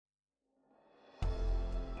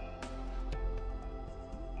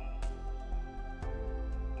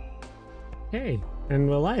Hey, and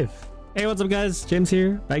we're live. Hey, what's up guys? James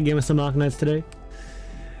here, back again with some Arknights today.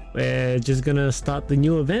 We're just gonna start the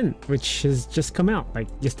new event, which has just come out, like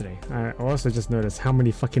yesterday. I also just noticed how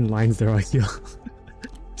many fucking lines there are here.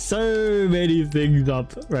 So many things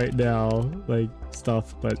up right now, like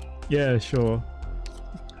stuff, but yeah, sure.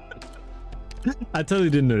 I totally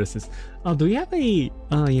didn't notice this. Oh, do we have a...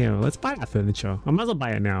 Oh yeah, let's buy that furniture. I might as well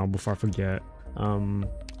buy it now before I forget.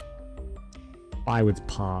 Buy with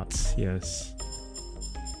parts, yes.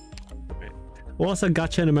 We'll also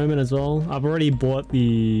gacha in a moment as well. I've already bought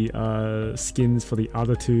the skins for the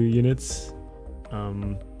other two units.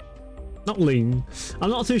 Not Ling. I'm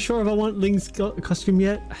not too sure if I want Ling's costume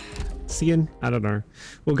yet. Seeing, I don't know.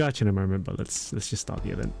 We'll gacha in a moment, but let's just start the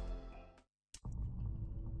event.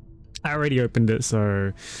 I already opened it,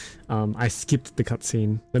 so I skipped the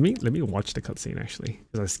cutscene. Let me watch the cutscene actually,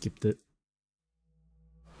 because I skipped it.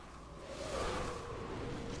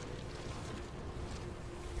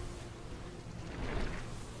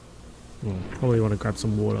 Probably want to grab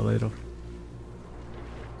some water later.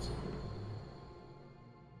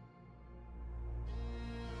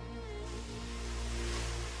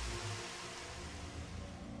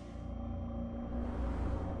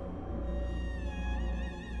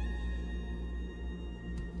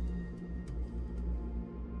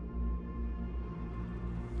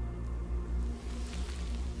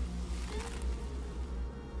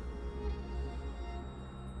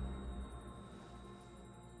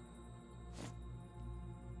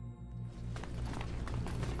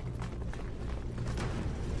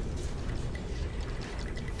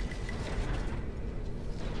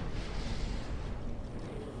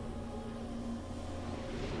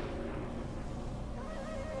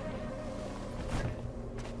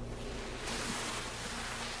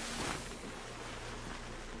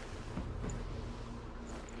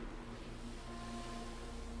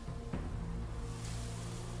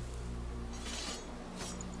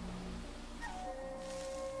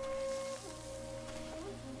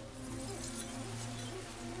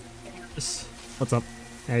 What's up?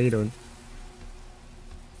 How you doing?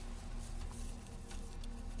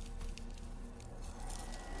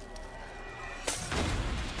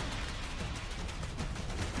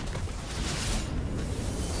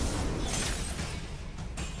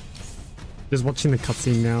 Just watching the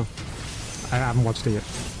cutscene now. I haven't watched it yet.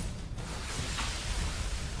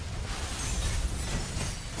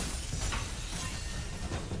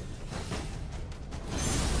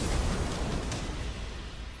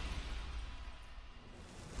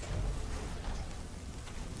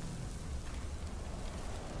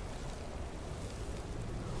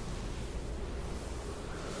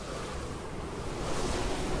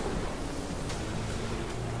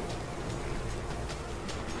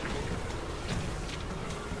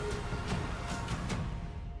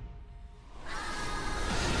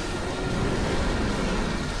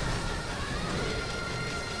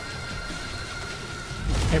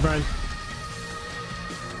 Hey, Brian.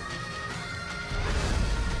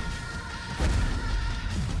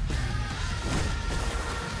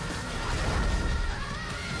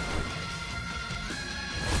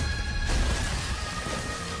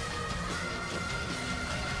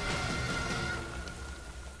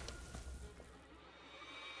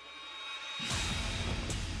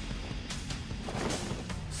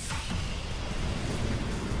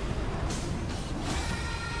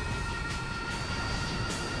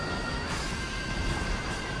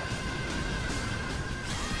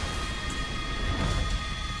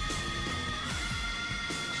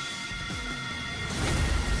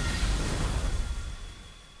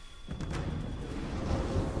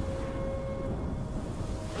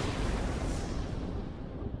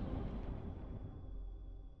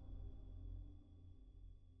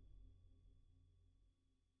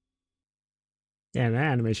 Yeah, that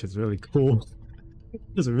animation is really cool.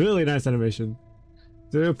 It's a really nice animation.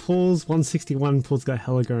 0 pulls, 161 pulls got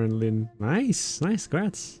Helga and Lin. Nice, nice,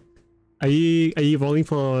 congrats. Are you voting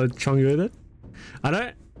for Chongyu then? I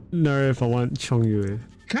don't know if I want Chongyu.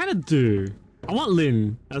 Kinda do. I want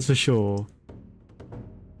Lin, that's for sure.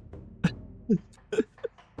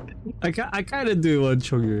 I kinda do want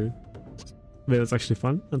Chongyu. But it's actually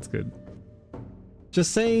fun, that's good.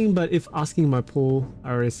 Just saying, but if asking my pool,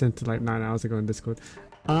 I already sent it like 9 hours ago in Discord.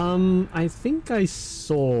 I think I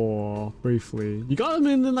saw briefly. You got him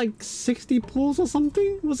in like 60 pools or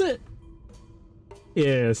something, was it?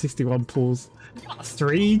 Yeah, 61 pools.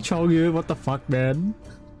 3 Chongyu, what the fuck, man?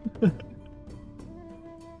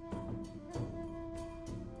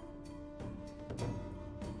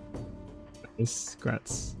 Nice,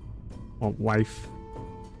 congrats. Oh, wife.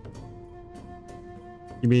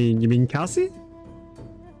 You mean Kelsey?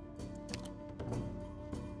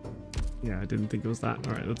 Yeah, I didn't think it was that.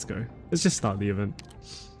 Alright, let's go. Let's just start the event.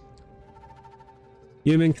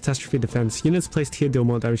 Human Catastrophe Defense. Units placed here deal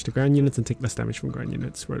more damage to ground units and take less damage from ground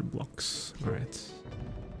units. Roadblocks. Alright.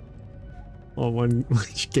 Oh, one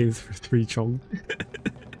gave for 3 chong.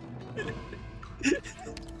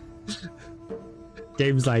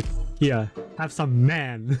 Game's like, here, have some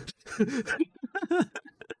man.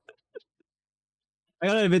 I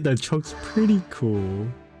gotta admit that Chong's pretty cool.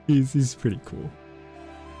 He's pretty cool.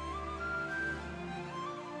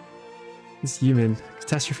 This human.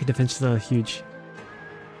 Catastrophe defenses are huge.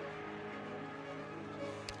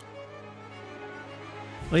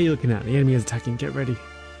 What are you looking at? The enemy is attacking. Get ready.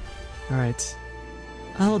 Alright.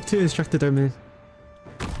 I'll help to instruct the domain.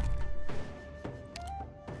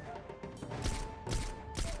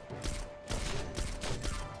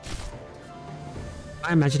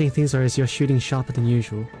 I'm imagining things are as you're shooting sharper than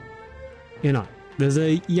usual. You're not. There's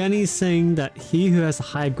a Yanni saying that he who has the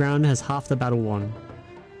high ground has half the battle won.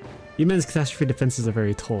 Humans' catastrophe defenses are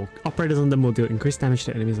very tall. Operators on them will deal increased damage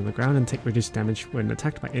to enemies on the ground and take reduced damage when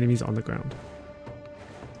attacked by enemies on the ground.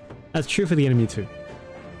 That's true for the enemy too.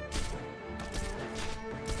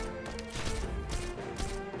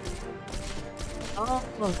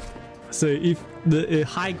 Oh. So if the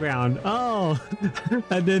high ground, oh,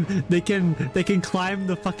 and then they can climb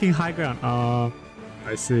the fucking high ground. Oh,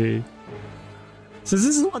 I see. So this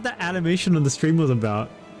is what that animation on the stream was about.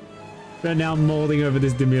 Right now I'm molding over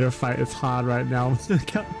this Demeter fight. It's hard right now.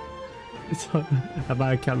 It's hard.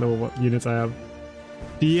 I can't know what units I have.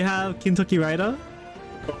 Do you have Kentucky Rider?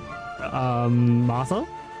 Martha?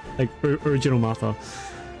 Like original Martha.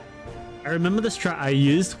 I remember the strat I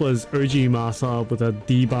used was OG Martha with a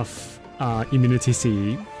debuff immunity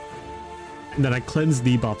CE. And then I cleansed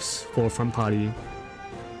debuffs for front party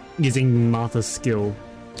using Martha's skill.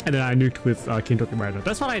 And then I nuked with Kentucky Rider.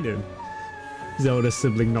 That's what I did. Zelda's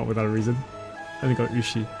sibling, not without a reason. And then got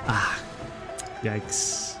Ushi. Ah,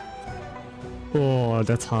 yikes. Oh,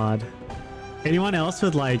 that's hard. Anyone else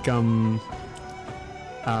with like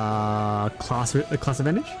class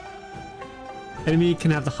advantage? Enemy can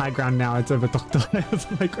have the high ground now. It's over Doctor. I have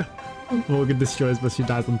the high ground. Morgan destroys, but she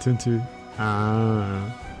dies on turn 2.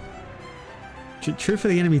 Ah. True for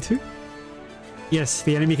the enemy too? Yes,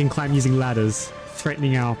 the enemy can climb using ladders,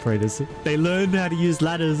 threatening our operators. They learned how to use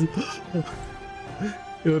ladders.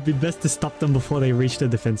 It would be best to stop them before they reach the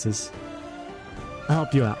defenses. I'll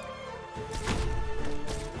help you out.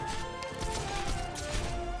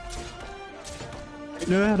 I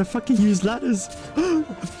know how to fucking use ladders.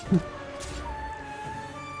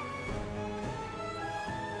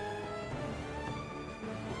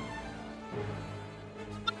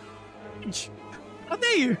 Oh,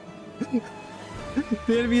 there you!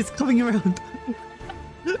 The enemy is coming around.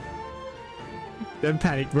 Don't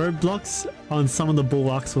panic. Roadblocks on some of the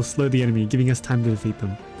bulwarks will slow the enemy, giving us time to defeat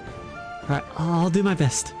them. Alright, I'll do my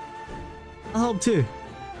best. I'll help too.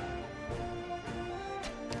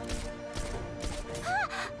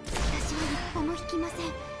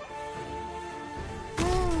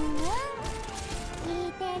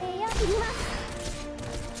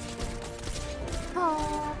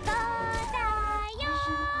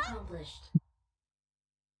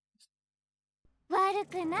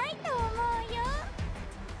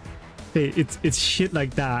 Hey, it's shit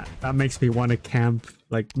like that that makes me want to camp.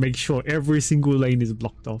 Like, make sure every single lane is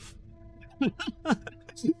blocked off.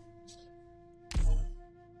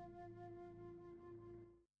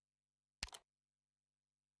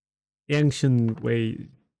 Yangshin Wei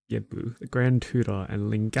Yebu, the Grand Tutor, and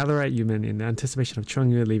Ling gather at Yumen in anticipation of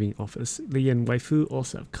Chongyu leaving office. Li and Waifu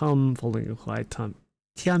also have come following a Huai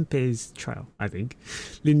Tianpei's trial, I think.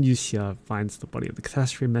 Lin Yuxia finds the body of the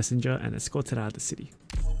catastrophe messenger and escorts it out of the city.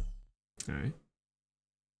 Alright.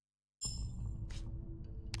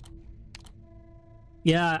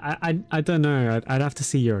 Yeah, I don't know. I'd have to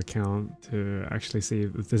see your account to actually see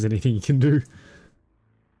if there's anything you can do.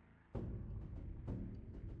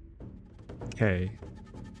 Okay.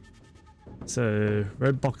 So,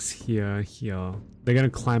 roadblocks here. They're gonna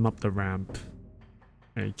climb up the ramp.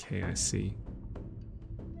 Okay, I see.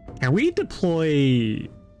 Can we deploy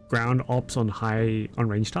ground ops on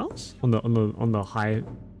range tiles? On the high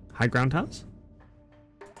ground tiles?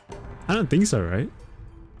 I don't think so, right?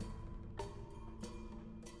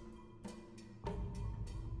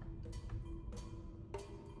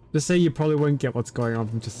 Just say you probably won't get what's going on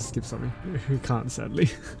from just to skip something. You can't,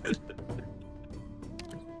 sadly.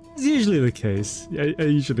 It's usually the case. I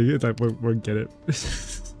usually like won't get it.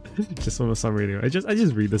 Just from a summary anyway. I just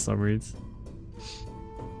read the summaries.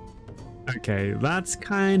 Okay, that's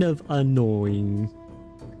kind of annoying.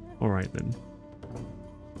 Alright then.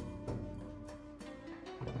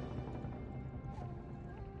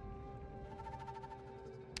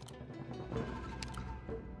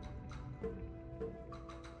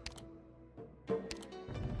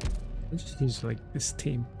 I'll just use like this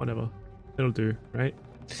team, whatever. It'll do, right?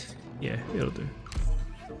 Yeah, it'll do.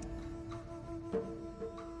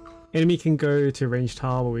 Enemy can go to ranged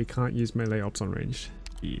tile, but we can't use melee ops on ranged.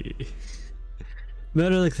 Yeah.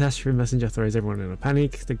 Murder the catastrophe messenger throws everyone in a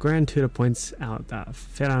panic. The Grand Tutor points out that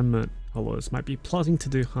Firmament followers might be plotting to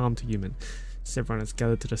do harm to human. So everyone is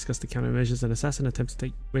gathered to discuss the countermeasures. An assassin attempts to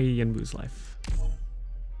take Wei Yanbu's life.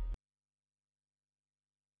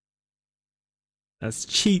 That's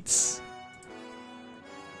cheats.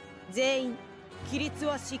 全員規律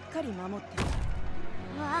はしっかり守って。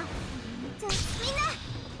わあ、じゃあみんな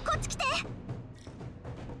こっち来て。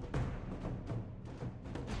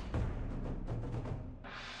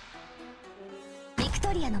ビク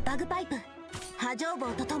トリアのバグパイプ、波状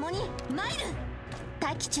棒とともにマイル。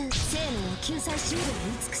大気中生命を救済しうる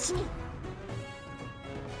慈しみ。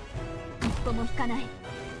一歩も引かない。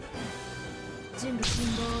準備辛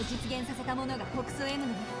抱を実現させた者が北総 M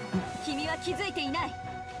の君は気づいていない。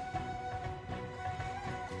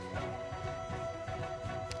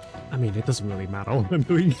I mean, it doesn't really matter what I'm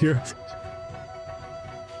doing here.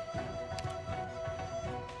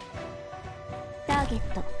 ターゲッ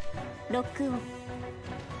トロックオン。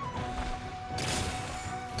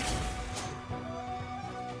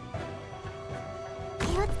気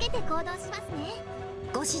をつけて行動しますね。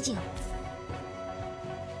ご指示を。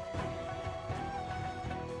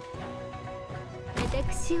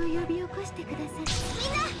私を呼び起こしてください。みん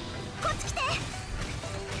なこっち来て。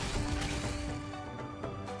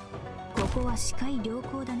ここは視界良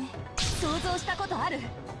好だね。想像したことある。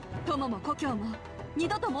友も故郷も二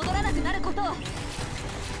度と戻らなくなることを。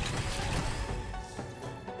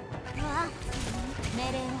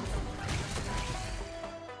命令を。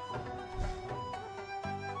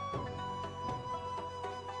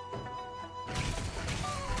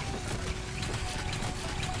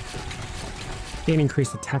Gain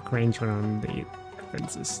increased attack range when on the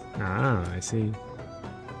defenses. Ah, I see.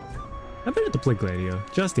 I better deploy Gladio,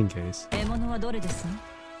 just in case.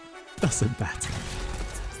 Doesn't matter.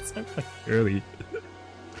 It's so fucking early.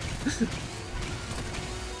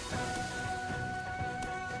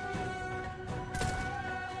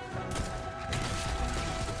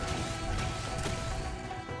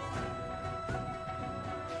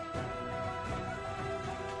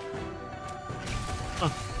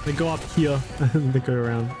 Oh, they go up here and they go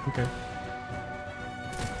around. Okay.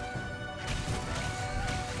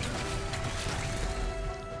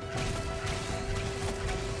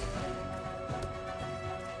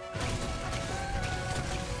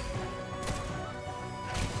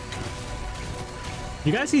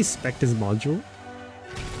 You guys see Spectre's module?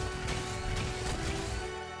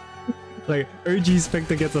 Like, OG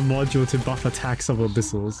Spectre gets a module to buff attacks of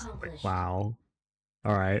Abyssals. Like, wow.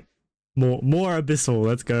 Alright. More Abyssal,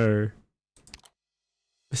 let's go.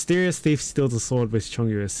 Mysterious thief steals a sword which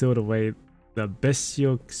Chongyu has sealed away the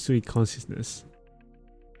bestial sweet consciousness.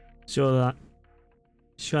 Xuan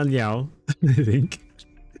Liao, I think,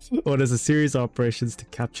 orders a series of operations to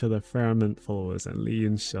capture the Firmament followers, and Li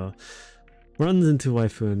Yunsha runs into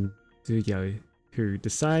Waifu and Zuyao, who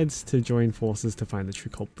decides to join forces to find the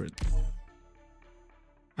true culprit.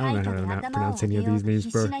 I don't know how to pronounce any of these names,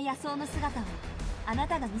 bro.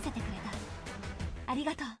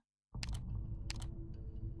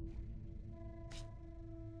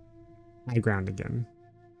 High ground again.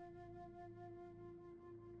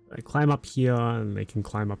 I climb up here and they can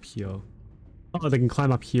climb up here. Oh, they can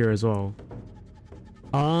climb up here as well.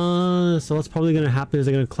 So what's probably going to happen is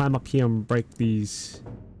they're going to climb up here and break these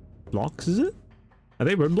blocks, is it? Are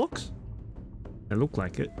they road blocks? They look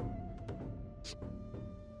like it.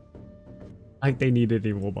 Like they needed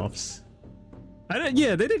any more buffs.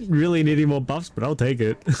 Yeah, they didn't really need any more buffs, but I'll take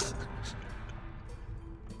it. It's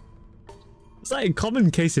like a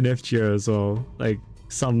common case in FGO as well. Like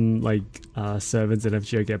some like servants in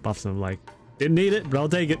FGO get buffs and I'm like, didn't need it, but I'll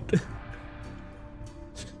take it.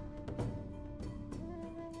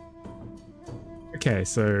 Okay,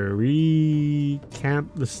 so we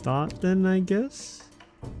camp the start then, I guess?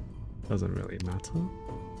 Doesn't really matter.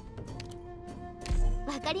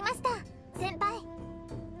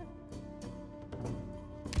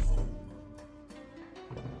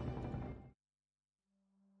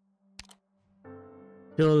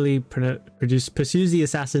 Surely pursues the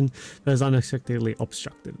assassin but is unexpectedly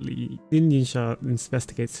obstructed. Lin Yunsha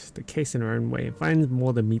investigates the case in her own way and finds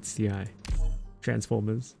more than meets the eye.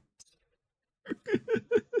 Transformers.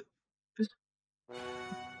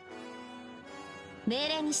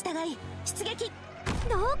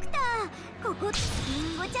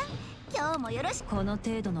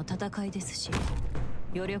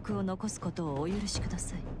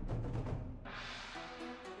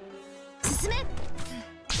 進め。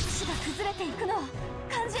地が崩れていくのを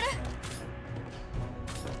感じる。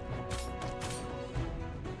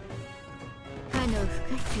歯の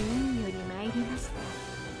深き海より参りまし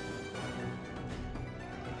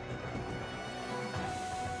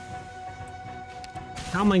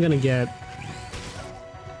た。How am I gonna get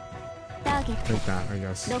ターゲット like that, I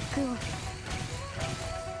guess? ロックオフ。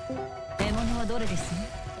獲物はどれですね。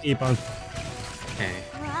 Keep on. う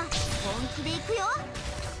わ、本気で行くよ。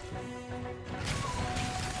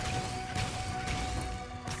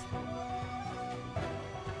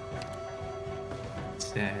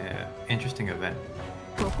It's an interesting event.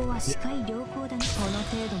 ここは視界良好だね。この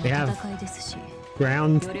程度の They have 戦いですし。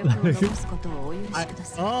 ground. 余力を残すことをお許しくだ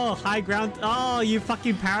さい。 Oh, high ground. Oh, you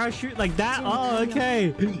fucking parachute like that? Oh,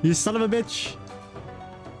 okay. You son of a bitch.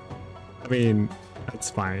 I mean,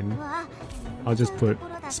 that's fine. I'll just put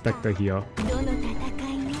Spectre here. どの戦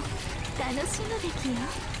いも楽しむべきよ。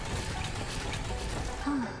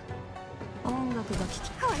はあ、音楽が聴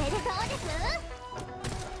き。これでどうです？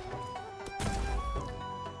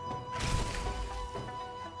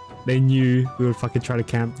 They knew we would fucking try to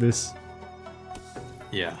camp this.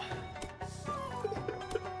 Yeah.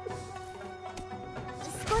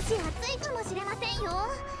 少し暑いかもしれませんよ。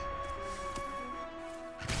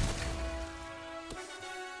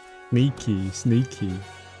 Sneaky, sneaky.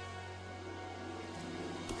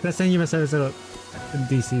 Can I send you a message about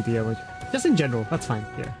DC DM? Just in general, that's fine,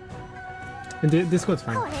 yeah. And Discord's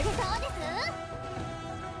fine. これでどうで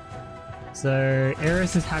す？ So,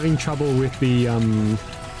 Eris is having trouble with the,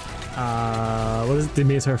 what is it, the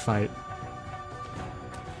Demeter fight?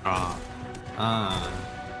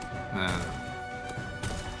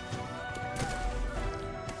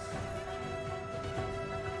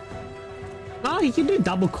 Oh, he can do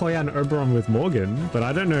double Koyan Oberon with Morgan, but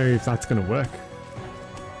I don't know if that's gonna work.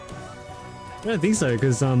 I don't think so,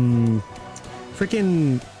 because,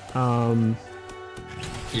 freaking,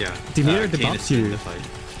 Yeah. Demeter Canis debuffs in you. the fight.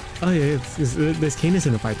 Oh yeah, there's Canis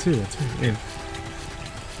in the fight too, that's right, yeah.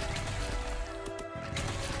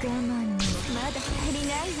 我慢にもまだ足り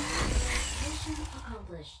ないわ。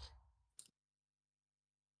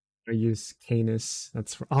 I use Canis.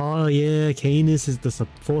 That's oh yeah, Canis is the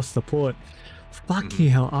force support. Fucking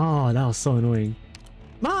hell! Oh, that was so annoying.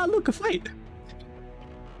 Ah, look, a fight.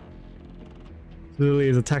 Lily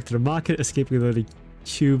is attacked to the market, escaping the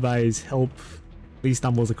Q by his help. Lee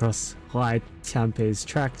stumbles across Huai Tianpei's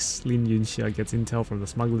tracks. Lin Yunxia gets intel from the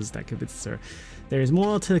smugglers that convinces her there is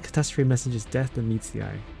more to the catastrophe messenger's death than meets the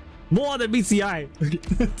eye. More than meets the eye.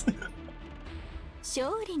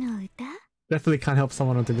 勝利の歌？ Definitely can't help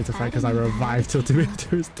someone on Demeter fight because I revived till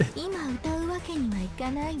Demeter is dead. 今歌うわけにはい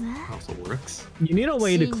かないわ。 Also works. You need a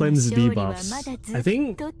way to cleanse debuffs. I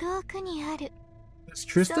think ずっと遠くにある。 does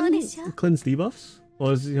Tristan cleanse debuffs?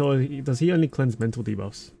 Or does he only cleanse mental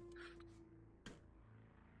debuffs?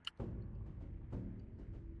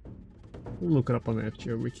 We'll look it up on the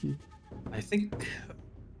FGO wiki. I think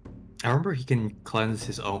I remember he can cleanse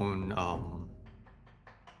his own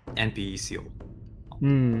NPE seal.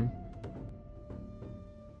 Hmm.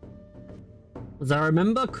 As I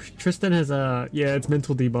remember, Tristan has a... Yeah, it's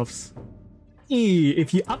mental debuffs.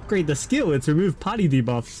 If you upgrade the skill, it's remove party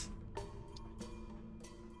debuffs.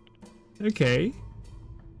 Okay.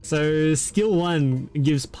 So, skill 1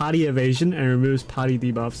 gives party evasion and removes party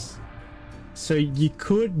debuffs. So you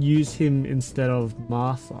could use him instead of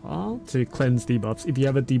Martha to cleanse debuffs if you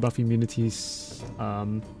have a debuff immunities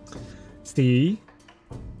CE.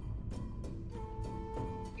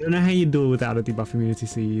 I don't know how you do it without a debuff immunity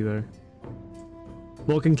CE either.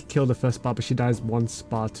 Morgan can kill the first bar, but she dies once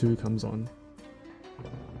bar 2 comes on.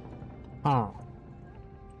 Ah.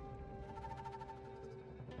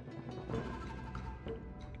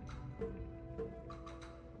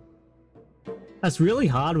 That's really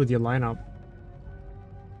hard with your lineup.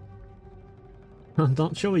 I'm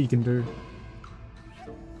not sure what you can do.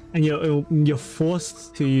 And you're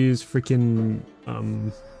forced to use freaking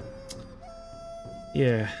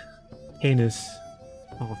yeah, Canis.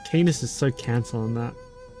 Oh, Canis is so cancel on that.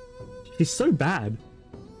 He's so bad.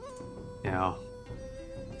 Yeah.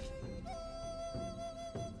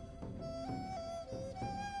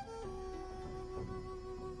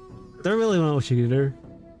 I don't really know what you can do.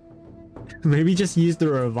 Maybe just use the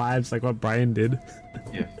revives like what Brian did.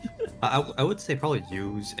 Yeah. I would say probably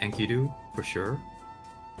use Enkidu for sure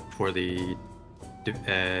for the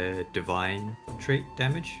divine trait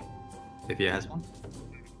damage if he has one.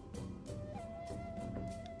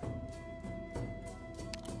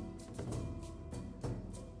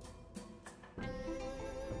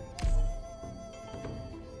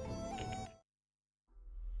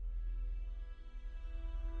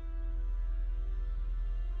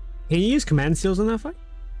 Can you use command seals in that fight?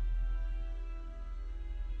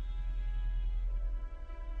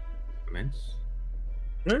 Commands?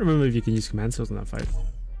 I don't remember if you can use command seals in that fight.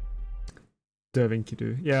 Do have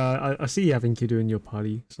Enkidu. Yeah, I see you have Enkidu in your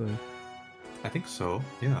party, so... I think so,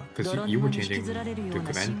 yeah. Because you were changing to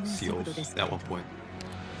command seals at one point.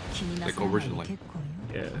 Like originally.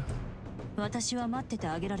 Yeah. 私は待ってて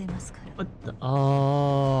あげられますから。 What the...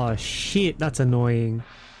 Oh, shit, that's annoying.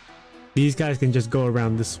 These guys can just go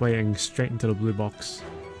around this way and straight into the blue box.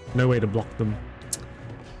 No way to block them.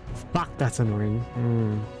 Fuck, that's annoying.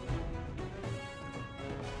 Mm.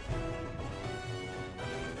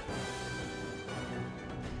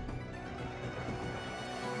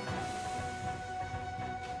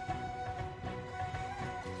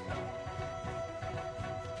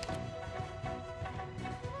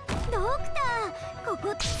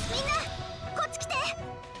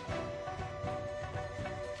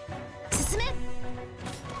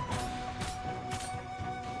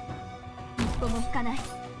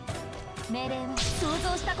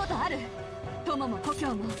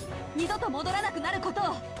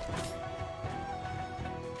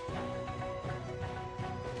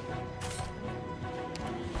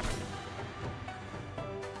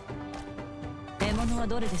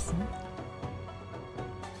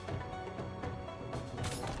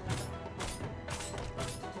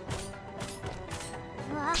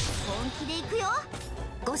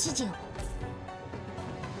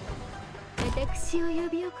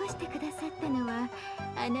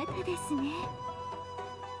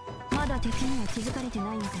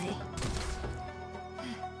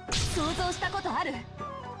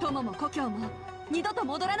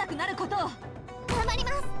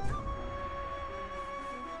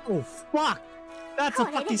 Oh fuck! That's a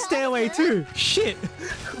fucking stairway too! Shit!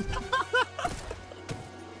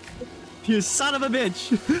 You son of a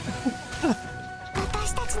bitch!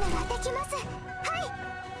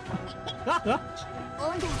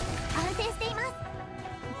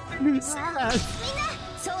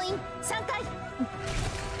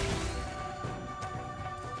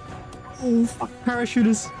 Oh fuck,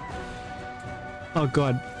 parachuters! Oh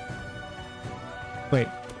god. Wait.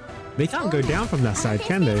 They can't go down from that side,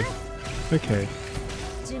 can they? Okay.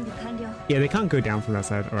 Yeah, they can't go down from that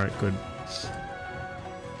side. Alright, good.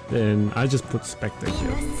 Then I just put Spectre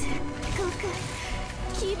here.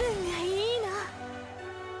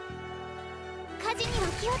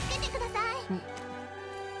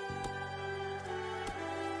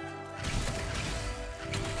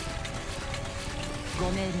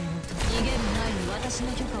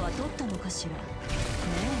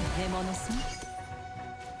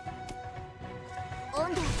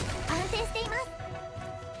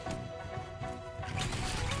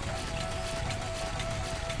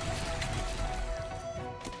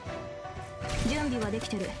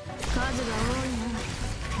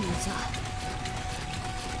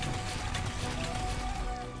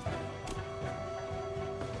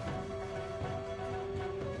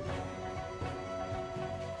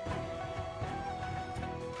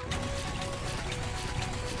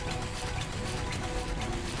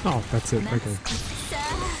 Oh, that's it. Okay.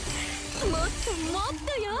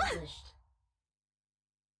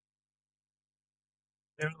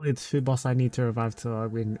 Apparently it's food boss I need to revive to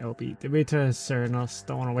win LB. Demeter, Serenos,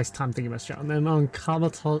 don't want to waste time thinking about strat. And then on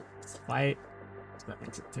Kamatos fight. So that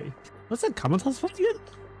makes it 3. What's that Kamatos fight again?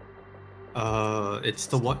 It's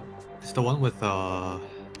the one with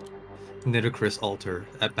Nitocris altar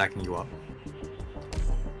at backing you up.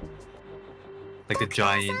 Like the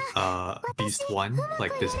giant beast one,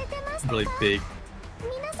 like this really big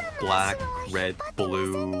black, red,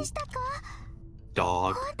 blue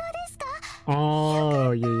dog.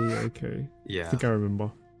 Oh yeah, okay. Yeah. I think I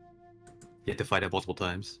remember. You had to fight it multiple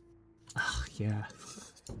times. Oh yeah.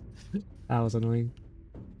 That was annoying.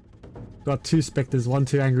 Got 2 specters, one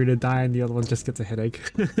too angry to die and the other one just gets a headache.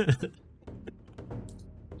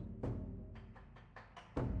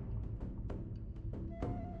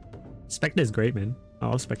 Spectre is great, man. I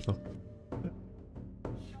love Spectre.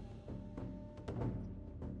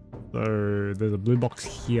 So there's a blue box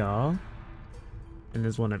here, and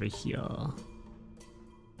there's one over here.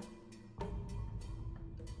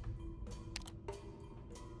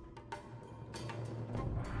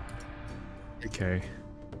 Okay.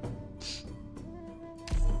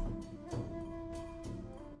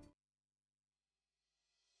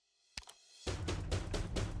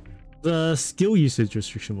 The skill usage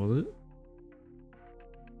restriction, was it?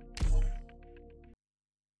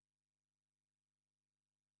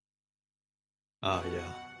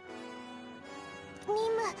 Yeah.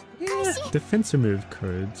 Defense remove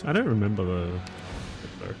codes. I don't remember the...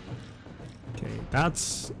 Okay,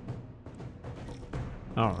 that's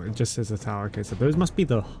Oh, it just says a tower. Okay, so those must be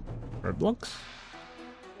the roadblocks?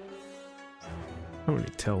 I can't really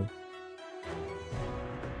tell.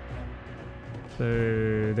 So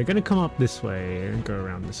they're gonna come up this way and go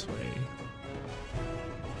around this way.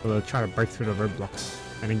 So they'll try to break through the roadblocks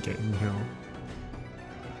and then get in here.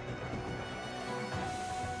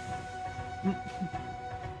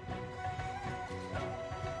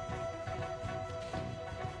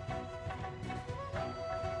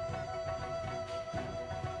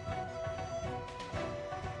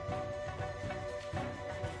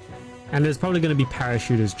 And there's probably going to be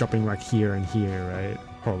parachuters dropping like here and here, right?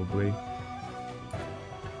 Probably.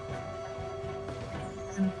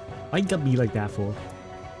 Why you gotta be like that for?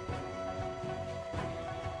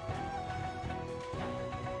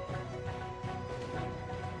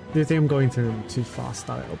 Do you think I'm going too fast?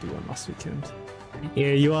 I LB1 last weekend.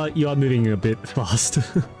 Yeah, you are moving a bit fast.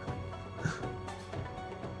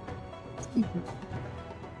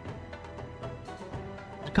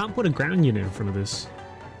 I can't put a ground unit in front of this.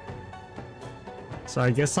 So I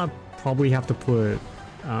guess I probably have to put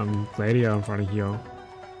Gladio in front of here.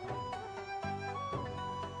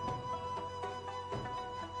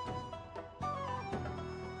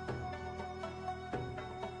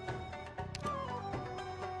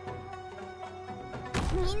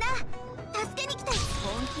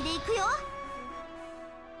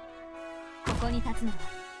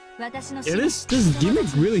 Yeah, this gimmick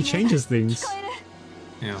really changes things.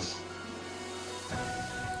 Yeah.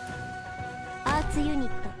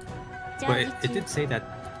 But it did say that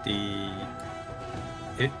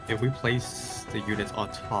if we place the units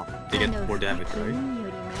on top, they get more damage, right?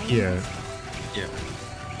 Yeah. Yeah.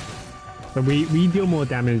 But we deal more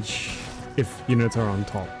damage if units are on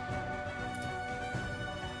top.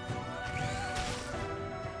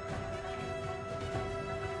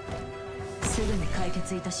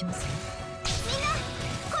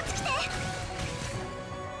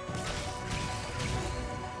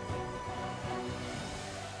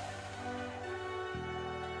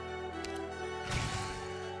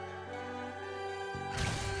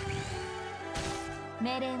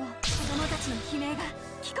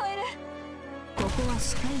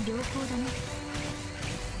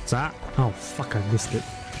 What's that? Oh fuck, I missed it.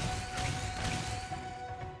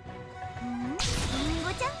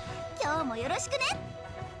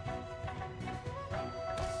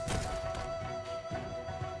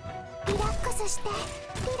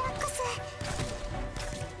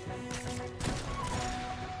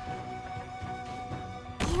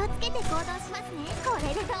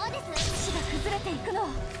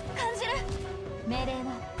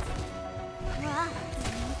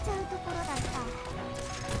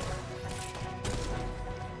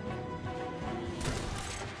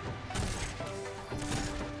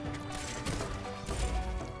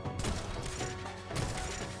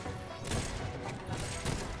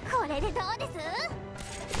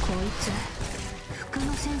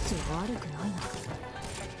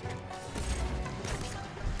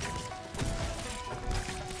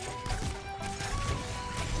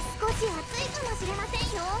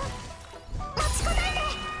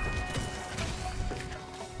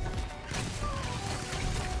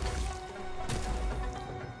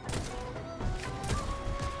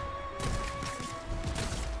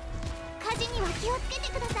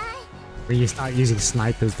 When you start using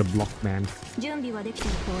snipers to block, man.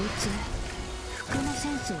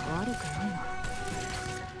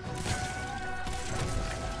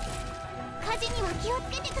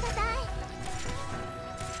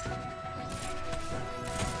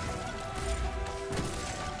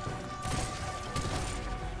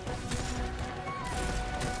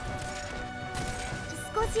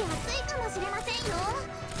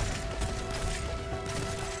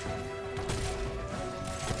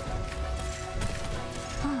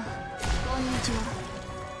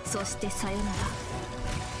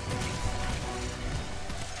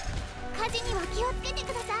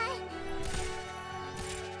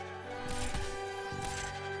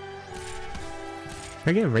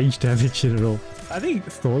 I get range damage in it all. I think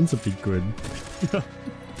Thorns would be good. Mission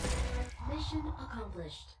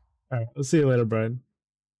accomplished. Alright, I'll see you later, Brian.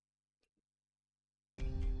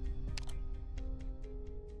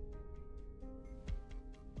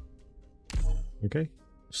 Okay.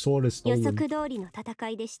 Sword is stolen.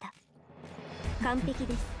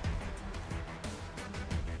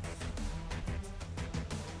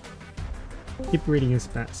 Keep reading his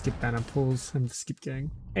skip banner pulls and skip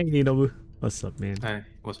gang. Hey Nobu. What's up, man? Hi,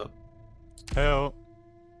 what's up? Hello.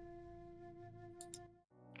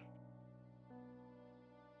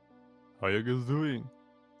 How you guys doing?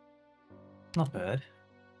 Not bad.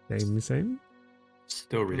 Same.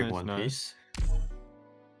 Still reading Nice, One nice. Piece.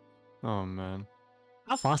 Oh man.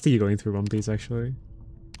 How fast are you going through One Piece actually?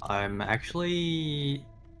 I'm actually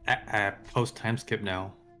at post time skip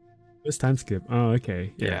now. This time skip. Oh,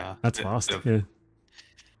 okay. Yeah, that's fast. Yeah.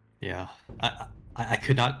 Yeah. I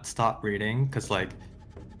could not stop reading because like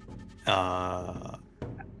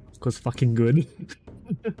was fucking good.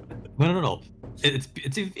 No. It's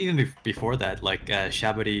even before that, like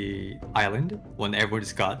Shabody Island when everyone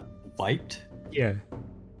just got wiped. Yeah.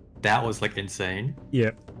 That was like insane.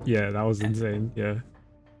 Yeah, that was insane. Yeah.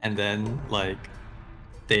 And then like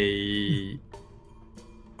they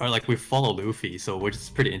are like we follow Luffy, so which is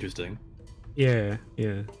pretty interesting. Yeah.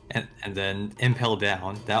 And then Impel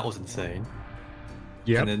Down, that was insane.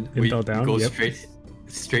 Yeah. And then Impel Down, go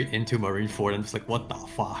straight into Marineford. I'm just like, what the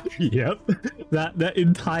fuck? Yep. that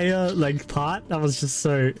entire like part, that was just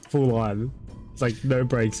so full on. It's like no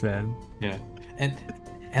breaks, man. Yeah. And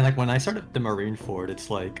like when I started the Marineford, it's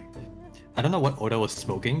like I don't know what Oda was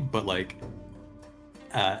smoking, but like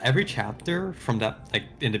every chapter from that, like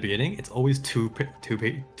in the beginning, it's always two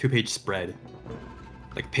page spread,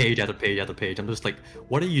 like page after page after page. I'm just like,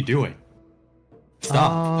 what are you doing?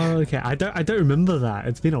 Stop. Oh, okay. I don't remember that.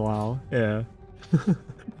 It's been a while. Yeah.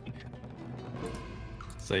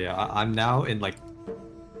 So yeah, I'm now in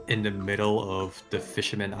the middle of the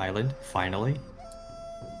Fisherman Island. Finally,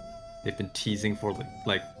 they've been teasing for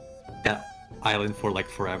like that island for like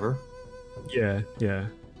forever. Yeah.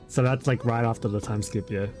 So that's like right after the time skip.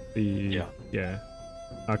 Yeah. Yeah.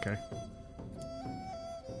 Okay.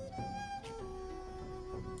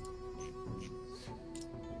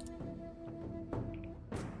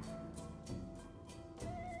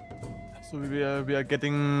 So we are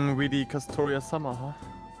getting really Castoria Summer, huh?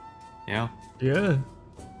 Yeah. Yeah.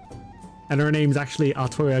 And her name's actually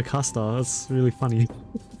Artoria Casta. That's really funny.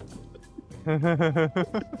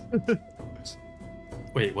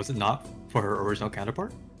 Wait, was it not for her original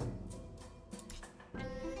counterpart?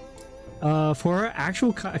 For her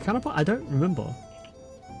actual counterpart, I don't remember.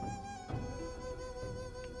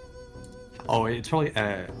 Oh, it's probably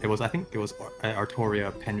I think it was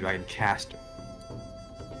Artoria Pendragon Caster.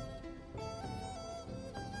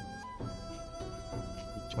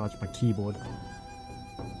 Charge my keyboard.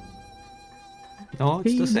 No,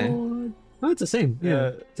 it's the same. Oh, it's the same.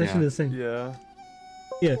 Yeah, it's actually the same. Yeah.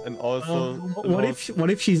 Yeah. And also, what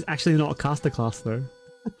if she's actually not a caster class though?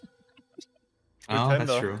 Oh,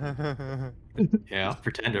 that's true. Yeah,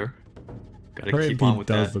 Pretender. Gotta keep on with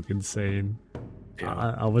that. Does look insane.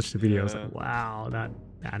 Yeah. I watched the video. I was like, wow, that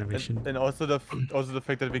animation. And also the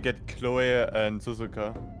fact that we get Chloe and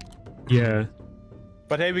Suzuka. Yeah.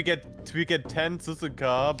 But hey, we get 10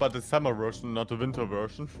 Suzuka, but the summer version, not the winter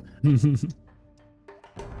version.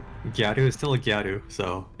 Gyaru is still a Gyaru,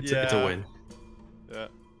 so it's a win. Yeah.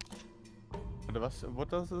 What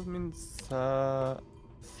does this mean?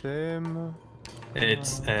 Same.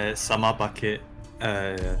 It's Sama Bucket.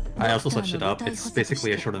 I also searched it up. It's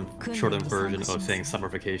basically a shortened version of saying summer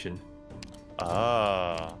vacation.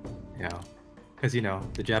 Ah. Yeah. Because you know,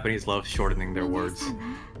 the Japanese love shortening their words.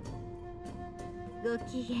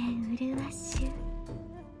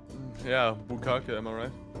 Yeah, Bukake, am I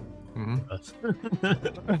right? Mm-hmm.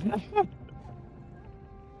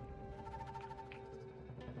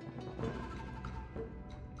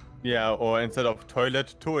 Yeah, or instead of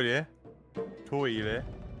toilet, toire. Toire.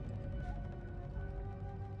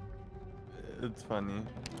 It's funny.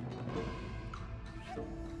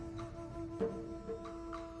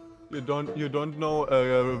 You don't know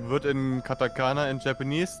word in katakana in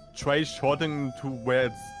Japanese. Try shortening to where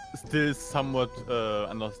it's still somewhat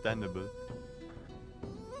understandable.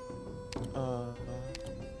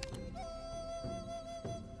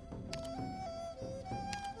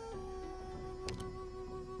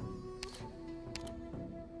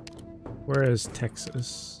 Where is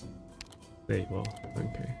Texas? They well,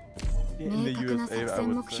 okay. In the USA, I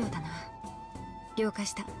would say.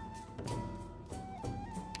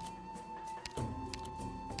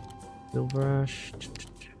 Silver Ash.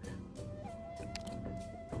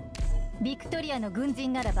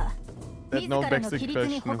 That now begs the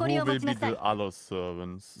question: who will be the other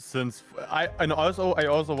servants? Since I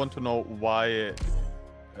also want to know why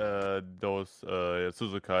those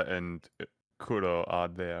Suzuka and Kuro are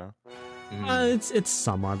there. It's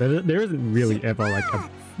summer. There isn't really ever like a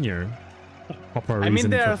proper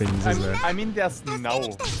reason for things, is there? I mean, there's now.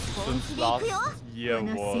 Since last year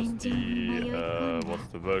was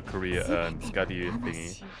the Valkyrie and Skadi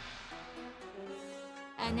thingy.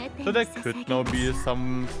 So there could now be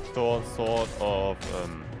some sort of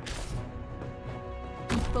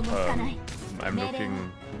I'm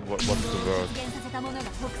looking. What's the word?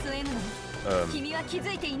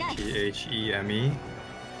 Theme.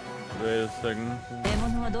 Wait a second. 獲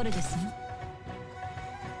物はどれですの？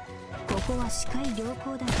ここは視界良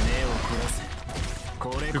好だ。目を凝らせ。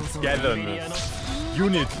これこそイベリアの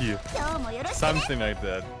Unity. Something like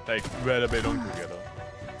that. Like where they belong together.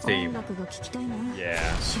 音楽が聞きたいな。 Yeah.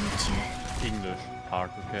 集中。 English. Hard,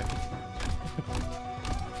 okay.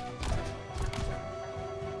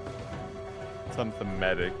 Some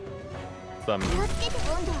thematic. Some ways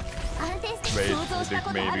that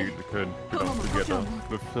maybe they could belong together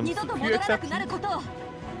with some few exceptions.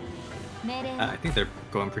 I think they're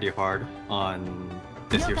going pretty hard on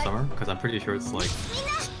this year's summer because I'm pretty sure it's like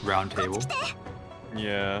round table.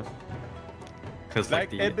 Yeah. Because Like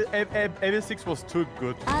the AB6 was too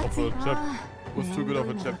good of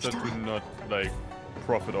a chapter to not like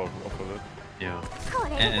profit off of it. yeah,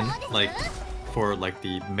 and like for like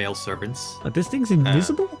the male servants. This thing's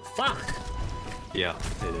invisible? Fuck! Yeah,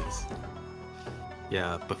 it is.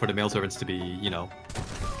 Yeah, but for the male servants to be, you know,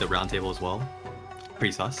 the round table as well,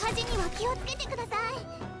 pretty sus. Yeah.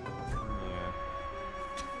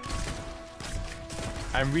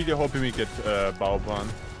 I'm really hoping we get Baoban.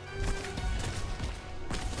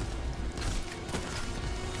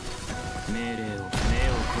 命令を目を凝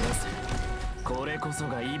らせ。これこそ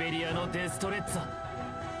がイベリアのデストレッツァ。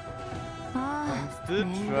 I'm still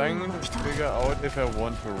trying to figure out if I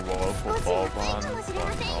want to roll for Baoban or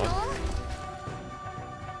not.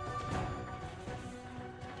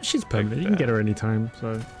 She's permanent. You can get her anytime,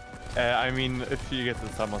 so. I mean, if she gets a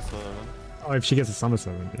summer servant. Oh, if she gets a summer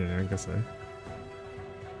servant, yeah, I guess so.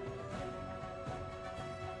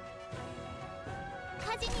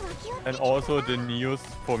 And also the news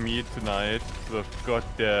for me tonight, we've got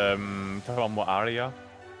the Tamamo Aria.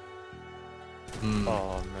 Mm,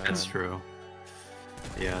 Oh man. that's true.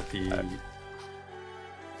 Yeah, the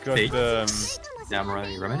Got Fate? the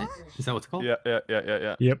Samurai Remnant? Is that what it's called?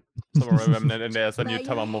 yeah. Yep. Samurai Remnant, and there's a new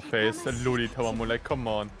Tamamo face, a Loli Tamamo. Like, come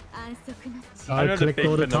on. I'm not a collect big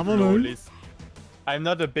all the fan of Tamamo. lolis. I'm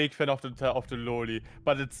not a big fan of the loli,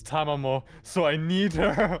 but it's Tamamo, so I need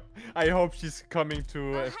her. I hope she's coming to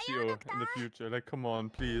FGO in the future. Like, come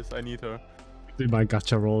on, please, I need her. Do my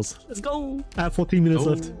gacha rolls. Let's go! I have 14 minutes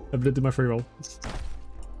left. I'm gonna do my free roll.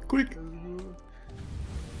 Quick!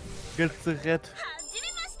 Get the red.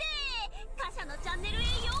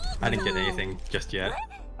 I didn't get anything just yet.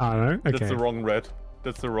 I don't know. Okay. That's the wrong red.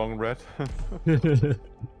 That's the wrong red.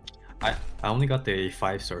 I only got the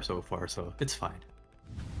 5-star so far, so it's fine.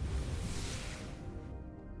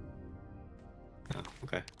 Oh,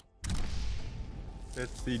 okay.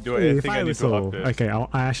 Let's see. Do I think I need to update? Okay, I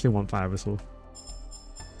actually want Fire Whistle.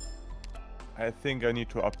 I think I need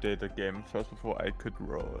to update the game first before I could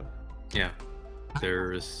roll. Yeah.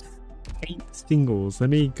 There's 8 singles. Let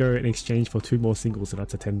me go in exchange for 2 more singles, so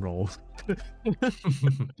that's a 10 roll.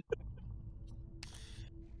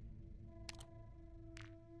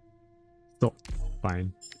 So,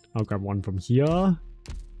 fine. I'll grab one from here.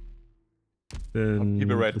 Then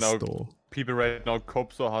People right the now, store. people right now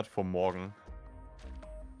cope so hard for Morgan.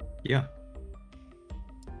 yeah.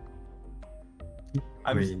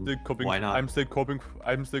 I'm mean, still coping. why not? I'm still coping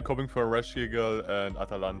for Rescue Girl and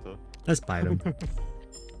Atalanta. Let's buy them.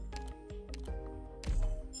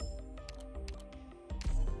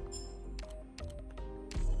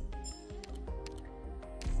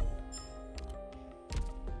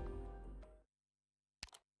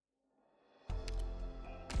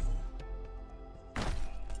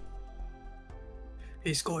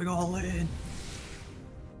 He's going all in.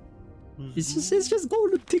 It's just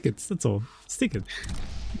golden tickets, that's all. It's tickets.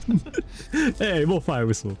 Hey, more Fire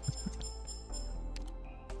Whistle.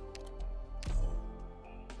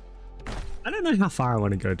 I don't know how far I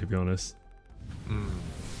want to go, to be honest.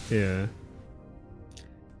 Yeah.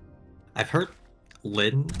 I've heard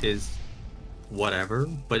Lin is whatever,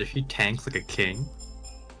 but if he tanks like a king,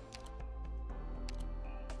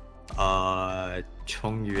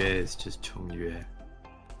 Chongyue is just Chongyue.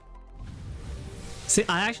 See,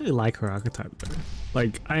 I actually like her archetype though.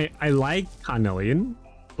 Like, I like Carnelian,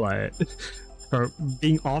 but her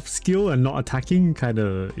being off skill and not attacking kind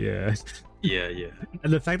of, yeah. Yeah, yeah.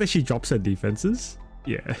 And the fact that she drops her defenses,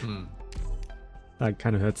 yeah. That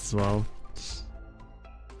kind of hurts as well.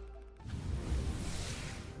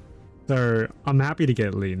 So, I'm happy to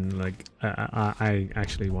get Lin. Like, I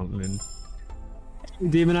actually want Lin.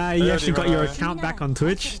 Demon Eye, you actually got your account back on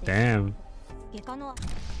Twitch? Damn.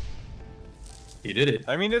 He did it.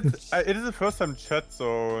 I mean, it is the first time chat,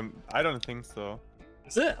 so I don't think so.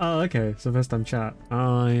 Is it? Oh, okay. So first time chat.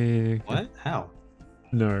 Yeah. What? How?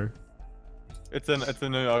 No. It's a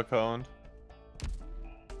new account.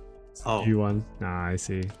 Oh. You won. Nah, I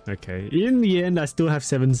see. Okay. In the end, I still have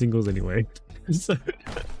 7 singles anyway. So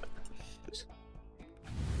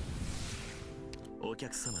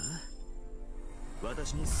It's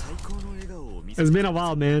been a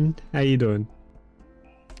while, man. How you doing?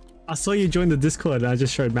 I saw you join the Discord and I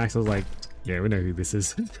just showed Max. I was like, yeah, we know who this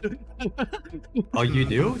is. Oh, you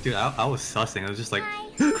do? Dude, I was sussing. I was just like,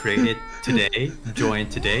 created today,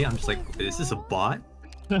 joined today. I'm just like, is this a bot?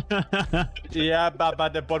 Yeah,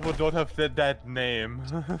 but the bot would not have that name.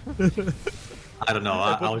 I don't know.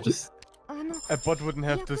 I was just... A bot wouldn't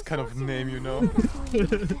have this kind of name, you know?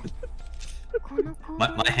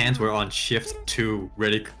 My hands were on shift 2,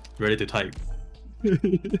 ready to type.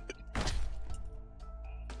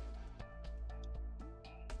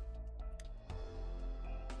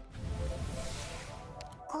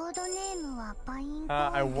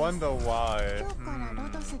 I wonder why.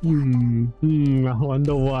 I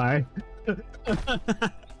wonder why.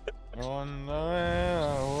 I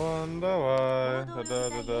wonder why.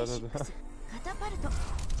 カタパルト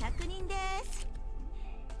着任です。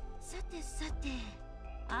さてさて、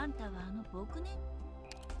あんたはあの僕ね。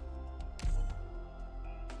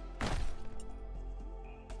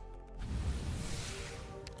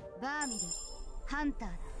バーミル、ハンター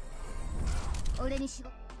だ。俺にし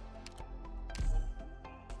ろ。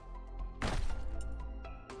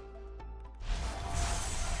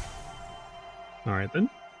Alright then.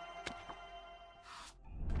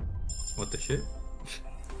 What the shit?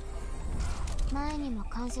 前にも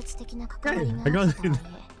間接的な関わりがあったとはい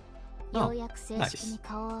え、ようやく正式に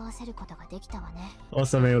顔を合わせることができたわね。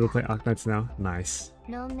Also, I'm able to play Arknights now. Nice.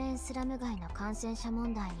 論面スラム街の感染者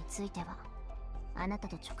問題については、あなた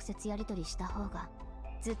と直接やり取りした方が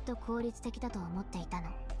ずっと効率的だと思っていたの。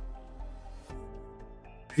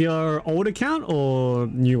Your old account or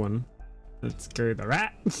new one? Let's go the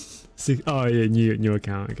rat. Oh yeah, new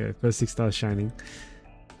account. Okay, first 6 stars shining.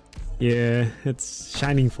 Yeah, it's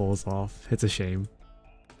shining falls off. It's a shame.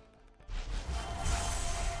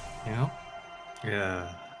 Yeah.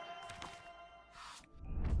 Yeah.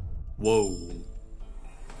 Whoa.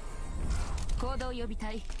 行動予備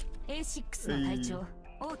隊 A6 の隊長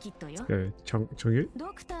オーキッドよ。 Go, Chongyu.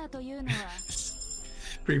 ドクターというのは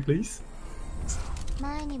Pretty please.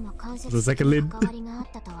 前にも間接 Looks 的 like a な lid. 関わりがあっ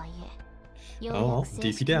たとはいえ、ようや Oh, く正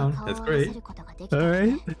DP 式に down. 顔を That's 合わ great. せることができたわね、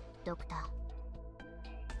 Alright. ドクター。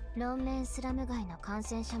論面スラム街の感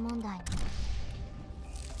染者問題に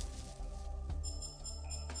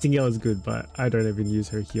Tingel is good, but I don't even use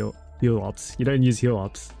her heal ops. You don't use heal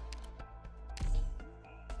ops.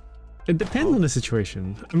 It depends on the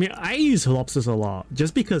situation. I mean, I use heal ops a lot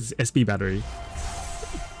just because SB battery.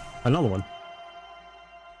 Another one.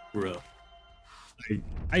 Bro.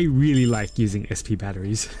 I really like using SP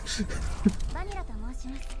batteries. バニラと申し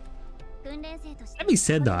ます。訓練生として That being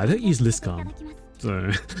said, though, I don't use Liscom.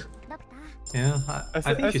 So ドクター Yeah, I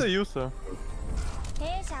think As she's... a user,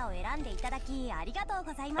 弊社を選んでいただきありがとう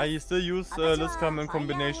ございます。 I still use Liscom in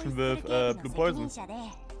combination with Blue Poison.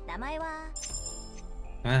 名前は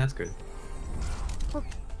Yeah, that's good.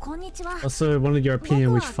 こんにちは。 also, wanted your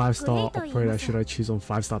opinion which 5-star operator should I choose on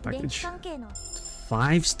 5-star 電気 package? 関係の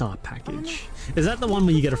 5-star package? Is that the one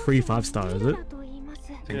where you get a free 5-star, is it? と言います。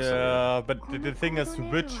 think so. Yeah, but the thing is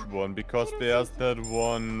which one, because there's that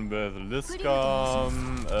one with Liscom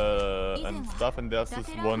and stuff, and there's this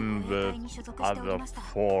one with other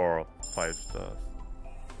 4 5-stars.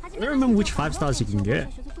 I don't remember which 5 stars you can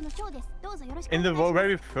get. In the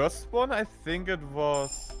very first one, I think it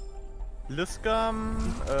was Liscom.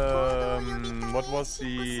 What was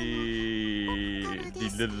the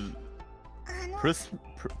little prism?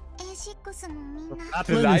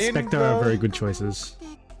 Atman and Spectre are very good choices.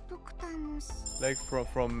 Like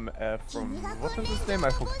from what was his name? I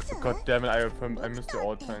forgot. God damn it! I missed it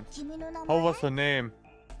all the time. How was her name?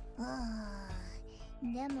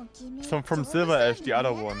 From Silver Ash, the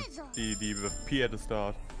other one, the with P at the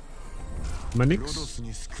start. Manix? Oh,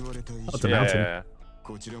 it's a mountain. Yeah.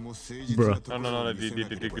 Bruh. No,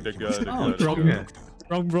 the girl. Oh, The girl. wrong. Yeah.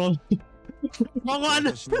 Wrong, bro. Wrong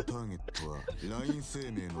one!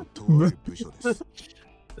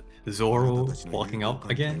 Zoro walking up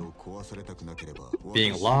again,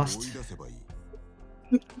 being lost.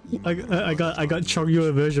 I got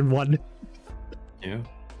Chongyue version 1. Yeah.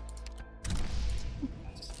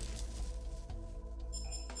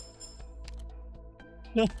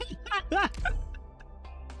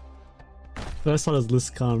 First one is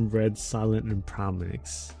Liscom, Red, Silent, and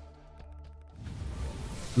Prominix.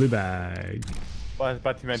 Blue bag.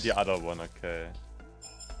 But he meant the other one, okay.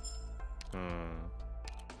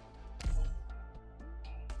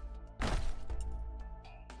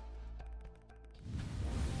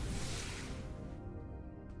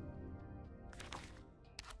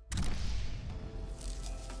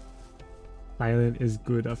 Silent is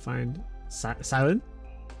good, I find. Silent?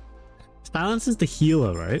 Silence is the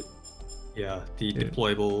healer, right? Yeah, the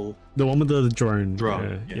deployable. The one with the drone.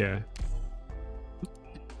 Drone. Yeah.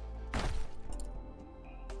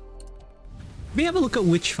 Let me have a look at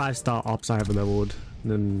which 5-star ops I have leveled,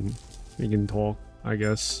 and then we can talk, I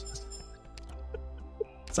guess.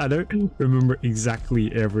 So I don't remember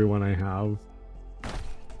exactly everyone I have.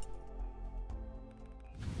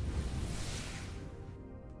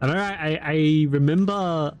 I don't know, I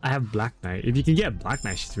remember I have Black Knight. If you can get Black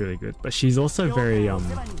Knight, she's really good. But she's also very, how do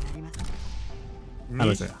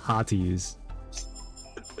I say, hard to use.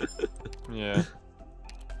 Yeah.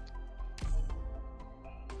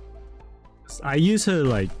 I use her,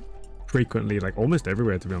 like, frequently, like, almost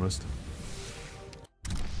everywhere, to be honest.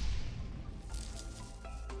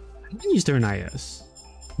 I haven't used her in IS.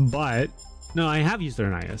 But, no, I have used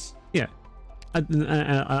her in IS. Yeah.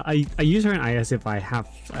 I use her in IS if I have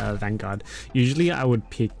Vanguard. Usually I would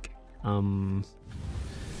pick I'll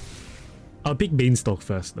pick Beanstalk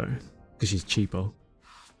first though, because she's cheaper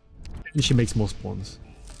and she makes more spawns.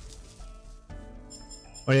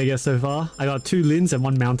 Oh yeah, so far I got 2 Lins and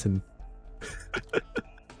 1 Mountain.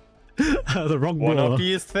 The wrong one wall. of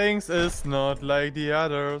these things is not like the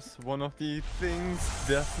others. One of these things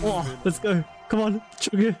definitely. Oh, let's go. Come on,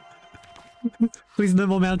 Sugar. Please no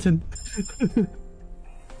more Mountain.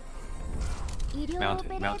 Mountain.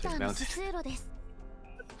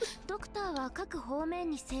 ドクターは各方面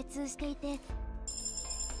に精通していて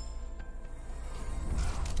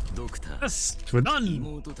ドクター Yes, we're done.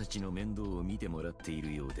 妹たちの面倒を見てもらってい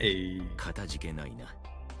るようでかたじけないな。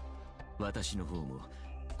私の方も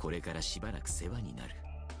これからしばらく世話になる。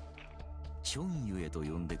チョンユエと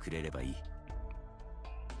呼んでくれればいい。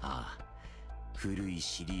ああ、古い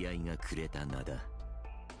知り合いがくれた名だ。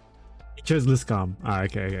He chose Liscom. Ah,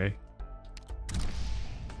 okay.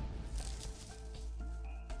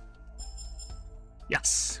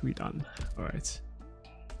 Yes, we done. Alright.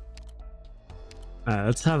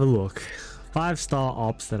 Let's have a look. 5-star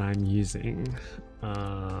ops that I'm using.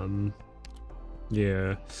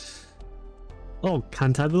 Yeah. Oh,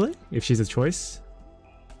 Cantabile, if she's a choice.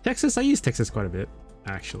 Texas, I use Texas quite a bit,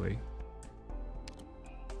 actually.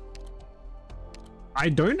 I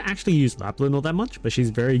don't actually use Lapland all that much, but she's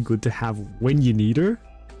very good to have when you need her.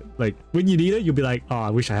 Like, when you need her, you'll be like, oh, I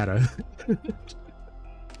wish I had her.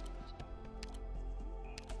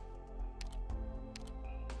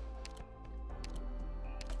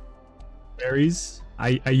 Berries,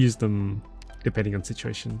 I use them depending on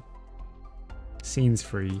situation. Scenes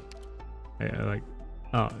free. Like,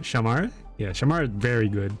 oh, Shamara? Yeah, Shamara is very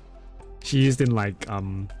good. She used in like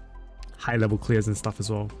high level clears and stuff as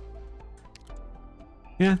well.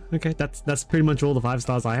 Yeah, okay, that's pretty much all the 5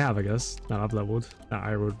 stars I have, I guess, that I've leveled, that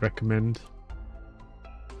I would recommend.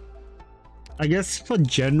 I guess for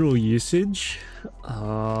general usage,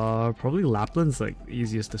 probably Lapland's like the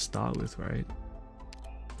easiest to start with, right?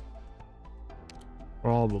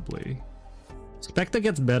 Probably. Spectre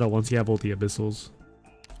gets better once you have all the abyssals.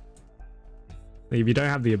 Like, if you don't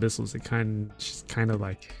have the abyssals, she's kind of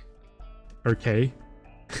like okay.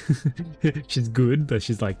 She's good, but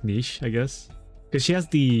she's like niche, I guess. Because she has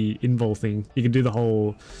the invul thing. You can do the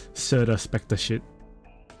whole Serta Spectre shit.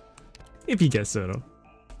 If you get Serta.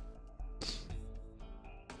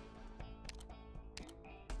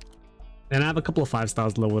 And I have a couple of 5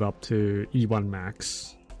 stars leveled up to E1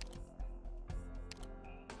 max.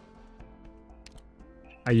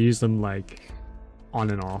 I use them like on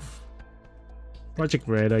and off. Project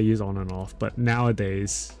Red I use on and off, but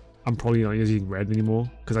nowadays I'm probably not using Red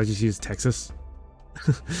anymore because I just use Texas.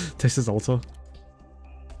 Texas Altar.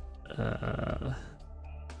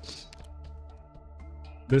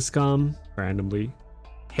 This randomly.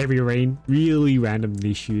 Heavy Rain, really random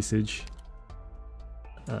niche usage.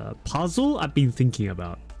 Puzzle I've been thinking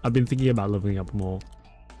about leveling up more,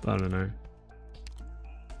 but I don't know.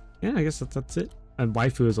 Yeah, I guess that's it. And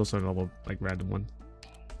Waifu is also another like random one.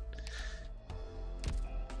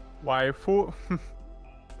 Waifu?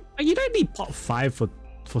 You don't need pot 5 for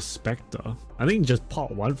Spectre. I think just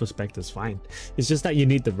pot 1 for Spectre is fine. It's just that you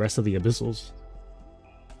need the rest of the abyssals.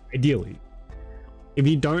 Ideally. If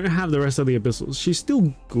you don't have the rest of the abyssals, she's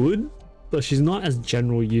still good, but she's not as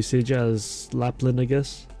general usage as Lapland, I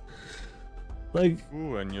guess. Like,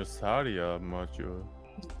 ooh, and your Saria module.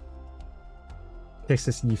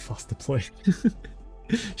 Texas new fast deploy.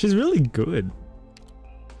 She's really good.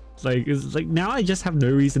 Like, it's like now I just have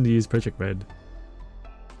no reason to use Project Red.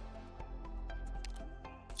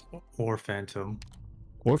 Or Phantom.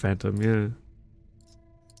 Or Phantom, yeah.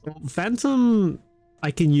 Phantom,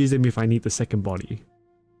 I can use him if I need the second body.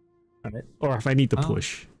 Right. Or if I need to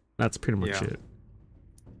push. That's pretty much it.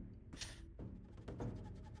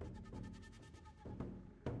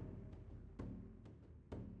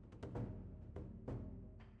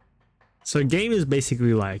 So game is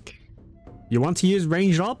basically like, you want to use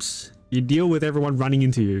ranged ops, you deal with everyone running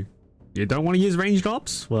into you. You don't want to use ranged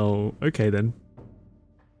ops? Well, okay then.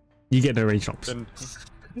 You get no ranged ops.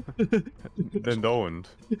 Then don't.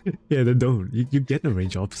 Yeah, then don't. You get no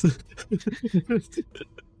range ops.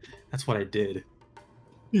 That's what I did.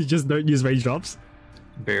 You just don't use range ops?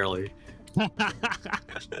 Barely. I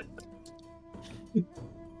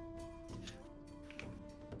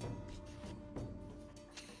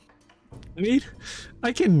mean,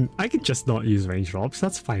 I can just not use range ops.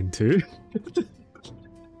 That's fine too.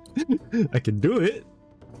 I can do it.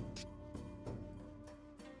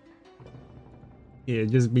 Yeah,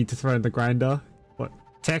 just me to throw in the grinder. What?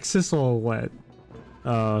 Texas or what?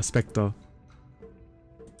 Spectre.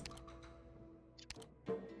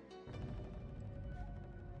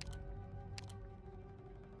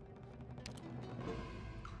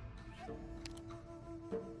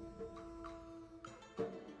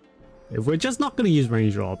 If we're just not gonna use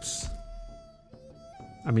range ops,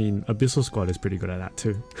 I mean, Abyssal Squad is pretty good at that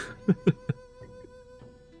too.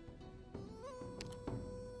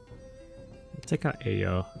 Take out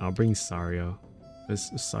Ayo. I'll bring Saria.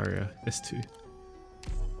 Saria S2.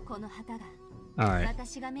 Alright.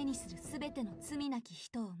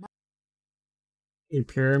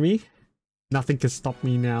 Impure me? Nothing can stop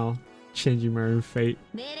me now. Changing my own fate.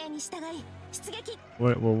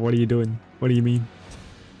 What are you doing? What do you mean?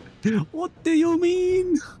 What do you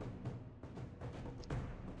mean?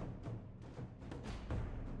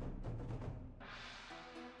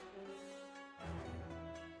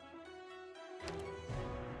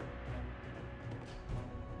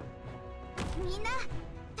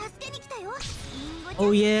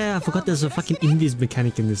 Oh yeah, I forgot there's a fucking invis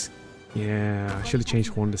mechanic in this. Yeah, I should have changed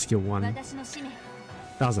Horn to skill 1.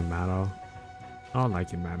 Doesn't matter. I don't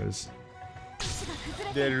like it matters.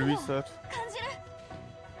 They reset.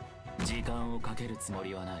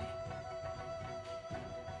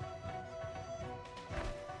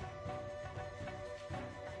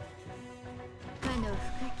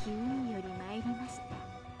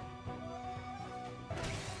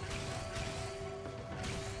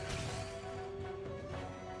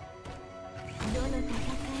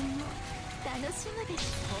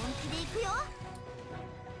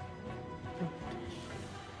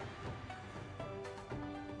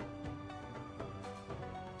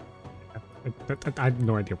 I have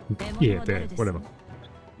no idea. Yeah, there, whatever.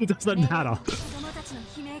 It doesn't matter.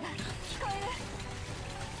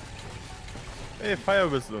 Hey, Fire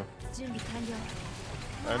Whistle.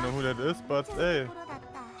 I don't know who that is, but hey.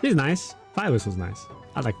 He's nice. Fire Whistle's nice.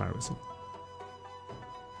 I like Fire Whistle.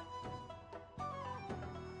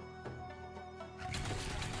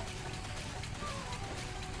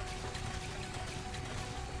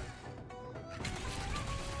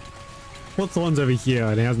 What's the one's over here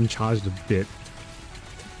and it hasn't charged a bit?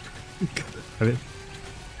 Got it.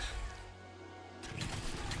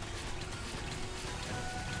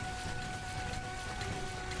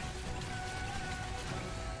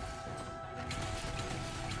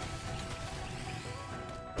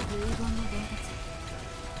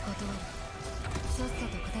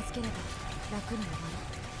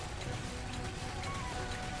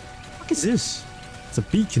 What is this? It's a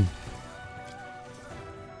beacon.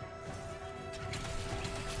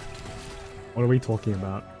 What are we talking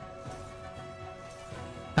about?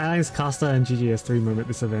 Alex, Caster, and GGS3 moment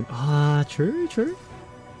this event. Ah, true.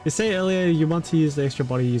 You say earlier you want to use the extra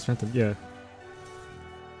body, use Phantom. Yeah.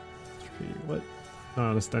 What? Not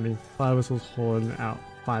understanding. Fire Whistle's Horn out.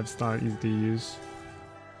 5-star, easy to use.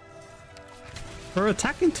 Her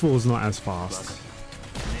attacking tool is not as fast.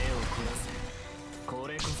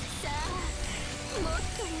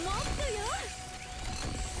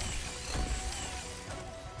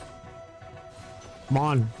 Come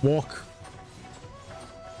on, walk.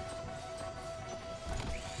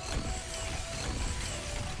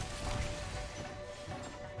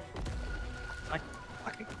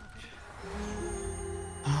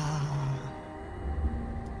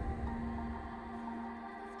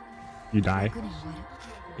 You die?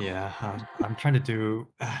 Yeah, I'm trying to do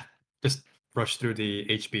just rush through the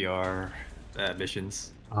HBR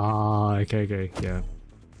missions. Ah, okay, yeah.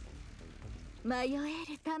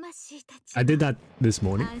 I did that this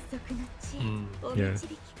morning. Yeah.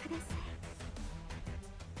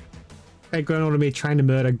 Hey, going on to me trying to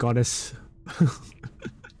murder Goddess.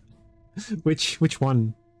 Which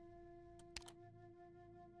one?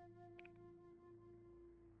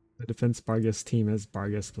 The defense Bargas team has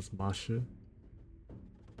Bargas plus Marsha.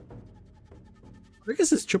 I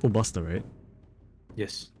guess it's triple buster, right?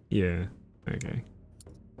 Yes. Yeah. Okay.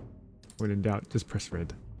 When in doubt, just press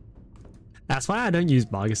red. That's why I don't use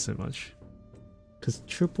Vargas so much. Cause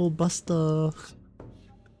triple buster.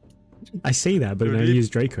 I say that, but then I use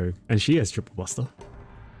Draco, and she has triple buster.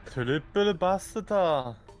 Triple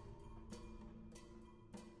buster.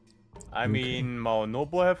 I mean, Mao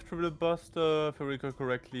Nobo have triple buster, if I recall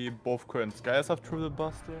correctly. Both Koi and Skies have triple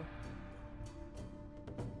buster.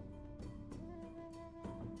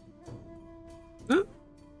 Huh?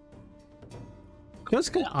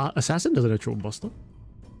 Assassin doesn't have triple buster.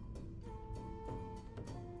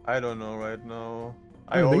 I don't know right now.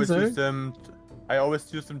 I always use them. I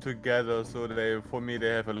always use them together, so for me they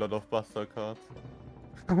have a lot of buster cards.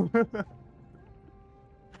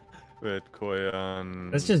 With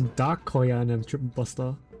Koyan. That's just Dark Koyan and triple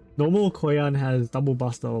buster. Normal Koyan has double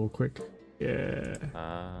buster or quick. Yeah.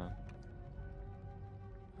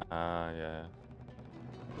 Yeah.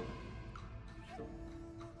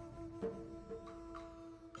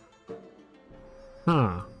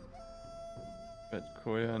 Huh. With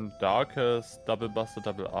Koyan Dark has double buster,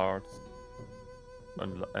 double arts.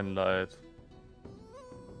 And light.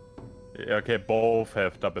 Yeah, okay, both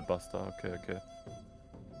have double buster. Okay.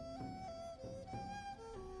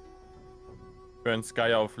 When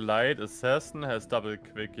Sky of Light Assassin has double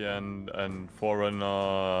quick and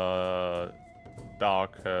Foreigner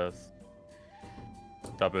Dark has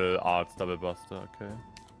double arts, double buster. Okay.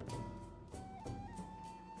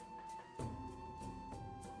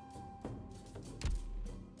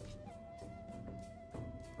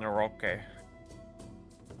 Okay.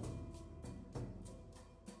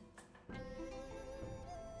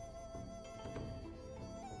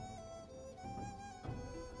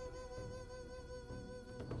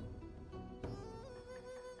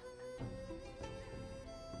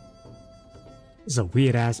 It's a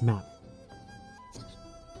weird ass map.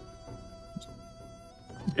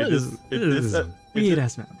 It is a weird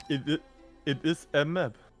ass map. It is a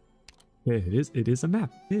map. Yeah, it is a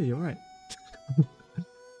map. Yeah, you're right.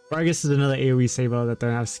 Vargas is another AoE saber that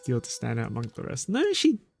don't have skill to stand out among the rest. No,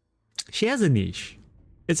 she has a niche.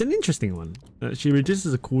 It's an interesting one. She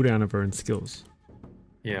reduces the cooldown of her own skills.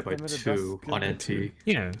 Yeah, by 2 on NT.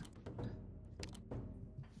 Yeah.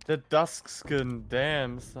 The Dusk skin,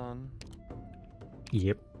 damn son.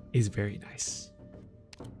 Yep, is very nice.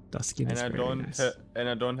 Duskin is very nice. And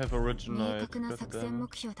I don't have original.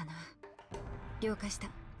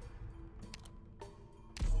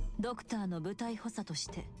 ドクターの部隊補佐とし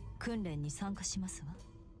て訓練に参加しますわ。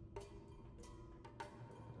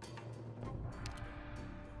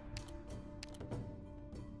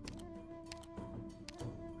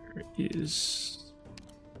Where is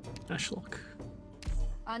Ashlock?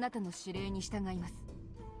 あなたの指令に従います。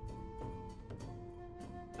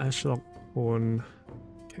Ashlock on.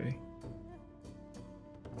 Okay.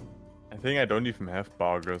 I think I don't even have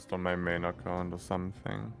Bargast on my main account or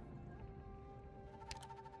something.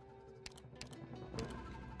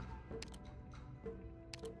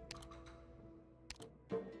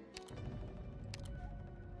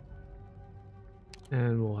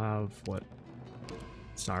 And we'll have what?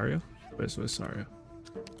 Saria? Where's Saria?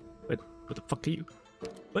 What the fuck are you?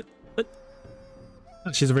 What?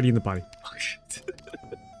 Oh, she's already in the body. Oh shit.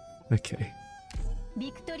 Okay.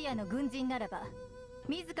 ビクトリアの軍人ならば、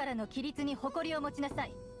自らの規律に誇りを持ちなさ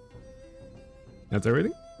い。That's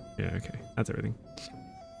everything? Yeah, okay. That's everything.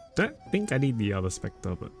 Don't think I need the other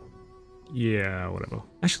Spectre, but yeah, whatever.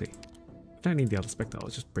 Actually, I don't need the other Spectre. I'll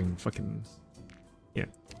just bring fucking yeah.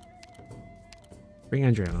 Bring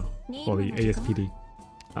Andriana for the ASPD.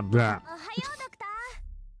 Blah.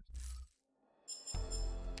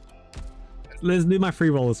 Let's do my free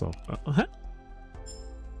roll as well.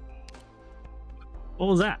 What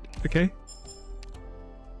was that? Okay.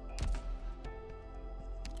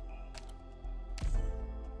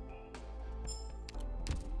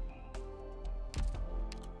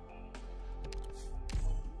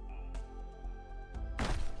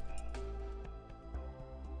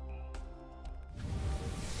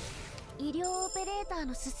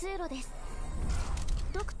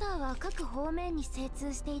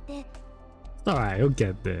 Alright, he'll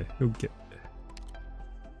get there. He'll get there.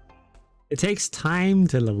 It takes time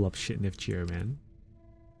to level up shit in FGO, man.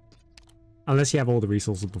 Unless you have all the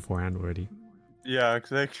resources beforehand already. Yeah,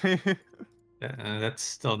 exactly. Yeah, that's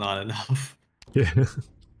still not enough. Yeah.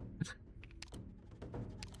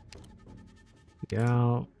 Yeah,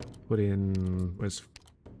 I'll put in... Where's...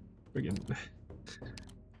 Friggin...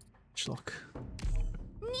 Schlock.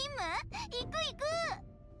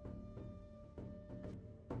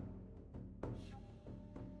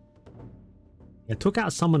 I took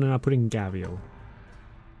out someone and I put in Gaviel.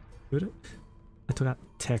 Did it? I took out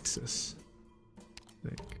Texas. I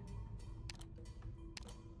think.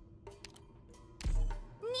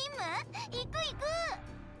 行く行く。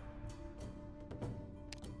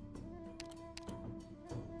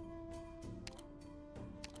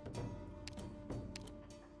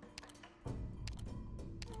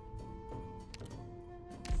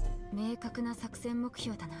明確な作戦目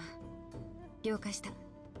標だな。了解した。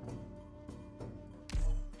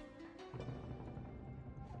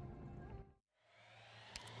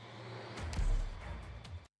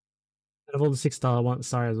Out of all the 6-star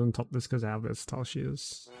stars on top list because how versatile she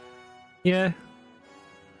is. Yeah,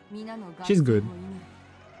 she's good.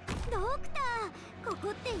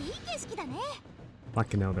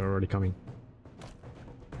 Fucking hell, they're already coming.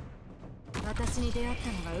 私に出会った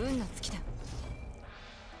のが運の尽きだ。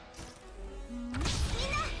みんな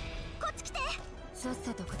こっち来て。さっ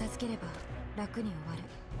さと片付ければ楽に終わる。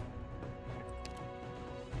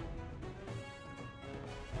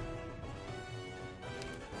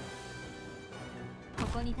こ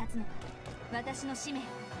こに立つのは私の使命。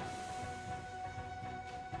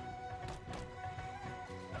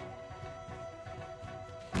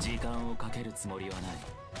時間をかけるつもりはない。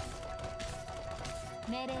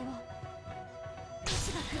命令を。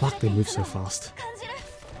 Fuck, they move so fast.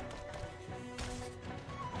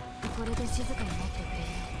 これで静かになってくれる。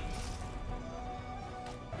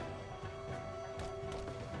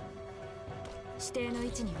指定の位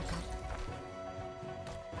置に向かう。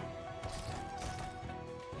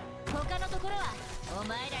他のところはお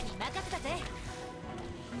前らに任せたぜ。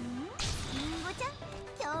リンゴちゃん、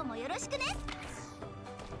今日もよろしくね。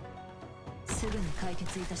すぐに解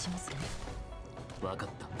決いたしますね。分かった。無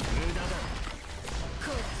駄だ。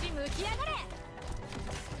こっち向きやがれ。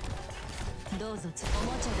どうぞおもち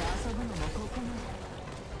ゃで遊ぶのもここま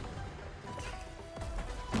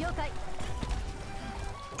で。了解。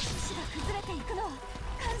石が崩れていくのを感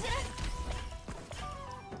じる。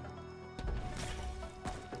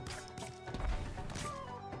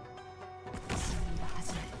試練が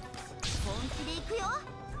始まる。本気で行くよ。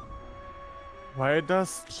 Why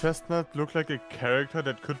does Chestnut look like a character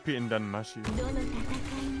that could be in Danmachi? どの戦い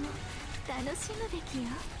も楽しむべきよ。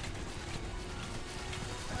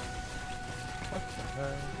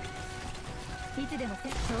いつでも障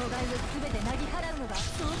害をすべてなぎ払うのが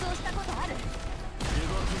想像したことある。動き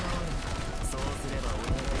回る。そうすればお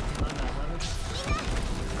互い手間が省く。みん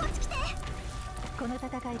なこっち来て。この戦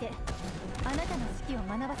いであなたの指揮を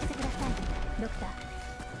学ばせてください、ドクター。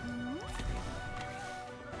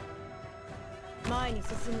前に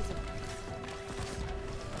進むぞ。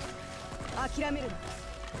諦めるな。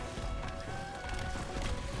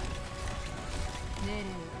命令を。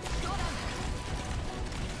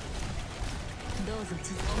どうぞおもちゃで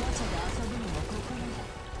遊ぶのもここまで。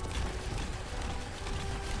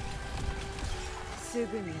すぐ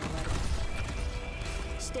に終わる。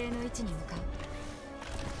指定の位置に向かう。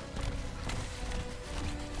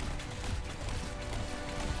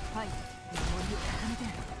はい、守りを固めて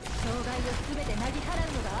障害をすべてなぎ払う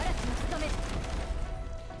のが嵐の務め。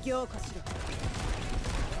行かしろ。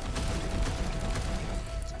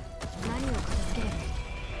何を片付ければいい。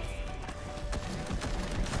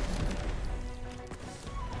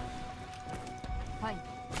はい、この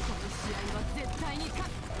試合は絶対に勝つ。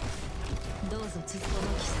どうぞ地図の切っ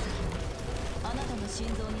先をあなたの心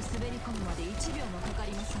臓に滑り込むまで1秒もかか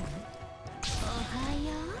りませんね。おは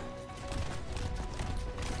よ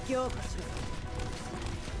う。行かしろ。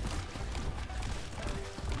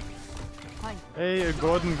はい。 Hey, a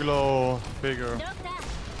golden glow figure. ドクター、安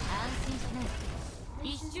心しな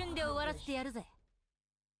い。一瞬で終わらせてやるぜ。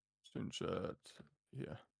 Chat.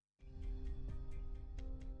 Here.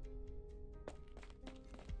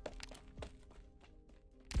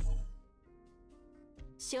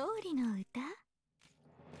 勝利の歌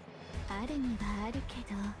あるにはあるけ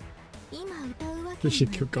ど今歌うわけ This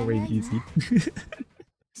に should もい keep かない going わ。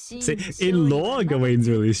 easy. See, in lore, Gawain's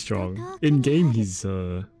really strong. In game, he's そ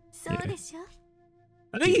うでしょ。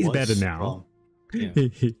 I think he's was better now. strong. Yeah.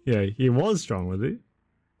 Yeah, he was strong, was he?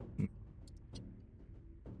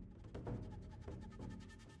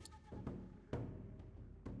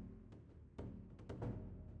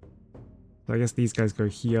 So I guess these guys go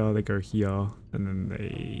here, they go here, and then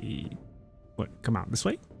they come out this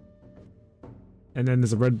way? And then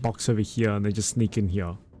there's a red box over here, and they just sneak in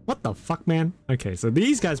here. What the fuck, man? Okay, so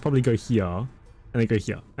these guys probably go here, and they go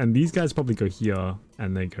here. And these guys probably go here,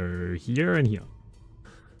 and they go here and here.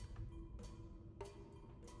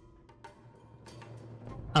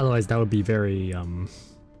 Otherwise, that would be very,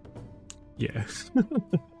 yeah.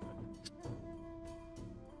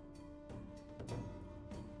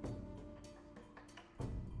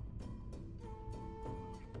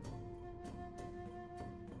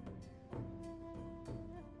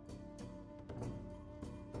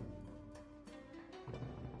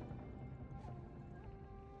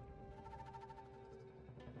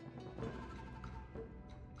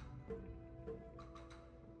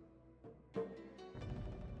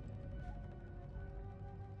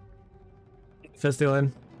 First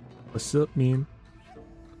Dylan. What's up, man?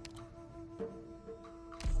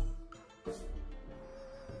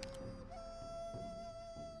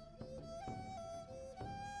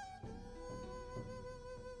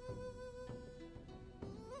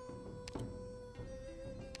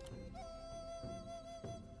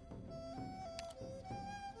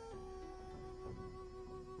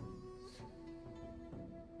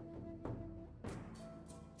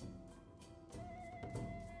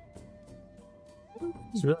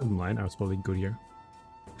 It's really mine. I was probably good here.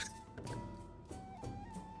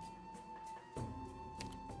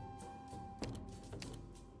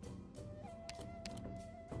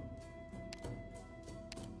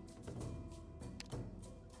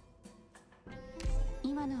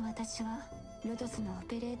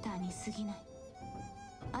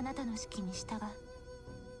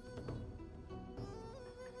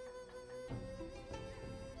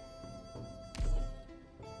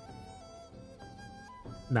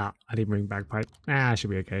 Nah, I didn't bring bagpipe. Ah, I should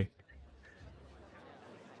be okay.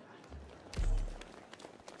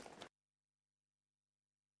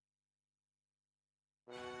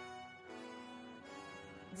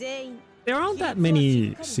 There aren't that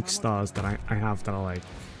many 6 stars that I have that are like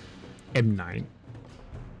M9.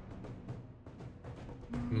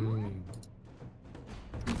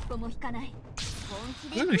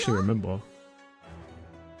 I don't actually remember.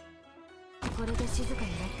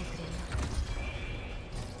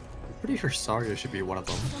 Pretty sure Saria should be one of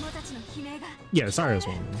them. Yeah, Saria's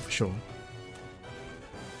one of them, for sure.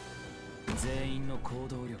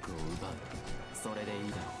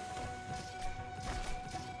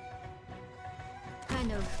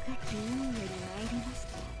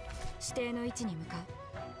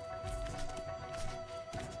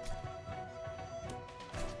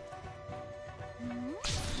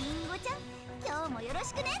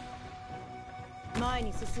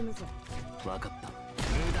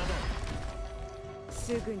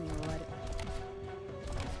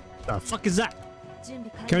 The fuck is that?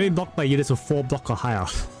 Can only block by units of 4 block or higher.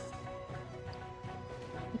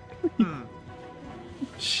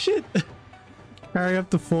 Shit! Carry up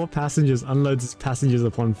to 4 passengers, unloads its passengers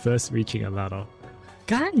upon first reaching a ladder.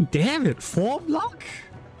 God damn it, 4 block?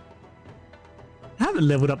 I haven't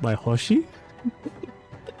leveled up my Hoshi.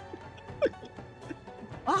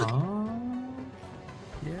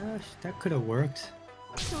 Yeah, that could have worked.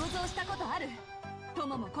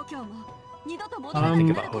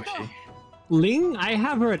 Think about Hoshi. Ling, I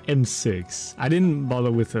have her at M6. I didn't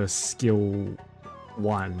bother with her skill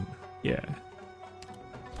 1. Yeah.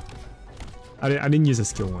 I didn't use a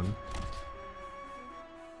skill 1.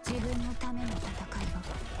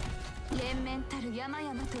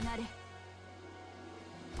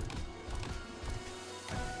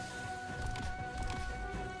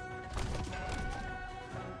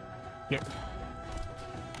 Yeah.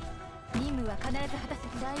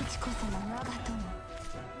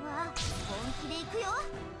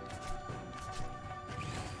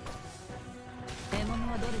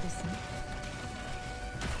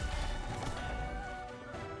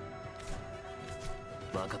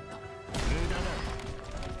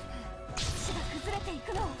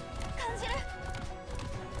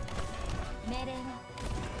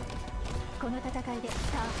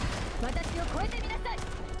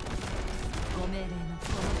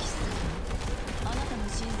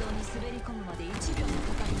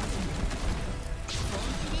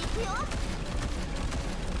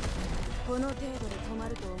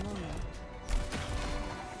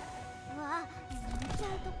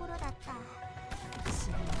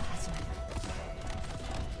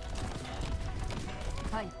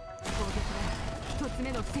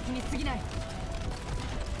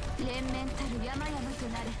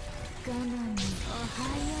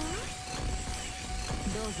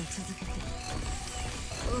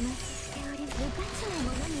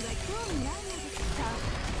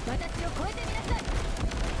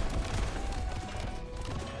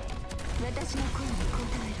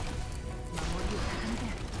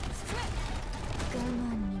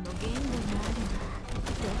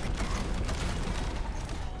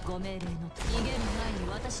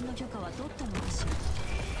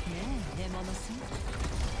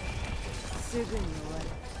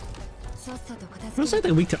 Looks like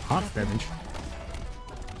they're weak to off damage.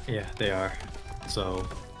 Yeah, they are. So,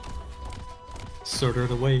 sorter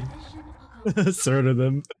the way. Sorter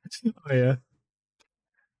them. Oh yeah.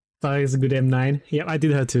 Thought it's a good M9. Yep, I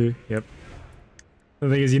did her too. Yep. The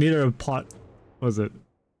thing is, you need a pot. What was it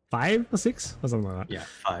 5 or 6 or something like that? Yeah,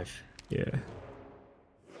 5. Yeah.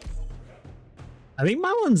 I think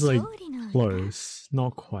my one's like close,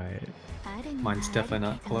 not quite. Mine's definitely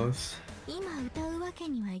not close.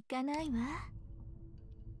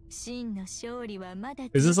 Is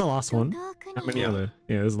this the last one? How many other?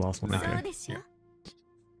 Yeah, this is the last one. Okay. Yeah.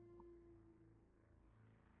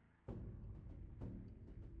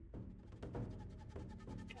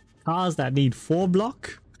 Cars that need 4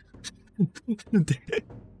 block?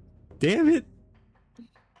 Damn it!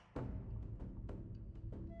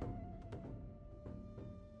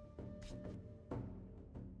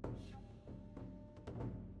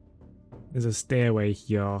 There's a stairway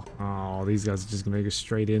here. Oh, these guys are just gonna go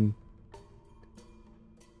straight in.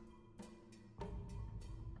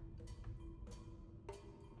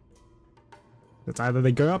 It's either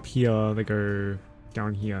they go up here, they go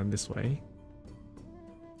down here and this way.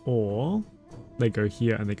 Or they go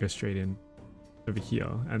here and they go straight in over here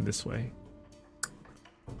and this way.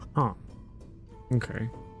 Huh. Okay.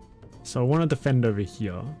 So I want to defend over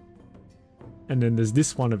here. And then there's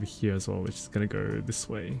this one over here as well, which is going to go this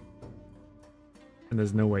way. And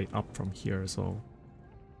there's no way up from here as well.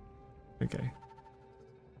 Okay.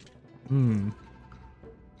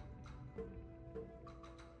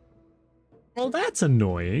 Well, that's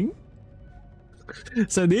annoying.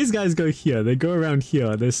 So these guys go here, they go around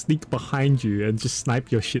here, they sneak behind you and just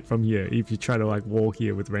snipe your shit from here if you try to like wall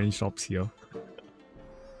here with ranged ops here.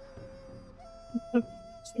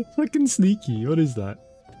 Fucking sneaky, what is that?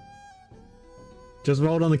 Just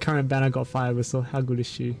rolled on the current banner, got fire whistle. How good is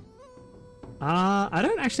she? I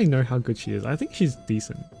don't actually know how good she is. I think she's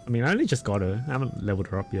decent. I mean, I only just got her. I haven't leveled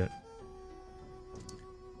her up yet.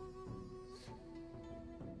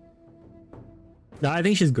 No, I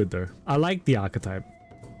think she's good though. I like the archetype.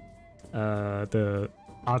 The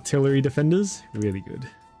artillery defenders, really good.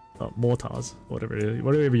 Mortars, whatever it is,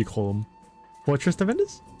 whatever you call them. Fortress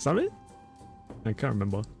defenders? Is that it? I can't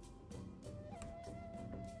remember.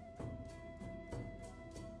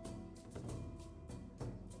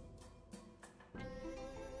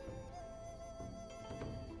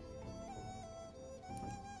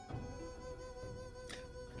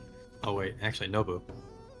 Oh wait, actually, Nobu.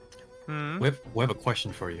 We have a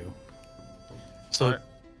question for you. So,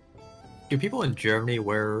 do people in Germany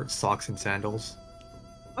wear socks and sandals?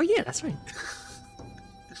 Oh yeah, that's right.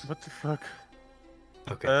 What the fuck?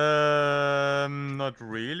 Okay. Not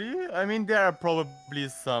really. I mean, there are probably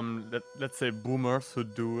some, let's say, boomers who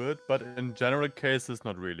do it, but in general cases,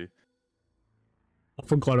 not really. I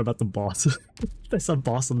forgot about the boss. There's a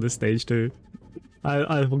boss on this stage too.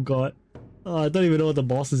 I forgot. Oh, I don't even know what the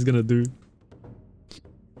boss is gonna do.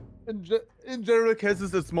 In general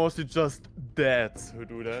cases, it's mostly just dads who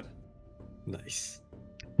do that. Nice.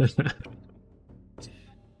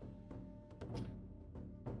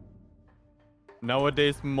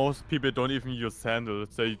 Nowadays, most people don't even use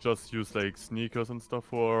sandals. They just use like sneakers and stuff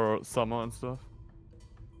for summer and stuff.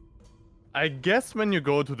 I guess when you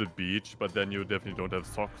go to the beach, but then you definitely don't have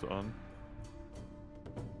socks on.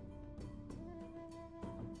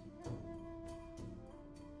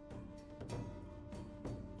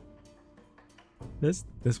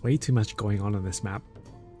 There's way too much going on this map.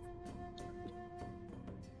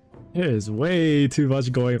 There's way too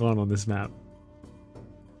much going on this map.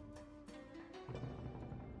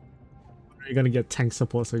 Are you gonna get tank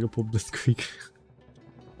support so you can pull Blitzkrieg?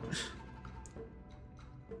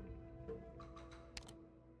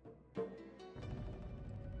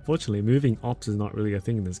 Fortunately, moving ops is not really a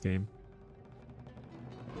thing in this game.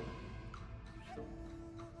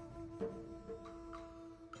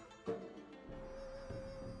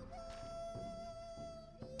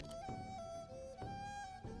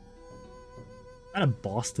 I had a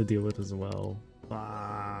boss to deal with as well.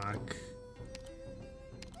 Fuck.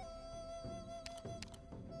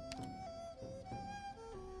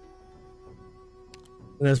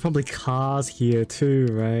 There's probably cars here too,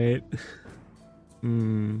 right?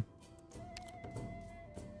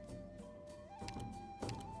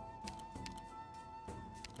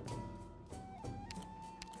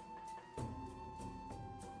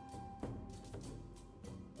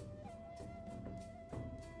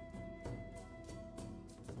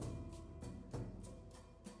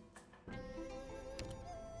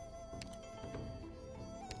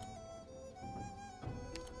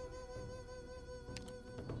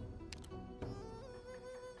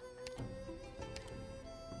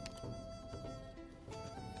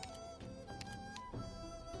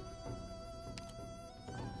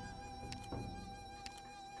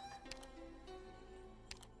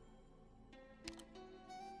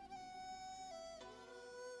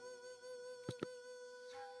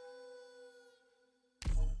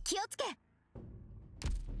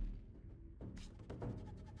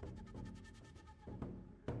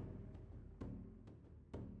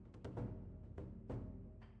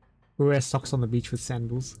 Who wears socks on the beach with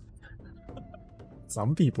sandals?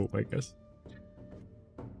 Some people, I guess.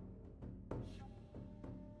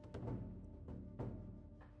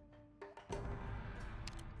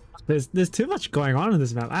 There's too much going on in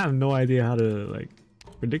this map. I have no idea how to like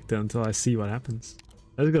predict it until I see what happens.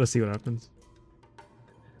 I just gotta see what happens.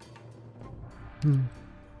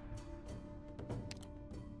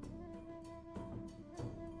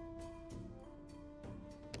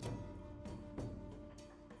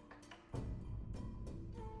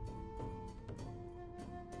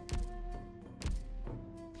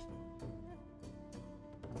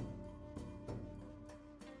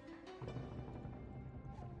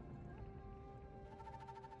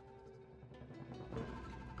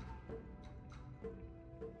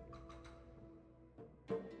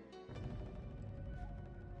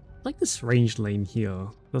 Like this ranged lane here.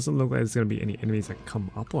 Doesn't look like there's gonna be any enemies that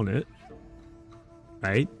come up on it.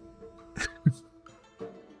 Right?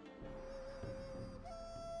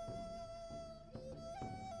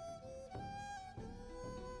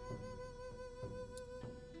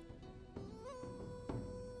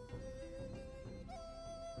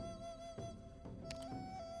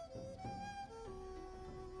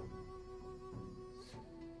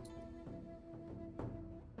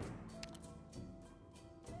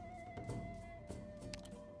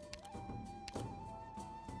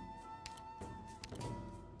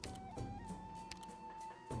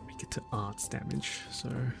 To arts damage, so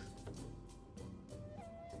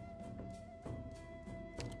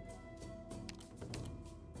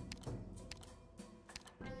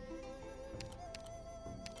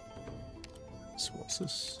what's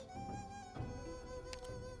this?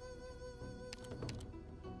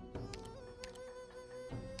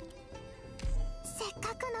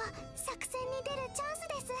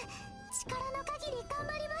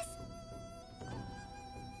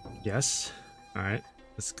 Yes. All right.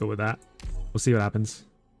 Let's go with that. We'll see what happens.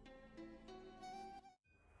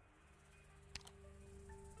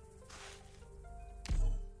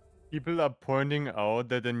 People are pointing out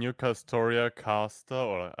that the new Castoria caster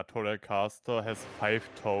or Atoria caster has 5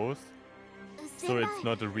 toes. So it's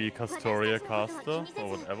not a real Castoria caster or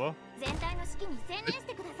whatever.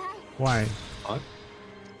 Why? What?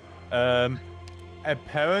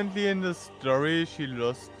 Apparently in the story she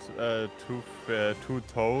lost two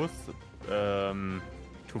toes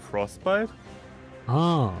to frostbite.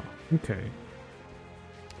 Oh, okay.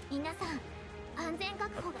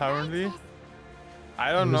 Apparently.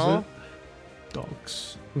 I don't know.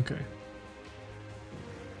 Dogs. Okay.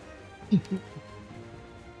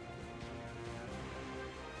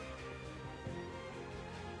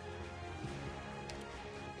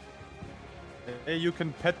 Hey, you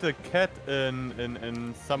can pet the cat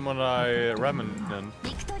in Samurai Remnant.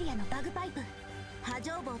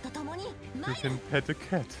 You can pet a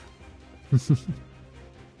cat.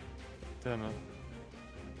 Damn it.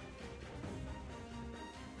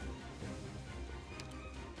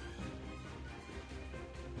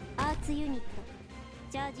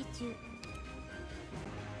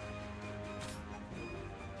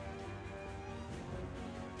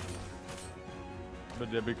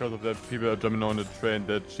 But yeah, because of that, people are jumping on the train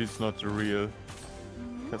that she's not the real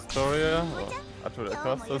Castoria or Atoria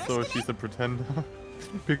caster, so she's a pretender.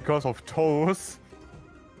 Because of toes.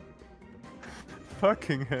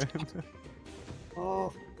 Fucking hell.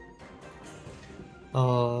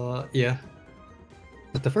 Yeah.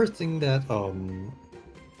 But the first thing that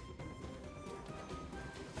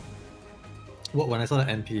when I saw the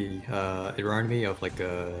NP, it reminded me of like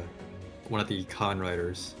one of the con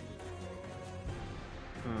writers.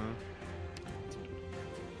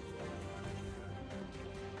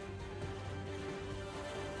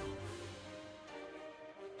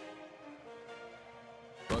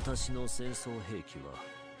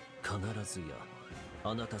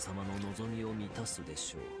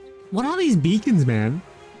 What are these beacons, man?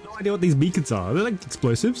 No idea what these beacons are. They're like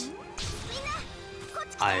explosives?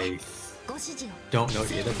 I don't know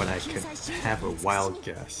either, but I could have a wild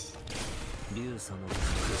guess.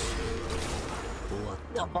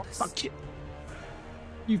 Oh, fuck you.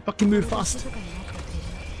 You fucking move fast.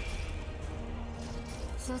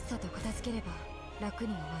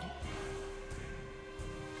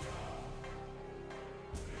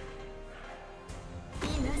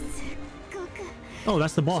 Oh,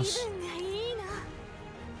 that's the boss.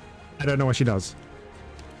 I don't know what she does.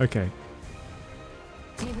 Okay.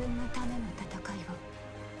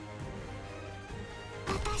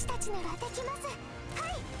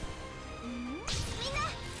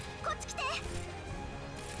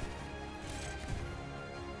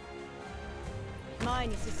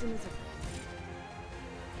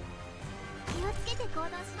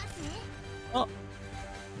 Oh.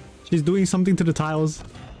 She's doing something to the tiles.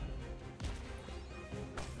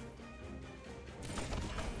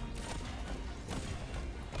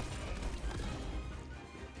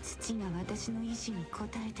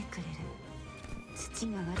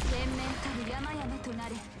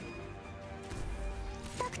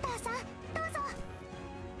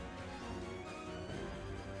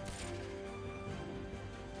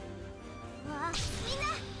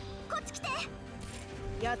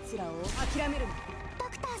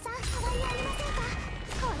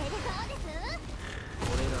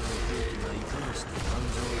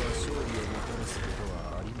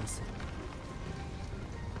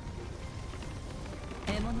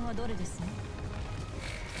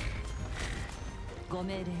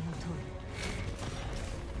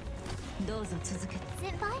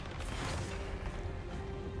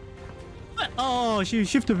 Oh, she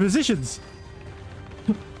shifted positions.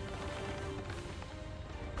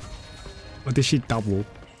 Or did she double?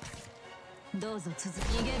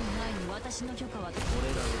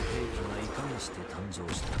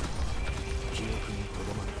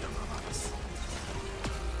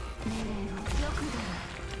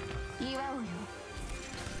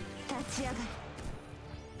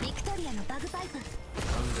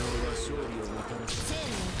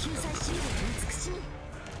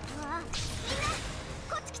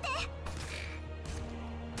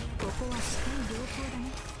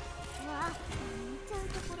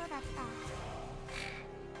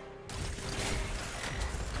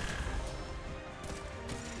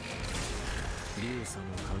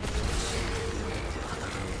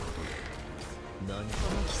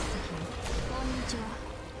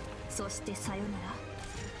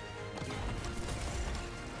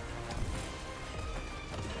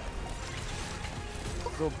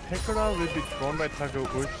 So Pekora will be thrown by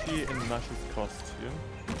Takeuchi in Nash's costume.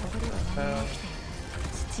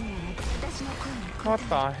 What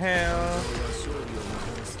the hell?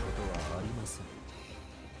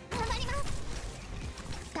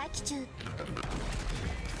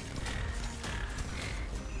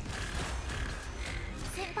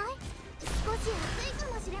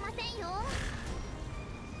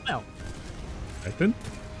 Well, right then.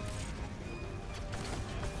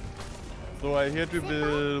 So I heard we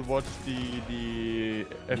will watch the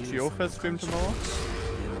FGO Fest stream tomorrow.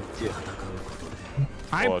 Yeah.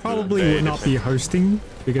 I probably will not be hosting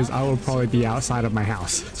because I will probably be outside of my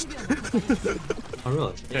house. Oh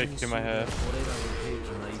really? Shaking my head.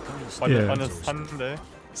 On a Sunday.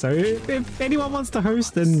 So if anyone wants to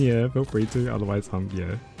host, then yeah, feel free to. Otherwise,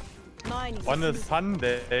 yeah. On a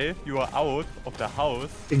Sunday, you are out of the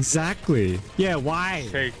house. Exactly. Yeah. Why?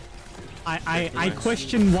 Shake. I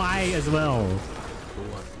question why as well.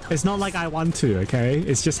 It's not like I want to. Okay.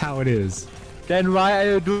 It's just how it is. Then why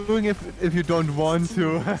are you doing it if you don't want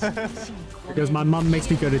to? Because my mum makes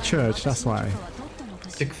me go to church. That's why.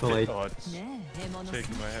 Chick-fil-A.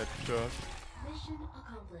 Shaking my head. Sure.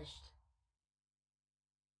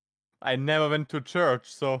 I never went to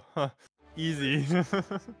church, so easy.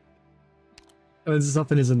 When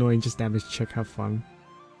something is annoying, just damage check, have fun.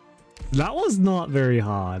 That was not very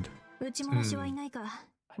hard. I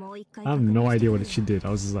have no idea what she did. I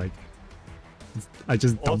was just like, I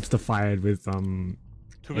just dumped the fire with To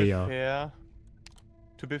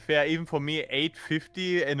be fair, even for me,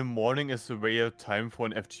 8:50 in the morning is a rare time for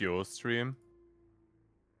an FGO stream.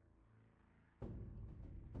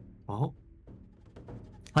 Oh.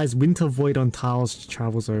 Applies Winter Void on tiles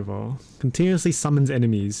travels over. Continuously summons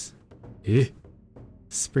enemies. Eh?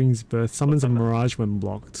 Spring's Birth. Summons a mirage when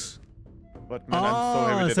blocked. But man,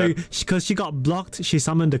 I'm so happy that because she got blocked, she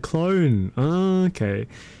summoned a clone. Okay.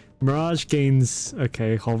 Mirage gains,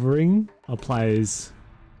 okay, hovering. Applies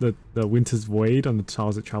the Winter's Void on the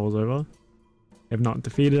tiles it travels over. If not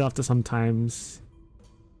defeated after some times,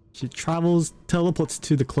 she teleports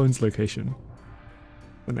to the clone's location.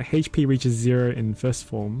 When the HP reaches 0 in first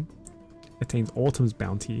form, attains Autumn's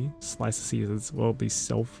Bounty. Slice of Caesars will be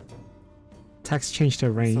self. Attacks change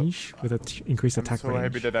to range with an increased attack range.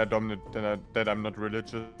 I'm so happy that I'm not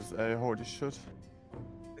religious. Holy shit.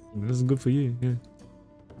 This is good for you, yeah.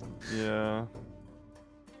 Yeah.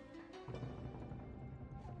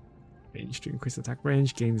 Range to increase attack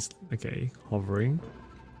range, gains, okay, hovering.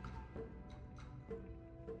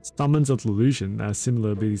 Summons a delusion that has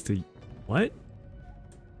similar abilities to... What?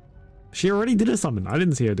 She already did a summon. I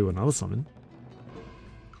didn't see her do another summon.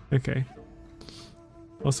 Okay.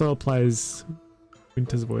 Also applies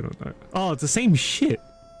Winter's Void on that. Oh, it's the same shit.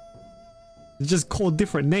 It's just called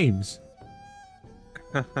different names.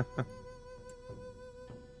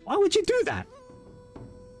 Why would you do that?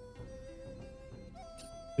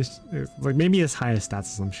 It's like maybe it's higher stats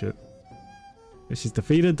or some shit. If she's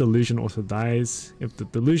defeated, delusion also dies. If the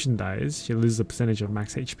delusion dies, she loses a percentage of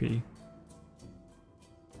max HP.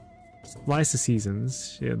 Splice the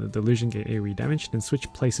seasons. Yeah, the delusion get AoE damage, then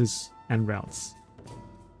switch places and routes.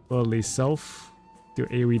 Worldly self, do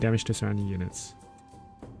AoE damage to surrounding units.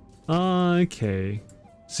 Okay.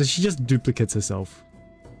 So she just duplicates herself.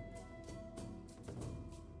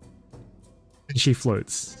 And she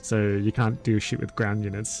floats, so you can't do shit with ground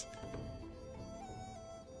units.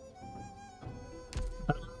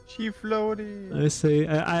 She floated. I see.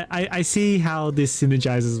 I see how this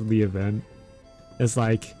synergizes with the event. It's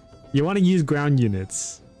like you want to use ground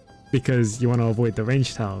units because you want to avoid the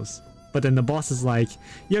range towers, but then the boss is like,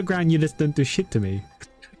 your ground units don't do shit to me.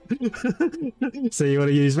 So you want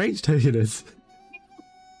to use range tower units.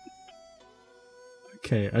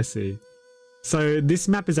 Okay, I see. So this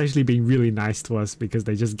map is actually being really nice to us because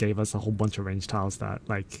they just gave us a whole bunch of range tiles that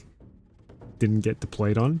like didn't get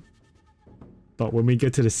deployed on. But when we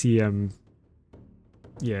get to the CM,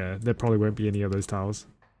 yeah, there probably won't be any of those tiles.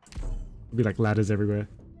 It'll be like ladders everywhere.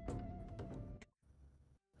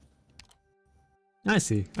 I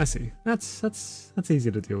see, I see. That's easy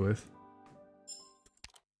to deal with.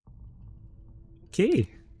 Okay,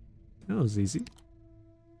 that was easy.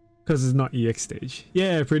 Because it's not EX stage.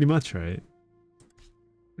 Yeah, pretty much, right?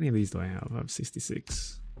 How many of these do I have? I have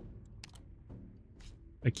 66.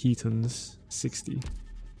 Aketons, 60.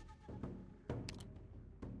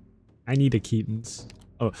 I need Aketons.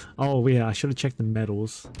 Oh yeah, I should have checked the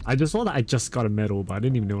medals. I just saw that I just got a medal, but I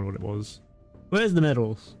didn't even know what it was. Where's the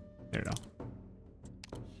medals? There we go.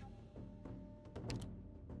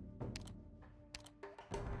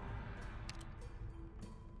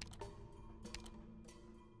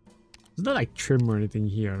 There's not like trim or anything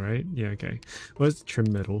here, right? Yeah, okay. Where's the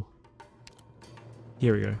trim medal?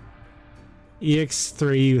 Here we go.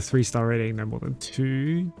 EX3 with 3-star rating, no more than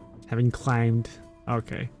 2. Having climbed.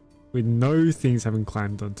 Okay. With no things having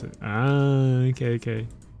climbed onto. Ah, okay, okay.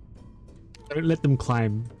 Don't let them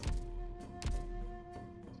climb.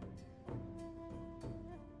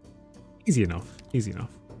 Easy enough. Easy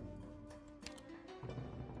enough.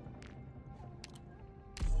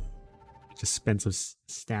 Just spend some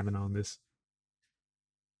stamina on this.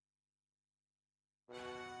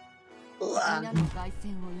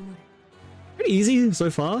 Pretty easy so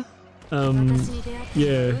far.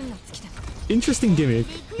 Yeah. Interesting gimmick,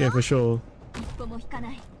 yeah, for sure.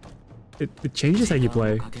 It changes how you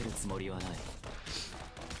play.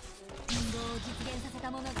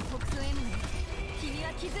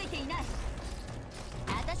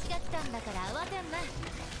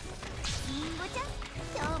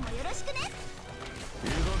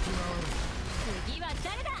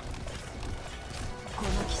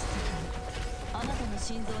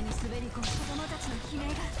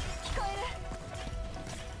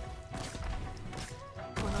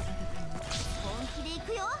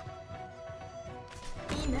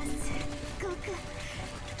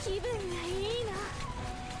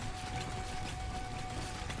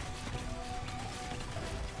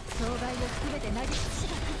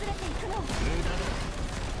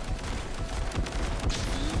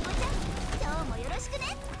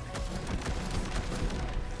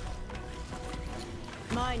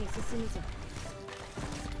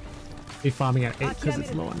 Be farming at 8 because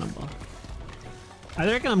it's lower number. I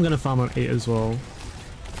reckon I'm gonna farm on 8 as well.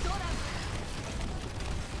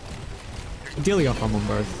 Ideally I'll farm on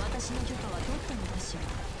both.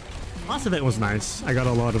 Last event was nice. I got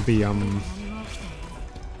a lot of the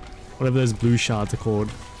whatever those blue shards are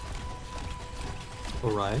called.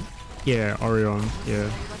 Orion? Yeah, Orion, yeah.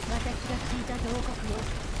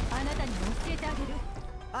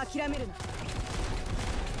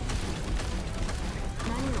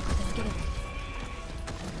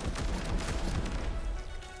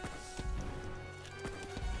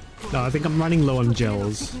 No, I think I'm running low on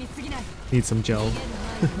gels. Need some gel.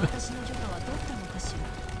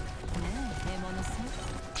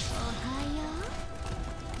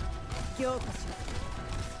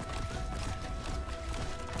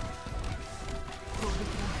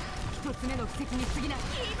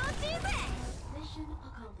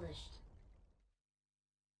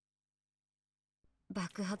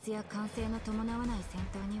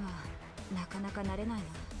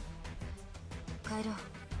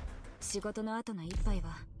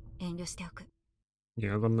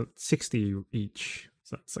 Yeah, I'm at 60 each,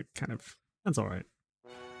 so that's like kind of, that's alright.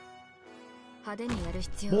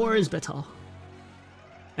 More is better.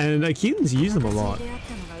 And Aketons use them a lot.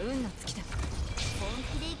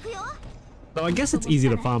 So I guess it's easy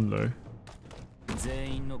to farm though.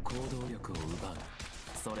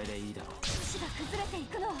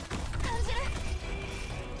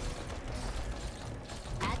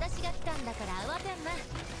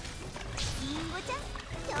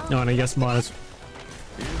 No, and I guess might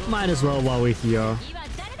as well while we're here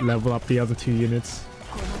level up the other 2 units.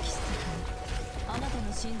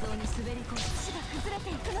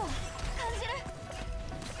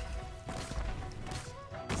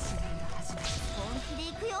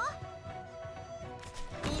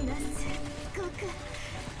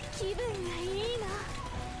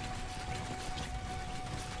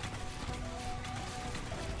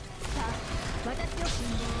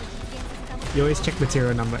 You always check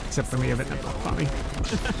material number except for me if it's not farming.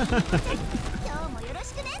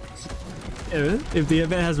 If the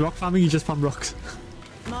event has rock farming, you just farm rocks.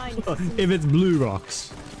 If it's blue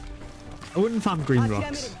rocks, I wouldn't farm green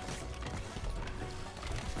rocks.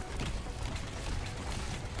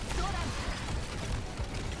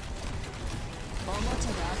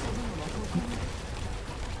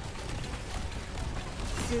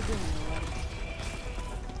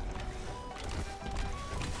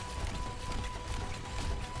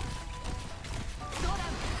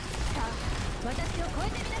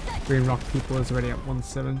 Green rock people is already at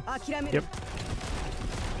 1-7. Yep.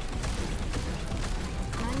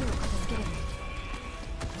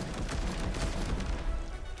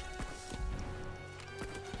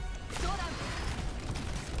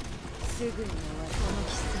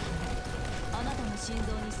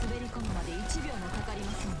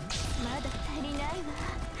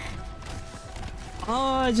 Oh,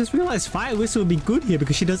 I just realized Fire Whistle would be good here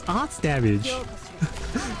because she does arts damage.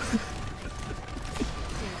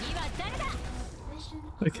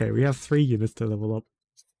 Okay, we have 3 units to level up.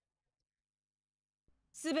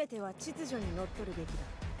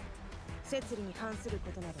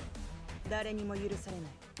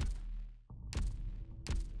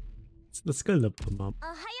 Let's go level them up.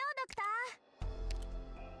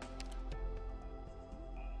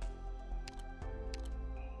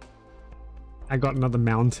 I got another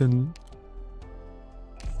mountain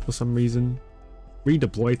for some reason.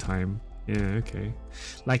 Redeploy time. Yeah, okay.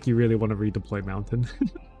 Like you really want to redeploy mountain.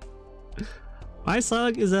 My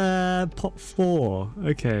slug is a pot 4.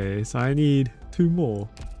 Okay, so I need 2 more.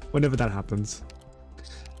 Whenever that happens.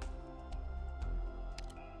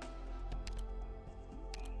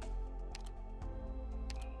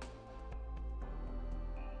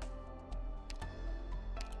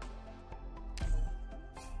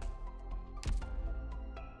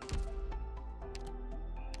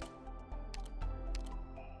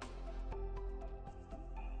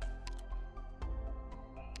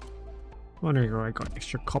 Wondering where I got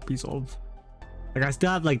extra copies of. Like I still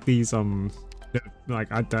have like these like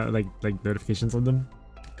notifications on them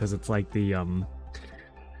because it's like the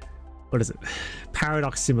what is it?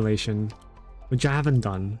 Paradox simulation, which I haven't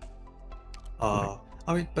done. I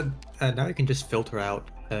mean, but now you can just filter out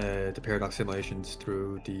the paradox simulations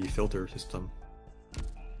through the filter system.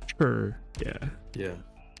 Sure. Yeah. Yeah.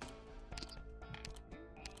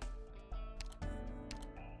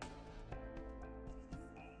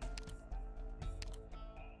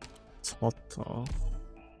 Toto.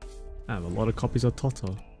 I have a lot of copies of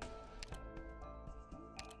Toto.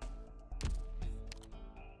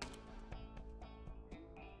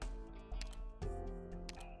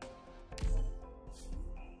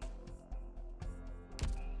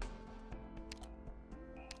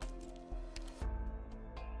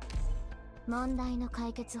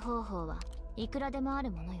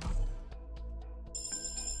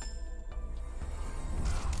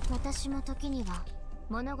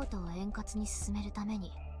 Mon事を円滑に進めるため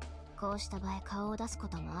にこうした場合顔を出すこ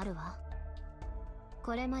ともあるわ。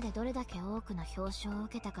これまでどれだけ多くの表彰を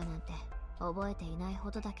受けたかなんて覚えていない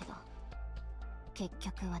ほどだけど、結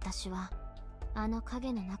局私はあの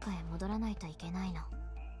影の中へ戻らないといけないの。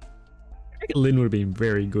I think Lin would have been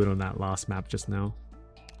very good on that last map just now.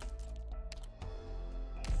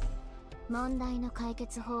 問題の解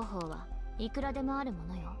決方法はいくらでもあるも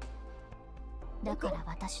のよ。だから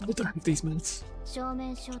私にとって正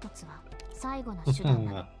面衝突は最後の手段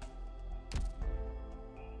なの。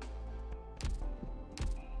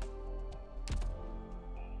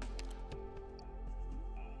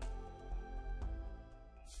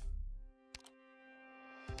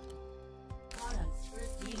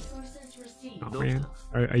Oh man,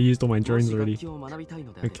 I used all my drones already.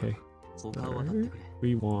 Okay, so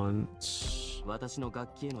we want... 私の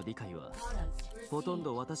楽器への理解はほとん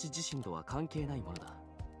ど私自身とは関係ないものだ。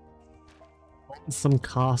Some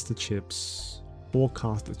caster chips. 4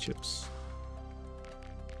 caster chips.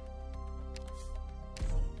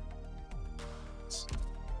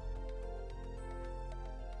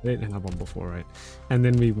 They didn't have one before, right? And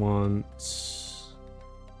then we want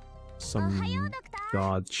some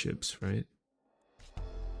guard chips, right?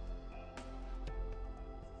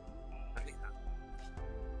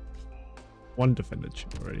 one defender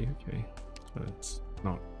chip already. Okay, but it's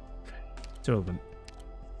not relevant.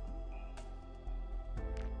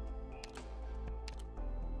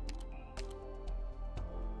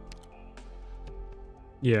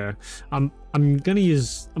 Yeah, I'm gonna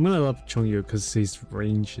love Chongyu because his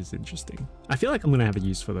range is interesting. I feel like I'm gonna have a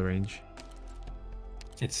use for the range.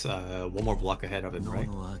 It's one more block ahead of him, right?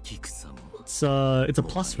 It's a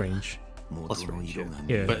plus range. Plus range, yeah.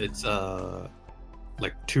 Yeah. But it's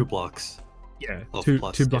like 2 blocks. Yeah, plus,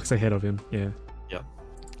 two blocks ahead of him. Yeah. Yep.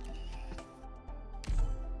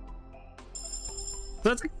 So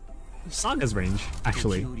that's like Saga's range,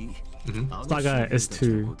 actually. Mm-hmm. Saga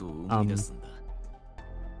S2.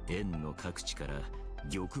 円の各地から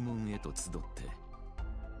玉門へと集って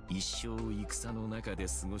一生戦の中で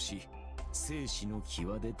過ごし生死の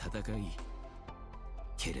際で戦い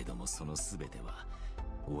けれどもそのすべては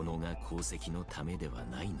己が功績のためでは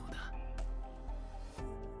ないのだ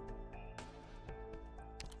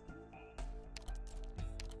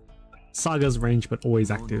Saga's range but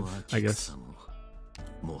always active, I guess.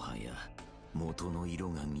 もはや元の色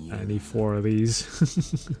が見え I need 4 of these.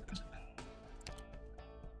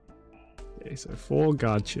 Okay, so 4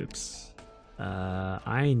 guard chips.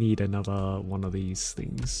 I need another one of these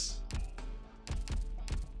things.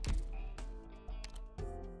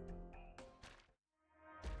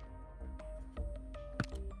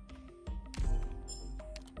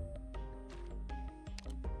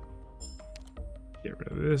 Get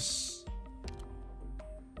rid of this.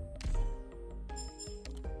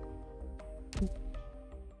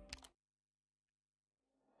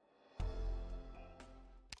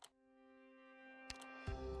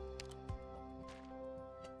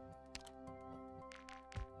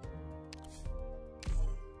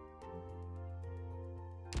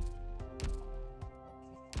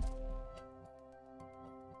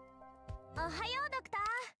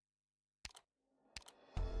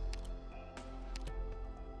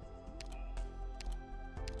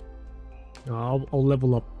 I'll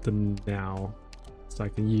level up them now so I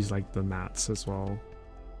can use like the mats as well,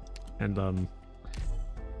 and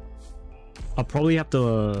I'll probably have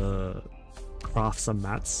to craft some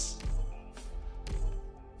mats,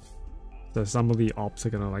 so some of the ops are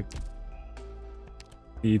gonna like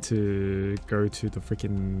need to go to the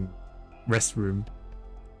freaking rest room,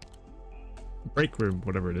 break room,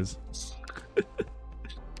 whatever it is.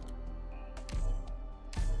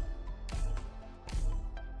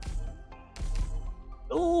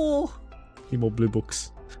 Oh, need more blue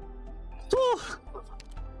books. Oh.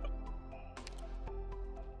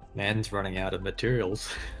 Man's running out of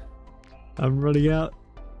materials. I'm running out.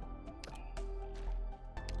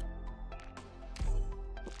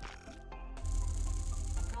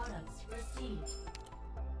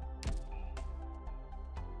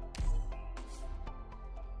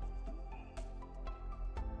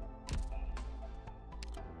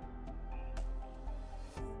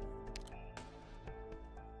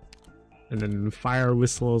 And then fire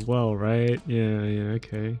whistle as well, right? Yeah,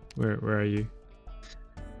 okay. Where are you?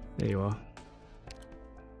 There you are.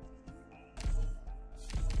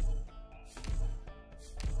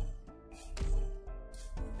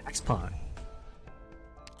 Next part.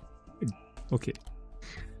 Okay.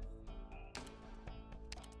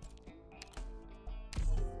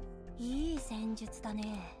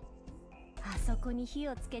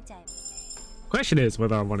 Question is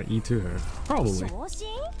whether I want to E2 her. Probably.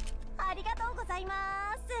 ありがとうございま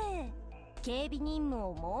す。警備任務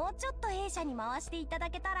をもうちょっと弊社に回していただ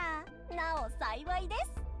けたらなお幸いで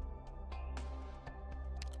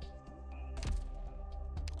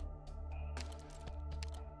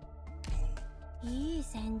す。いい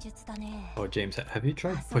戦術だね。Oh, James, have you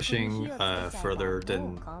tried pushing further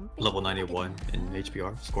than level 91 in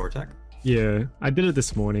HBR score attack? Yeah, I did it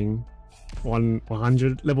this morning.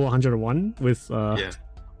 100 level 101 with yeah.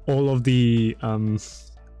 all of the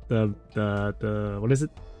what is it?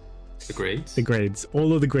 The grades? The grades.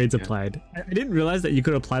 All of the grades applied. I didn't realize that you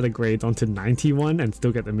could apply the grades onto 91 and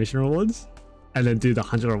still get the mission rewards, and then do the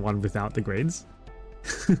 101 without the grades.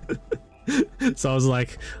 So I was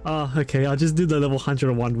like, oh, okay, I'll just do the level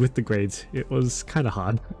 101 with the grades. It was kind of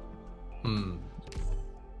hard.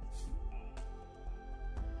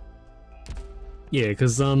 Yeah,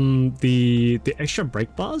 because the extra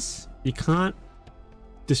break bars, you can't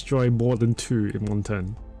destroy more than 2 in one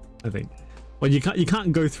turn, I think. Well, you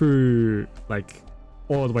can't go through like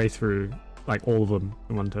all the way through like all of them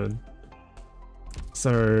in one turn.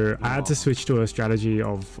 So I had to switch to a strategy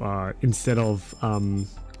of instead of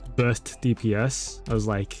burst DPS, I was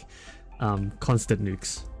like constant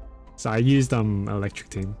nukes. So I used electric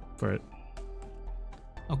team for it.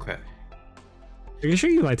 Okay. I can show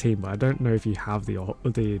you my team, but I don't know if you have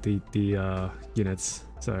the units.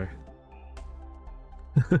 So.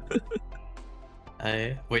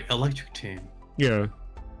 Wait, electric team. Yeah.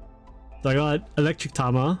 So I got electric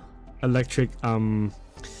Tama, electric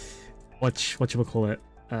whatchamacallit,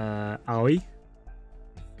 Aoi.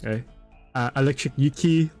 Okay. Electric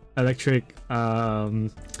Yuki, electric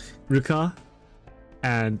Ruka,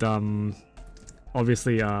 and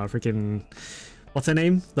obviously freaking what's her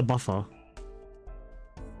name? The buffer.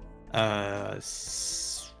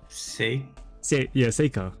 Seika. Yeah,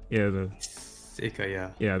 Seika,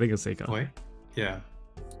 yeah. Yeah, I think it's Seika. Wait. Yeah.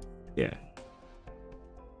 Yeah.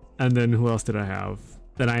 And then who else did I have?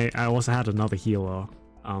 Then I also had another healer.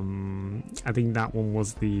 I think that one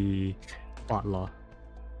was the butler.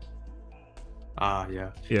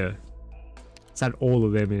 Yeah. Yeah. It's had all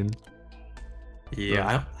of them in.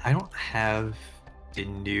 Yeah, I don't have the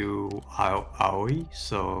new Aoi,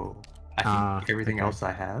 so I think everything else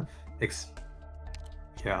I have.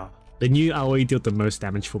 Yeah. The new Aoi dealt the most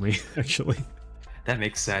damage for me, actually. That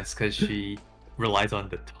makes sense because she relies on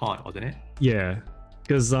the taunt, wasn't it? Yeah,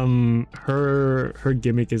 because her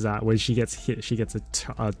gimmick is that when she gets hit, she gets a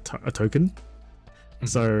token. Mm-hmm.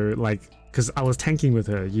 So like, because I was tanking with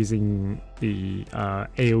her using the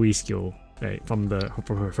AOE skill, right, from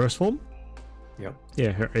her first form. Yep.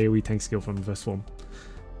 Yeah, her AOE tank skill from the first form.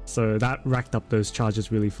 So that racked up those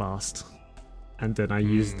charges really fast, and then I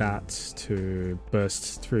used that to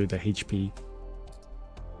burst through the HP.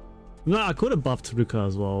 No, I could have buffed Ruka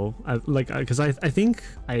as well. Because I think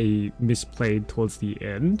I misplayed towards the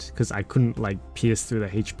end because I couldn't like pierce through the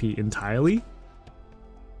HP entirely.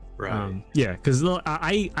 Right. Yeah, because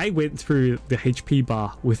I went through the HP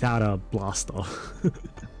bar without a blaster,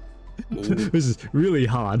 which is really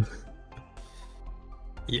hard.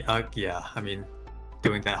 Yeah. Yeah. I mean,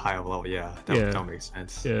 doing that high level, yeah, that makes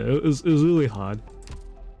sense. Yeah, it was really hard.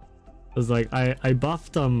 It was like I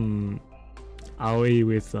buffed Aoi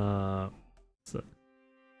with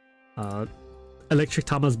electric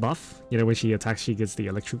Tama's buff. You know, when she attacks, she gets the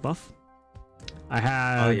electric buff. I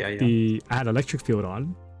had I had electric field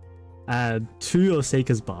on. I had 2 of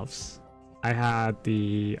Seika's buffs. I had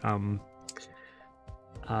the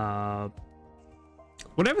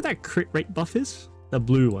whatever that crit rate buff is, the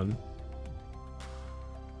blue one.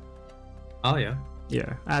 Oh yeah.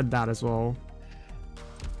 Yeah, I had that as well.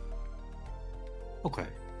 Okay.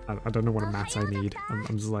 I don't know what mats I need.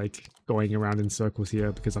 I'm just like going around in circles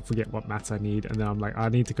here because I forget what mats I need, and then I'm like, I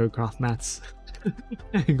need to go craft mats.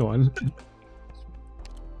 Hang on.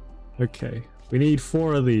 Okay, we need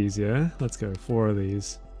 4 of these, yeah? Let's go, 4 of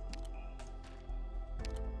these.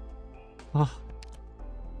 Oh,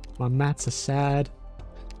 my mats are sad.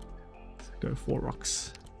 Let's go 4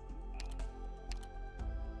 rocks.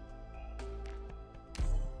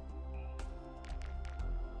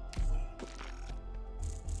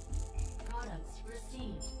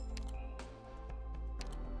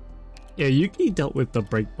 Yeah, Yuki dealt with the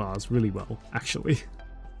break bars really well, actually.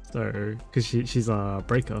 So, because she's a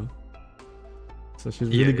breaker. So she's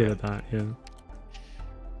really good at that, yeah.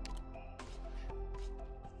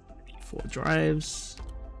 4 drives.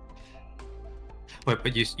 Wait,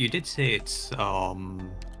 but you did say it's the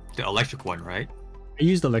electric one, right? I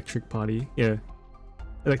used electric party, yeah.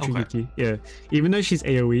 Electric Yuki, yeah. Even though she's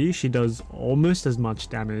AoE, she does almost as much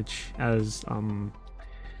damage as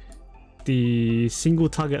the single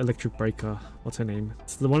target electric breaker. What's her name?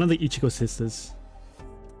 It's one of the Ichigo sisters.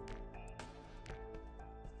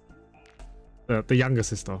 The younger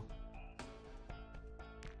sister.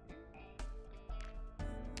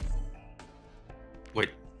 Wait,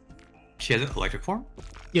 she has an electric form?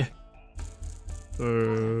 Yeah.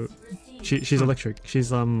 She's electric.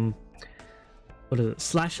 She's what is it?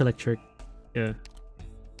 Slash electric. Yeah.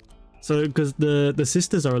 So because the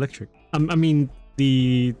sisters are electric. I mean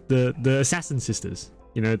the assassin sisters.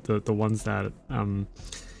 You know, the ones that you know,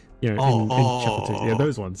 in chapter 2. Yeah,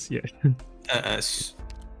 those ones. Yeah.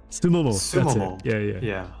 Sumomo. That's it.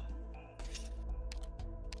 Yeah.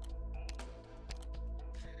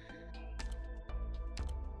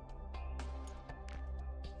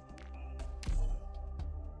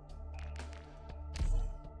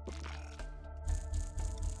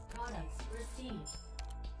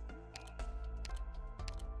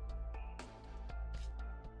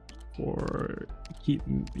 For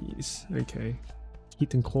Keaton bees. Okay.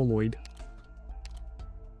 Keaton colloid.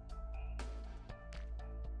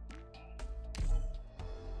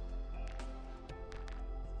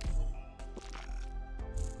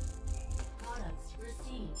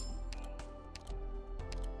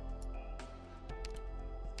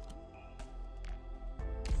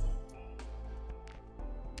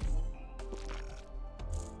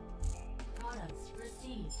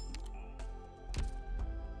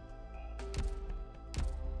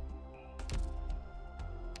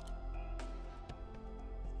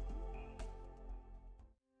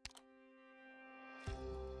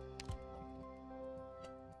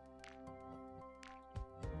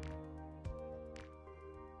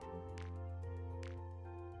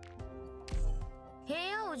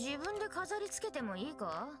 自分で飾り付けてもいい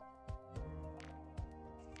か？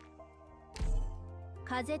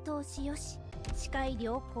風通しよし、視界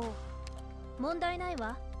良好。問題ない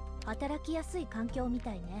わ。働きやすい環境み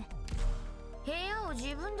たいね。部屋を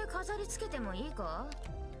自分で飾り付けてもいいか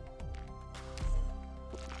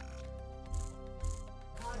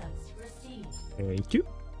？Thank you.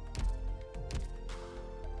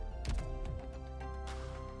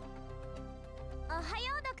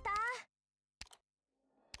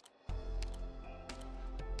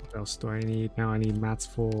 What else do I need? Now I need mats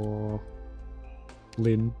for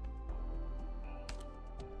Lynn.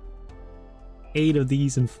 8 of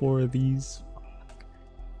these and 4 of these.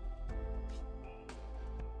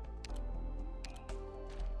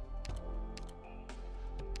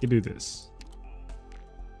 You do this.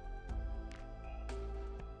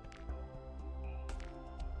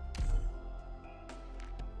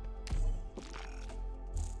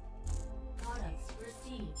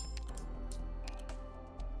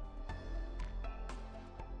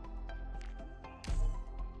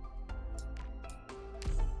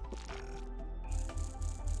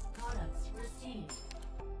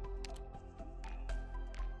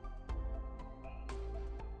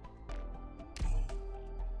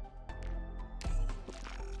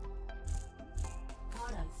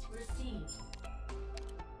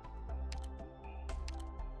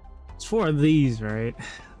 It's 4 of these, right?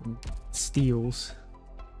 Steels.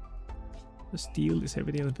 The steel is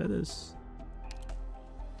heavier than feathers.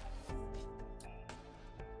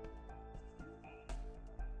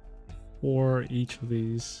 For each of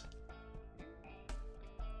these.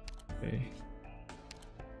 Okay.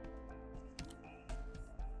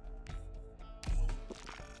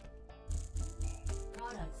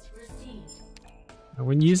 And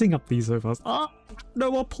when using up these so fast,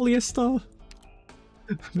 no more polyester.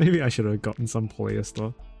 Maybe I should have gotten some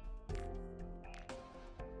polyester.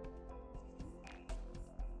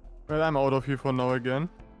 Well, I'm out of here for now again.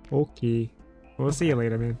 Okay. We'll see you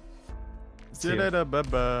later, man. See you later. Bye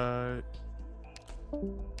bye.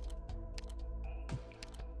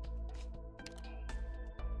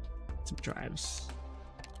 Some drives.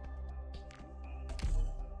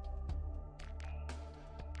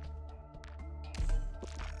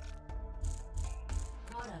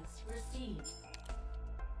 Products received.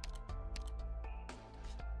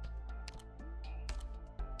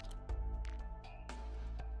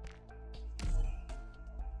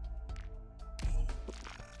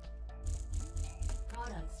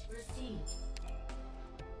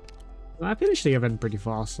 I finished the event pretty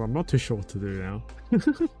fast, so I'm not too sure what to do now.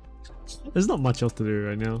 There's not much else to do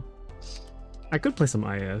right now. I could play some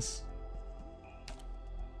IS.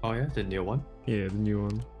 Oh yeah, the new one? Yeah, the new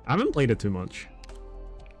one. I haven't played it too much.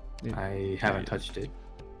 Yeah. I haven't touched it.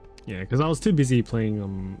 Yeah, because I was too busy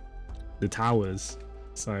playing the towers,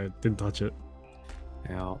 so I didn't touch it.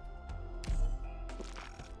 Yeah.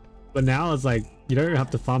 But now it's like, you don't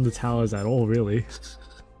have to farm the towers at all, really.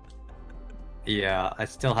 Yeah, I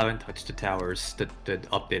still haven't touched the towers, the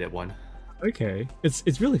updated one. Okay,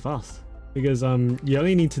 it's really fast because you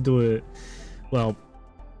only need to do it. Well,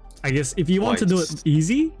 I guess if you want to do it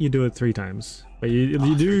easy, you do it 3 times. But you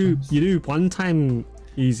do 1 time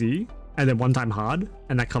easy and then 1 time hard,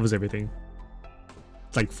 and that covers everything.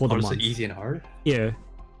 It's like for the month. Is it easy and hard? Yeah.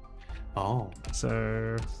 Oh.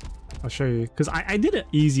 So I'll show you because I did it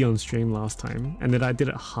easy on stream last time, and then I did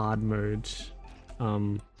it hard mode,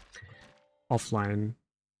 offline.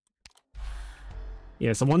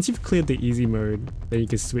 Yeah, so once you've cleared the easy mode, then you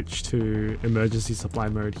can switch to emergency supply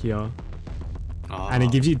mode here. And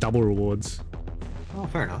it gives you double rewards. Oh,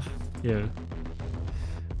 fair enough. Yeah.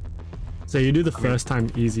 So you do the first time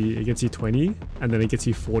easy, it gets you 20, and then it gets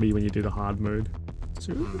you 40 when you do the hard mode. It's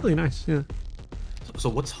really nice, yeah. So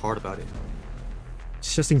what's hard about it?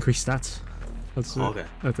 It's just increased stats. That's it, okay.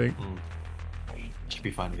 I think. Should be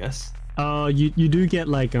fine, I guess. You do get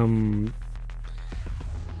like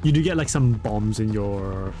some bombs in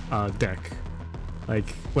your deck. Like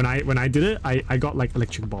when I did it, I got like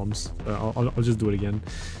electric bombs. I'll just do it again.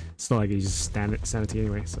 It's not like you just stand it sanity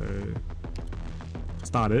anyway. So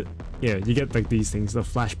start it. Yeah, you get like these things, the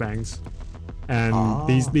flashbangs, and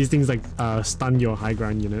these things like stun your high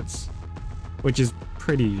ground units, which is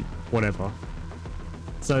pretty whatever.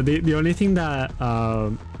 So the only thing that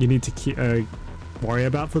you need to worry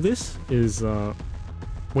about for this is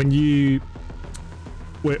when you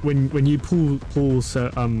pull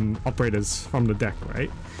operators from the deck,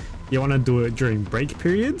 right? You want to do it during break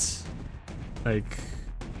periods, like,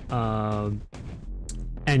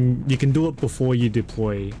 and you can do it before you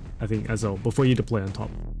deploy, I think, as well, before you deploy on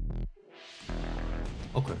top.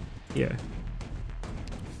 Okay. Yeah.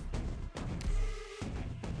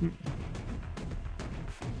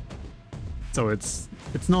 So it's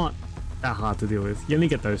not that hard to deal with. You only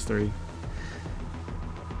get those 3.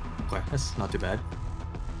 Okay, that's not too bad.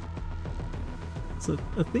 So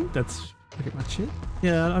I think that's pretty much it.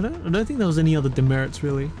 Yeah, I don't think there was any other demerits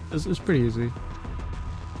really. It's pretty easy.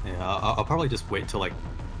 Yeah, I'll probably just wait till like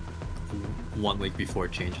 1 week before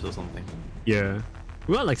it changes or something. Yeah,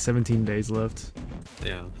 we got like 17 days left.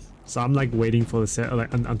 Yeah. So I'm like waiting for the set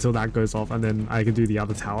like until that goes off, and then I can do the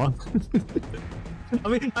other tower. I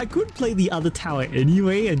mean, I could play the other tower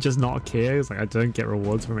anyway and just not care. It's like I don't get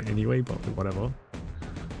rewards from it anyway, but whatever.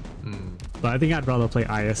 But I think I'd rather play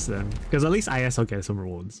IS then, because at least IS I'll get some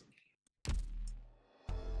rewards.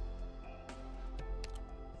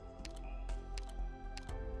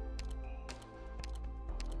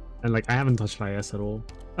 And like I haven't touched IS at all.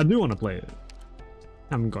 I do want to play it.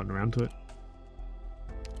 Haven't gotten around to it.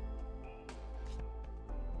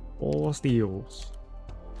 All steals.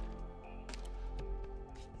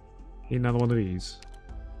 Need another one of these.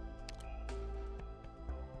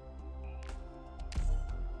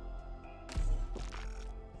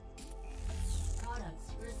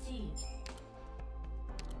 Products received.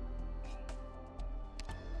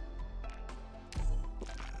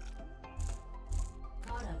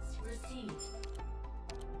 Products received.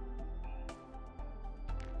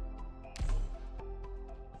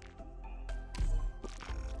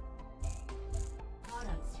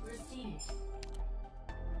 Products received.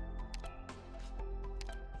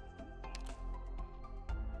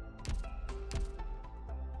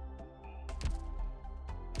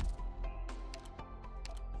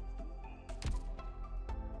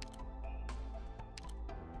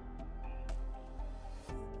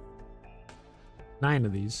 Nine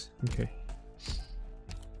of these. Okay.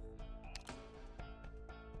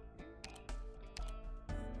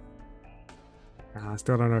 I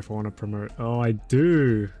still don't know if I want to promote. Oh, I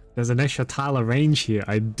do. There's an extra tile range here.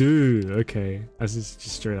 I do. Okay. I just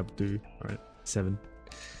straight up do. Alright. 7.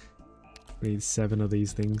 Need 7 of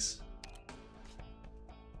these things.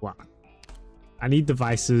 Wow. I need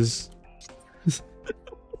devices.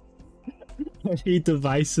 I need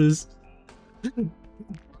devices.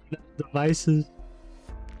 Devices.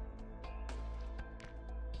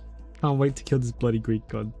 Can't wait to kill this bloody Greek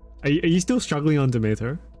god. Are you still struggling on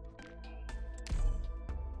Demeter?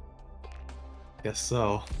 Guess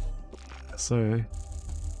so. So.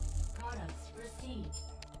 Products received.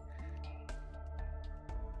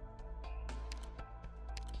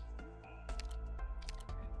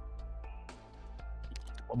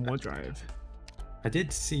 One more drive. I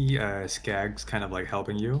did see Skaggs kind of like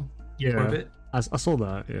helping you for a bit. I saw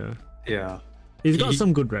that, yeah. Yeah. He's got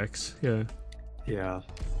some good Rex, yeah. Yeah.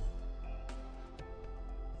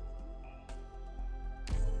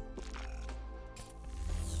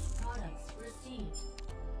 Products received.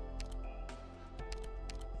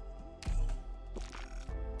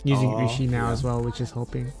 Using Ushi now as well, which is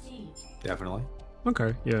helping. Definitely.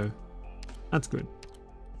 Okay, yeah. That's good.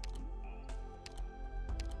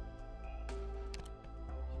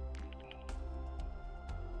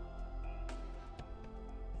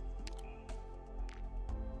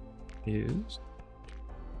 Is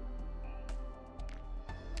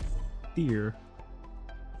deer.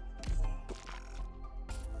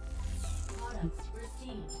 Products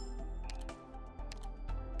received.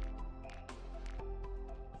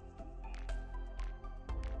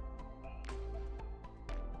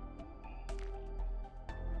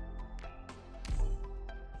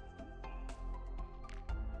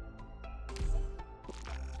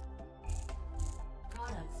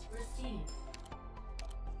 Products received.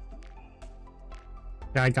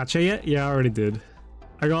 Yeah, I gacha yet? Yeah, I already did.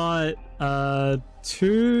 I got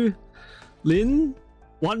 2 Lin,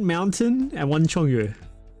 1 Mountain, and 1 Chongyue.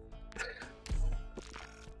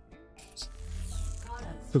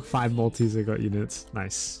 Took 5 multis, I got units.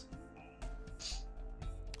 Nice.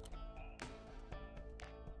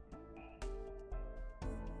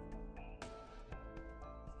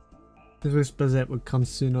 I wish Bazette would come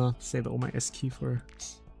sooner. Save all my SQ for her.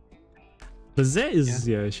 Bazette is,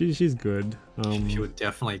 yeah, she's good. She would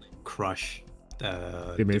definitely crush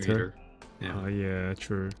Demeter. Yeah. Oh, yeah,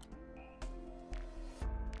 true.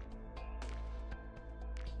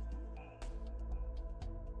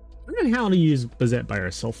 I don't know how to use Bazette by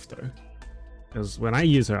herself though, because when I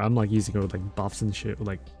use her, I'm like using her with like buffs and shit, with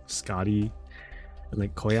like Skadi and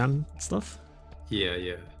like Koyan and stuff. Yeah,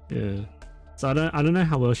 yeah. Yeah. So I don't know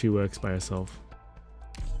how well she works by herself.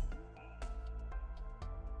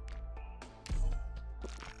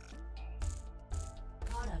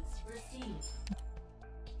 Products received.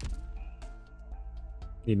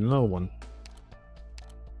 Need another one.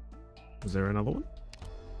 Is there another one?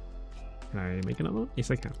 Can I make another one? Yes,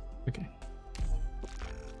 I can. Okay.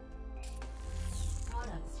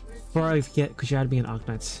 Before I forget, could you add me an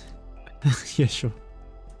Arknights? Yeah, sure.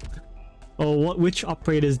 Oh, which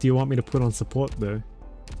operators do you want me to put on support though?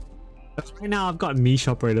 Right now I've got niche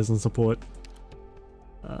operators on support.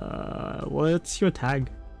 What's your tag?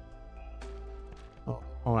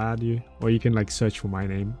 I'll add you. Or you can like search for my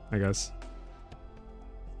name, I guess.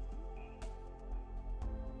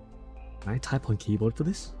 Can I type on keyboard for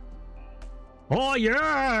this? Oh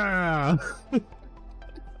yeah!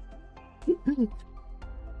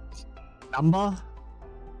 Number?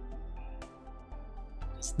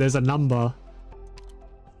 There's a number.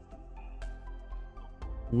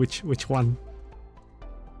 Which one?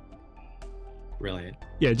 Brilliant.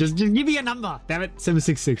 Yeah, just give me a number. Damn it,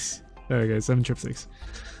 766. There we go, 7666.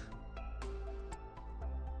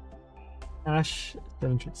 Ash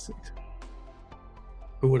 766.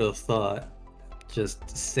 Who would have thought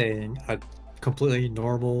just saying a completely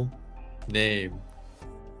normal name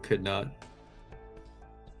could not...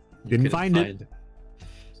 Didn't find it.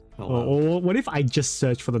 Oh, wow. Or what if I just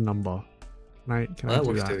search for the number? Can I that do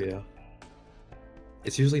works that? too, yeah.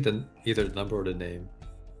 It's usually either the number or the name.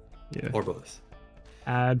 Yeah. Or both.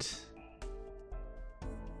 Add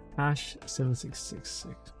hash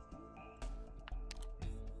 7666.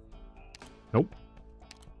 Nope.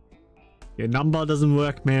 Your number doesn't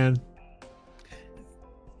work, man.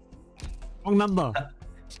 Wrong number.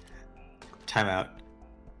 Timeout.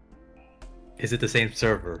 Is it the same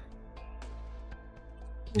server?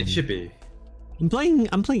 It should be. I'm playing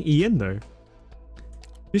EN though.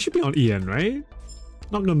 You should be on EN, right?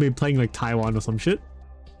 Not gonna be playing like Taiwan or some shit.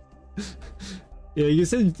 Yeah, you can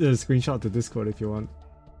send a screenshot to Discord if you want.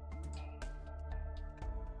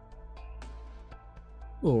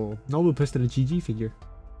 Oh, Nobu posted a GG figure.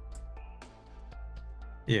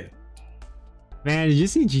 Yeah. Man, did you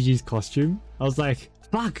see GG's costume? I was like,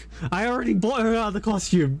 fuck, I already bought her out of the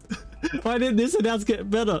costume. Why didn't this announce get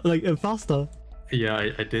better, like faster? Yeah,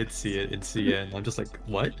 I did see it in CN. I'm just like,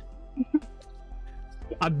 what?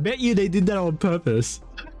 I bet you they did that on purpose.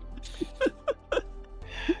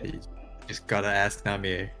 You just gotta ask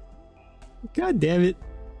Namie. God damn it.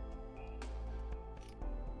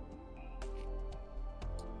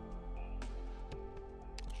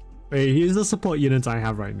 Wait, here's the support units I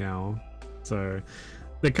have right now. So,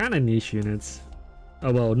 they're kind of niche units.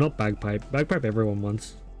 Oh well, not bagpipe. Bagpipe everyone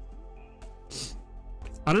wants.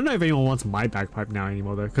 I don't know if anyone wants my bagpipe now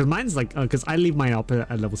anymore though, because mine's like, because I leave mine up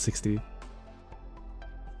at level 60.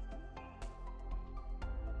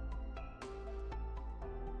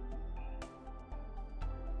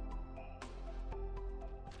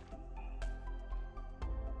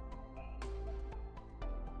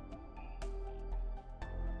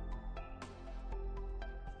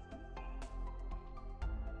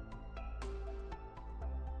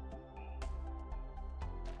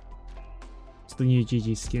 The new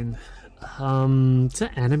GG skin. It's an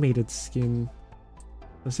animated skin.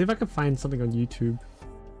 Let's see if I can find something on YouTube.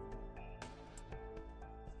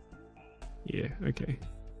 Yeah, okay.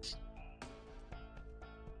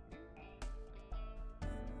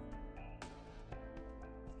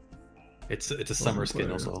 It's a summer skin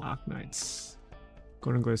also. Arknights.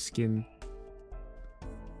 Go skin.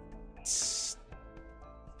 Is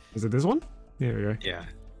it this one? There we go. Yeah.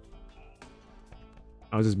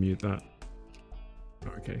 I'll just mute that.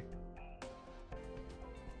 Okay.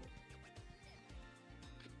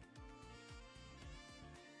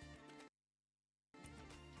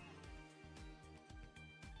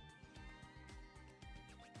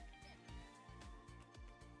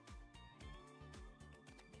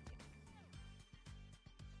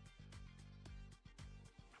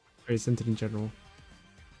 Very centered in general.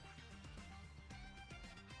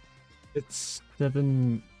 It's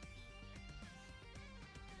 7.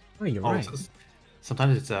 Oh, you're right.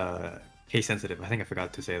 Sometimes it's case sensitive. I think I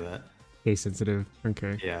forgot to say that. Case sensitive.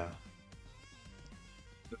 Okay. Yeah.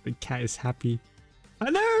 The cat is happy.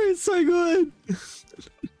 I know, it's so good.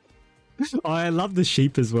 Oh, I love the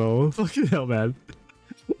sheep as well. Fucking hell, man.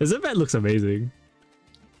 This event looks amazing.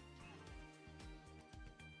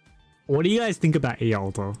 What do you guys think about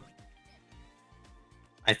A-Altar?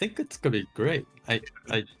 I think it's gonna be great. I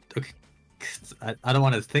don't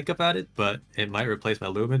want to think about it, but it might replace my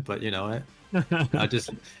Lumen. But you know what?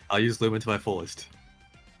 I'll use Lumen to my fullest.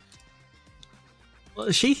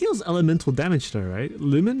 Well, she heals elemental damage though, right?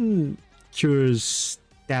 Lumen cures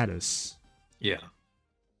status. Yeah.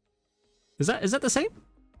 Is that the same?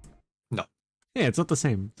 No. Yeah, it's not the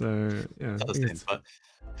same. So yeah, it's not the same, but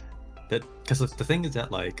because the thing is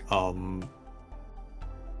that like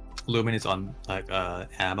Lumen is on like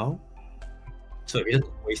ammo, So if he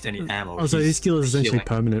doesn't waste any ammo. Oh, so his skill is essentially healing.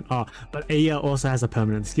 permanent. Oh, but Aya also has a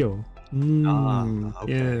permanent skill.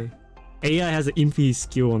 Okay. Yeah. Aya has an infi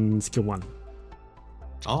skill on skill 1.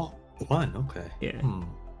 Oh, 1, okay. Yeah.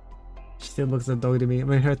 She still looks like a dog to me. I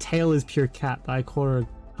mean, her tail is pure cat, but I call her a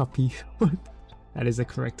puppy. That is the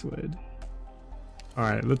correct word.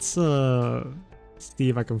 Alright, let's see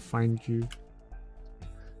if I can find you.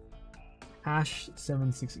 Hash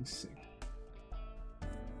 7666.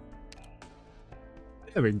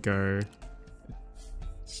 There we go.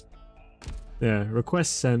 Yeah,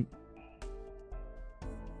 request sent.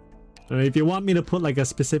 If you want me to put like a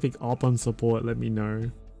specific op on support, let me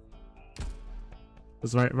know.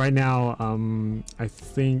 Because right now, I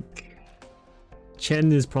think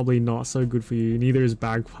Chen is probably not so good for you. Neither is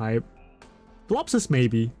Bagpipe. Blopsis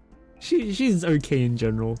maybe. She's okay in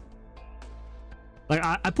general. Like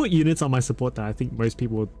I put units on my support that I think most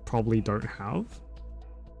people probably don't have.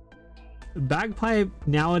 Bagpipe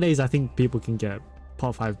nowadays, I think people can get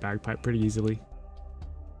pot 5 Bagpipe pretty easily.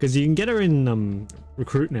 Because you can get her in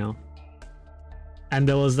Recruit now. And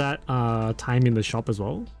there was that time in the shop as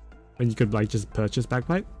well when you could like just purchase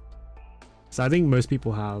Bagpipe. So I think most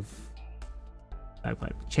people have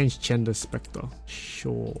Bagpipe. Change Chen to Spectre.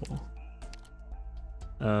 Sure.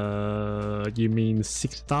 You mean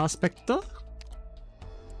 6-star Spectre?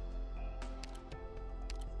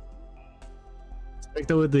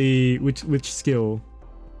 Spectre with the which skill?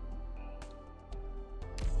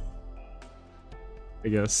 I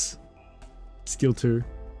guess. Skill 2.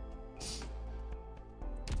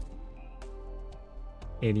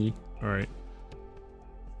 Any. Alright.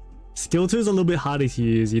 Skill 2 is a little bit harder to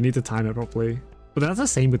use. You need to time it properly. But that's the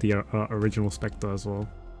same with the original Spectre as well.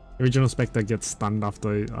 Original Spectre gets stunned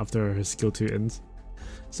after her skill 2 ends.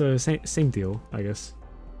 So same deal, I guess.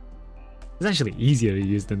 It's actually easier to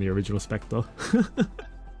use than the original Spectre.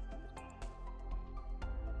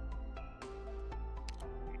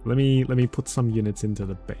 Let me put some units into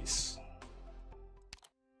the base.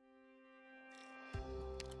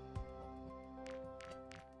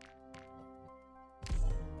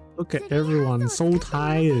 Look at everyone, so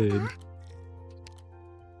tired.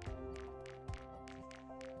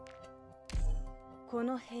 こ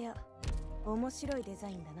の部屋、面白いデザ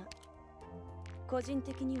インだな。個人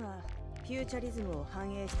的にはフューチャリズムを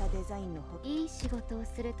反映したデザインのほか。いい仕事を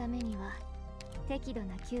するためには適度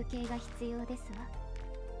な休憩が必要ですわ。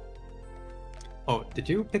Oh, did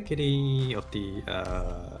you pick any of the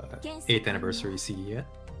 8th anniversary CD yet?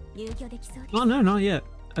 Oh no, not yet.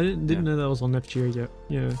 I didn't know that was on FGO yet.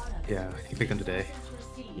 Yeah. Yeah, you picked them today.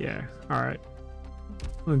 Yeah. All right.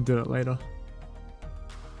 I'll do it later.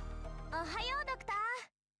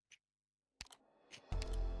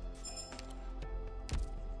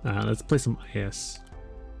 Let's play some IS.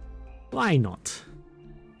 Why not?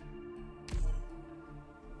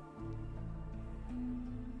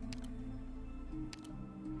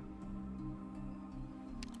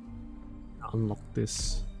 Unlock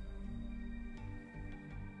this.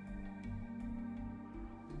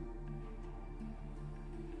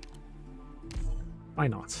 Why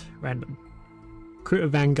not? Random. Recruit a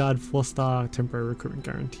Vanguard 4-star temporary recruitment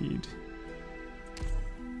guaranteed.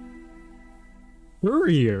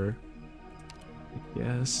 Courier.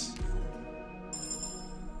 Yes.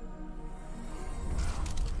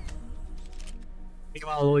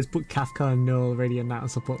 I'll always put Kafka and Null already in that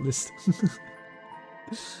support list.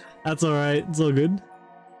 That's alright, it's all good.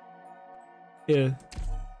 Yeah.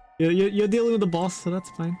 You're dealing with the boss, so that's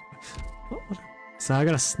fine. What? So I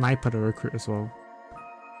got a sniper to recruit as well.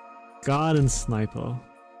 Guard and sniper.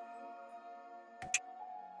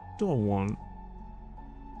 What do I want?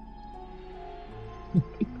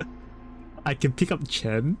 I can pick up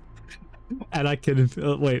Chen. And I can...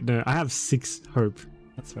 wait, no, I have 6 hope.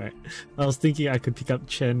 That's right. I was thinking I could pick up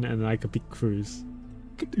Chen and I could pick Cruz.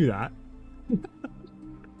 I could do that.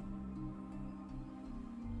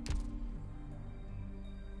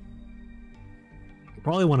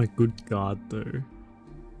 Probably want a good guard though.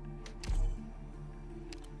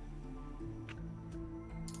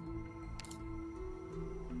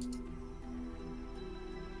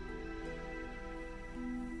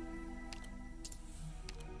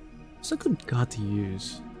 What's a good guard to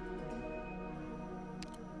use?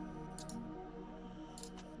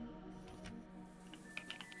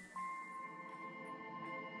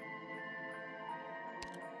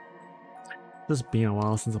 It's been a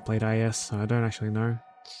while since I played IS, so I don't actually know.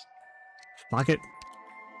 Fuck it.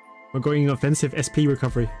 We're going offensive SP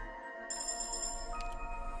recovery.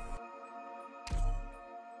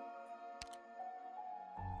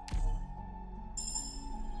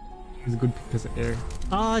 It's good because of air.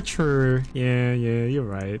 Ah, true. Yeah, you're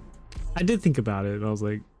right. I did think about it. I was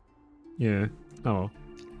like, yeah. Oh.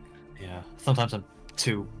 Yeah. Sometimes I'm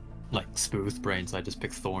too like smooth brain, so I just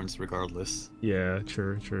pick thorns regardless. Yeah.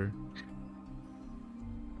 True. True.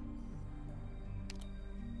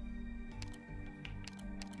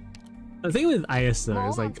 The thing with IS though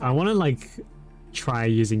is like I want to like try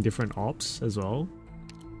using different ops as well.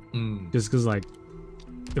 Just because like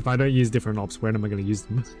if I don't use different ops, when am I going to use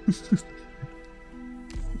them?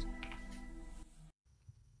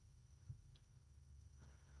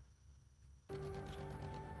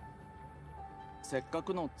 せっか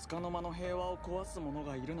くの束の間の平和を壊す者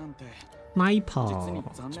がいるなんてマイパ実に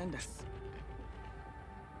ー。残念です。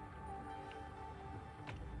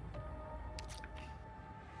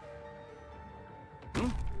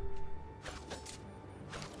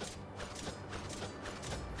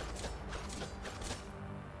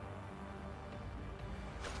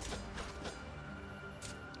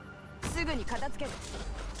すぐに片付ける。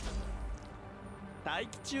待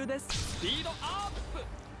機中です。スピードアッ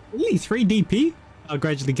プ。 Only 3 DP?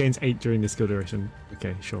 Gradually gains 8 during the skill duration.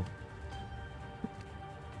 Okay, sure.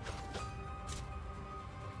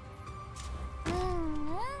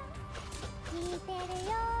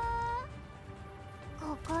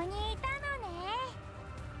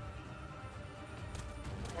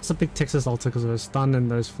 Also pick Texas Alta because of her stun and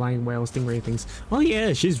those flying whale stingray things. Oh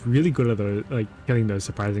yeah, she's really good at those, like killing those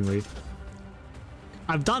surprisingly.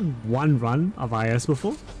 I've done one run of IS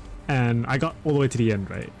before, and I got all the way to the end,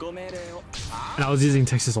 right? And I was using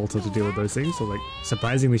Texas Alta to deal with those things, so like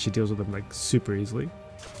surprisingly she deals with them like super easily.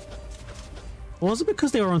 Or was it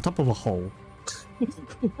because they were on top of a hole?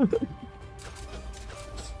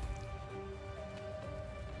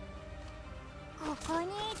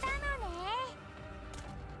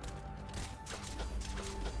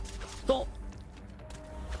 Stop!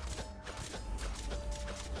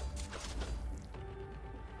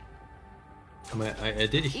 I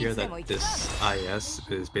did hear that this IS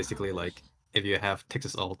is basically like if you have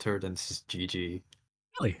Texas Alter, then this is GG.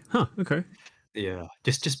 Really? Huh, okay. Yeah,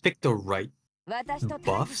 just pick the right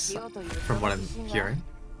buffs from what I'm hearing.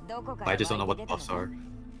 I just don't know what the buffs are.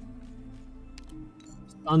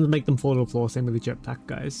 Stuns make them fall to the floor, same with the jetpack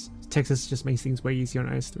guys. Texas just makes things way easier on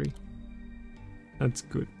IS3. That's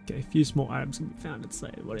good. Okay, a few small items can be found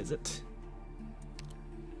inside. What is it?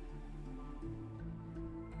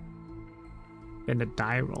 Spend a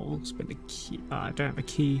die roll, spend a key. I don't have a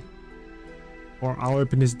key. Or I'll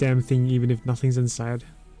open this damn thing even if nothing's inside.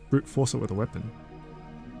 Brute force it with a weapon.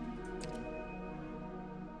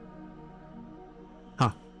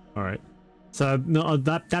 Huh. Alright. So, no,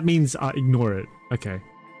 that means ignore it. Okay.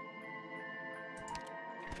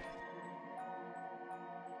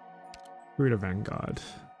 Brute of Vanguard.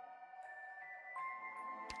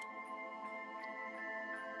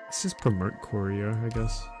 Let's just promote Courier, I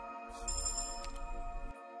guess.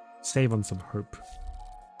 Save on some hope.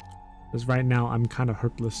 Because right now I'm kind of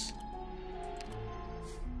hopeless.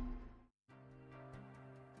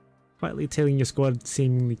 Quietly tailing your squad,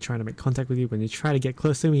 seemingly trying to make contact with you. When you try to get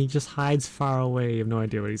close to him, he just hides far away. You have no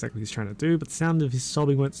idea what exactly he's trying to do, but the sound of his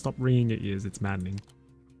sobbing won't stop ringing in your ears. It's maddening.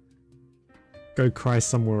 Go cry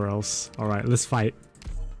somewhere else. Alright, let's fight.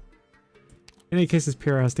 In any case, this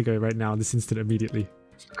Pyrrha has to go right now, this instant, immediately.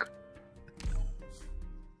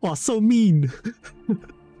 Oh, so mean!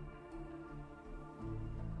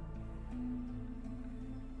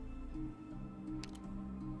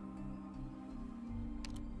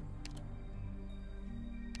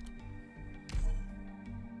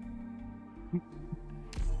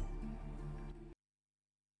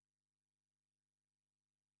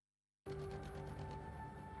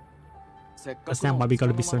 That's not why we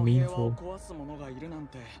gotta be so meaningful.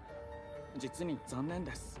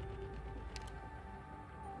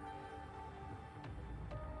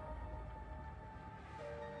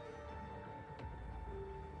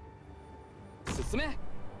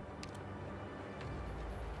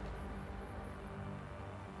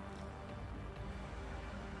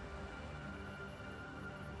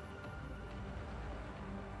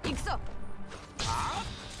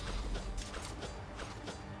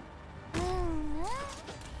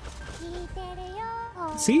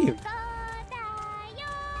 See you.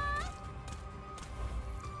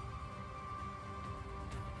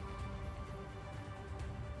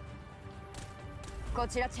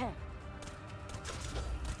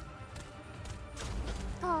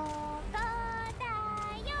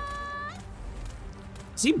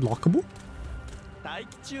 Is he blockable?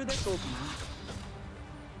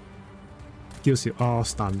 Kills you. Oh,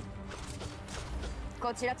 stun.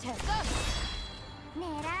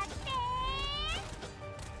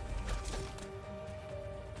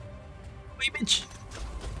 Wait, bitch.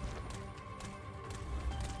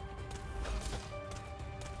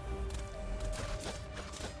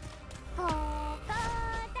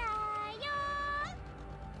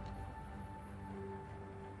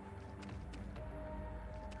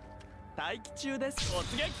 待機中です。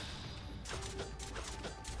突撃。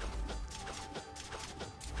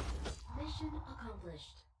Mission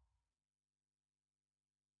accomplished.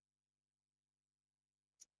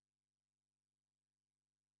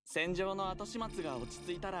 戦場の後始末が落ち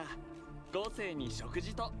着いたら、豪勢に食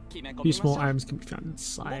事と決め込 Few みましょ small う。 items can be found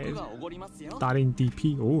inside. 僕がおごりますよ。 Starting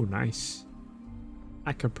DP. Oh, nice.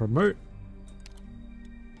 I can promote.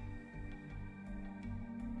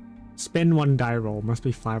 Spend 1 die roll. Must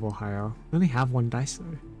be 5 or higher. I only have 1 dice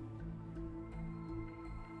though.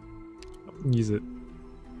 Use it.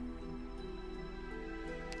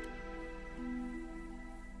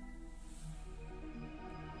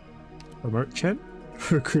 Promote Chen?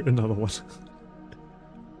 Recruit another one.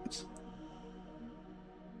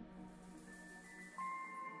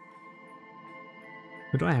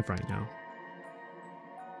 What do I have right now?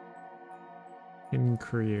 In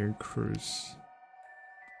Korea cruise.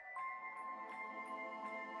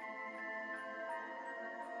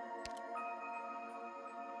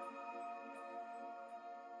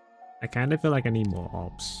 I kind of feel like I need more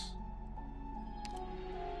ops.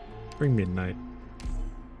 Bring midnight.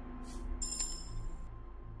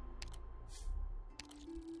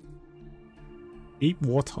 Deep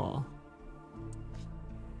water.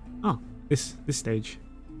 Oh, this stage.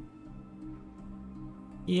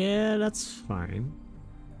 Yeah, that's fine.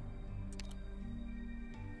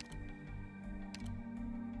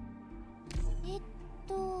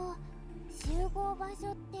 集合場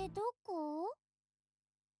所ってどこ？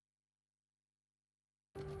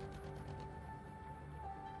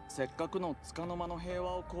せっかくの束の間の平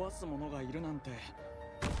和を壊す者がいるなんて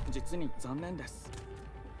実に残念です。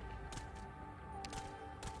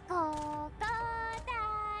ここだよ。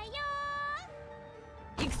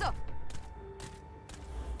行くぞ。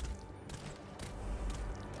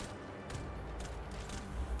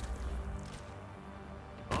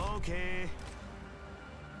オーケー。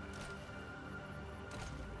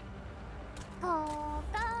ここ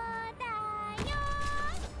だよ。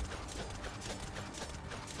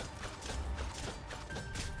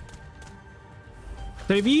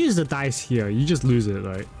 So if you use the dice here, you just lose it,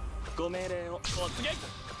 right? ご命令を突撃。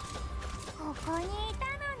ここにいた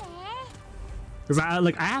のね。 Because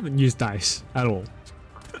I haven't used dice at all.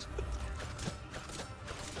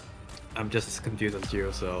 I'm just as confused as you,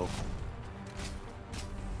 so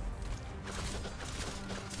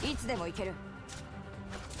いつでも行ける。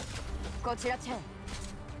こちらチェン。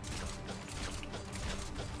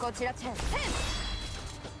こちらチェン。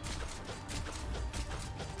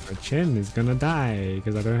My Chen is gonna die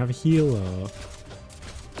because I don't have a healer.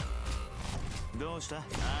 どうした？ア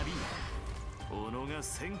ビー。斧が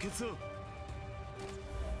鮮血を。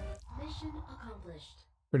Mission accomplished.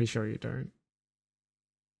 Pretty sure you don't.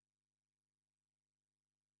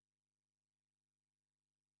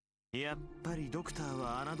 やっぱりドクター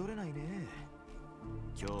は侮れないね。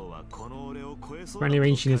今日はこの俺を超えそう。 Friendly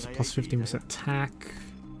range units plus 15% attack.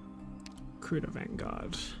 Cruda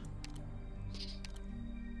Vanguard.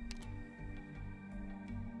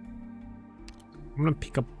 I'm gonna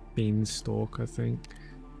pick up Beanstalk, I think.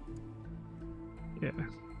 Yeah.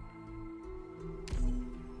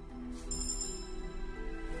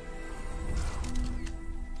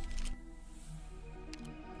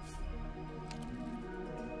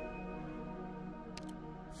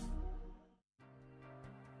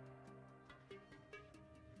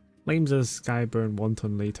 Flames of the sky burn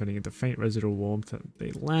wantonly, turning into faint residual warmth.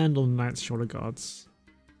 They land on the knight's shoulder guards.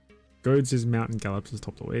 Goads his mount and gallops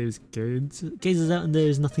atop the waves. Gazes out and there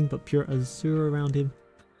is nothing but pure azure around him.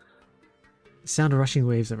 The sound of rushing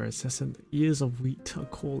waves are incessant. Ears of wheat are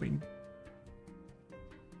calling.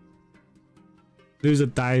 Lose a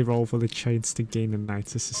die roll for the chance to gain a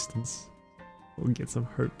knight's assistance. We'll get some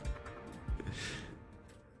hope.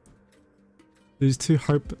 Lose 2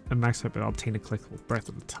 hope and max hope and obtain a collectible Breath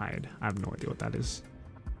of the Tide. I have no idea what that is.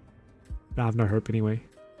 I have no hope anyway.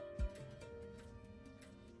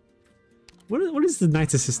 What is the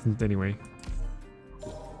knight's assistant anyway?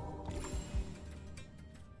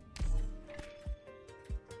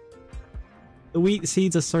 The wheat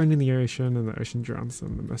seeds are sown in the ocean, and the ocean drowns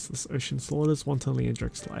them. The merciless ocean slaughters wantonly and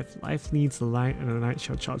jerks life. Life leads the light, and the night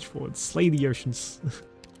shall charge forward. Slay the oceans.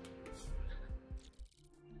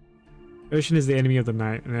 Ocean is the enemy of the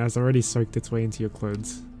night, and it has already soaked its way into your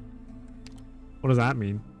clothes. What does that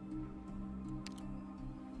mean?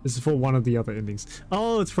 This is for one of the other endings.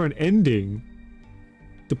 Oh, it's for an ending.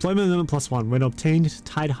 Deployment limit +1. When obtained,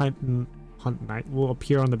 Tide Hunt Knight will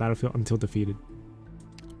appear on the battlefield until defeated.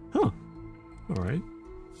 Huh. Alright.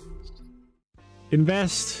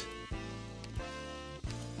 Invest.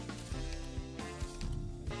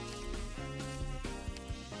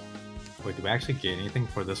 Wait, do we actually gain anything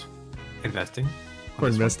for this investing? For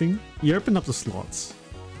investing? You open up the slots.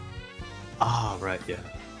 Ah, right, yeah.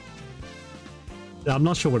 Yeah, I'm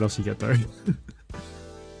not sure what else you get though.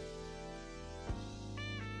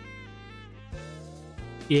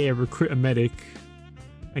 Yeah, recruit a medic.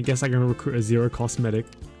 I guess I can recruit a zero cost medic.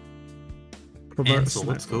 Ansel,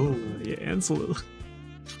 let's go. Yeah, Ansel.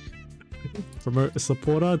 Promote a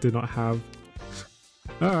supporter, do not have.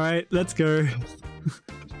 Alright, let's go.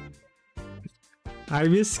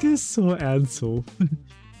 Hibiscus or Ansel?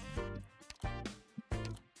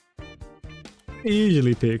 I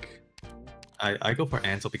usually pick. I go for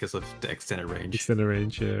Ansel because of the extended range. Extended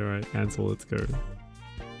range, yeah, right. Ansel, let's go.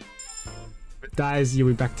 Dies, you'll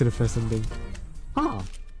be back to the first ending. Huh.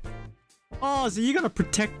 Oh, so you gotta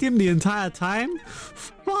protect him the entire time?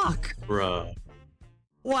 Fuck! Bruh.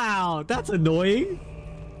 Wow, that's annoying.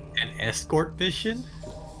 An escort mission?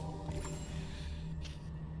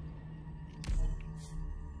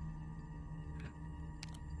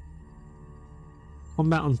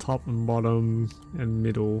 Combat on top and bottom and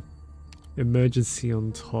middle. Emergency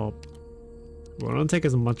on top. We'll not take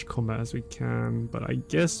as much combat as we can, but I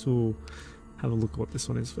guess we'll have a look at what this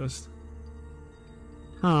one is first.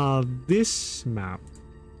 This map.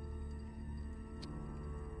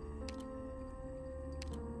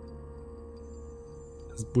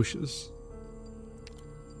 Has bushes.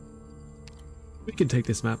 We can take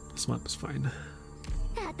this map. This map is fine.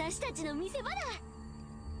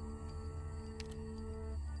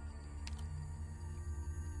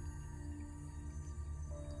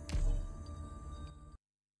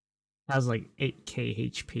 Has like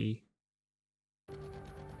 8k HP.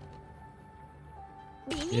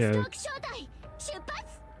 Yeah.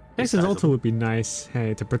 Texas Alto would be nice,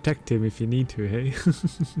 hey, to protect him if you need to, hey.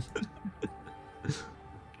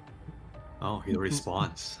 Oh, he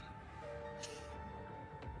responds.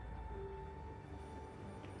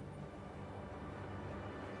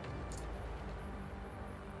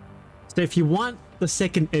 So if you want the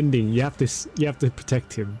second ending, you have to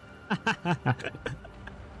protect him.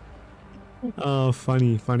 Oh,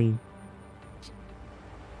 funny, funny.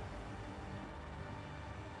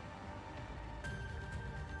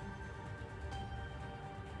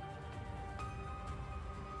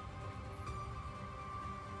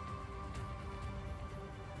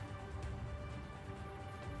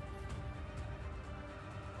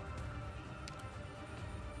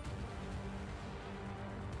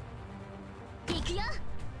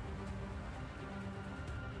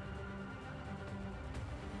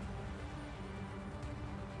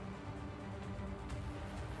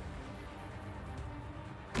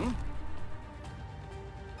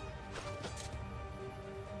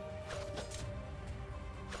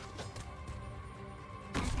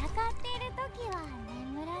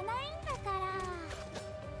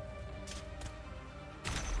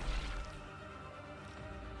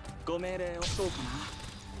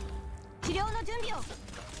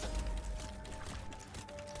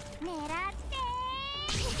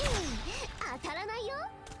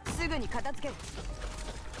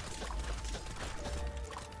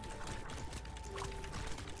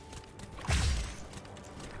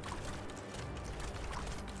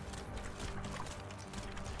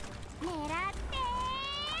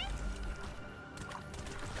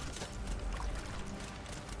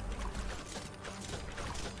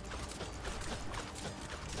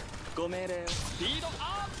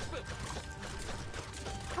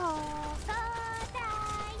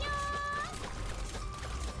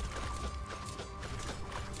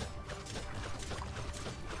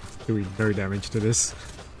 Doing no damage to this.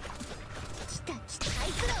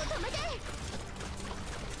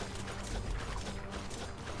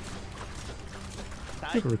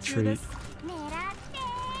 Retreat.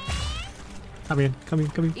 Come in, come in,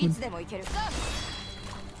 come in, come in.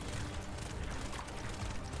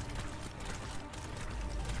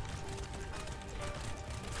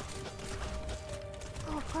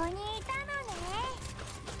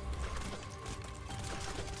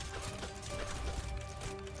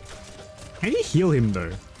 Can you heal him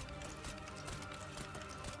though?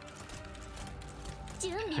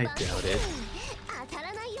 I doubt it.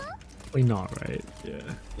 Probably not, right? Yeah.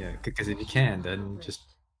 Yeah, because if you can, then just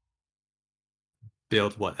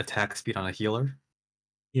build what, attack speed on a healer?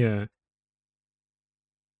 Yeah.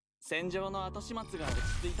 Just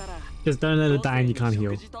don't let it die and you can't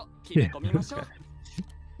heal. Yeah.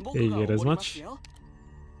 Yeah, you get as much. You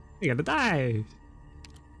gotta die!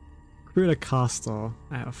 Recruit a caster.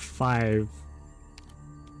 I have 5.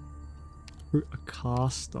 Recruit a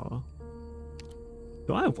caster.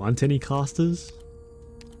 Do I want any casters?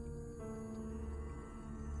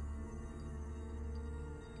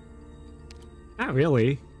 Not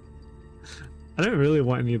really. I don't really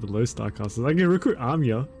want any of the low star castles. I can recruit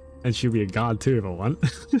Amia, and she'll be a guard too if I want.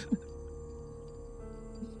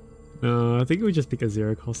 No, I think we just pick a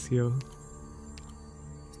 0 cost here.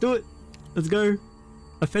 Let's do it! Let's go!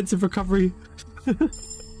 Offensive recovery!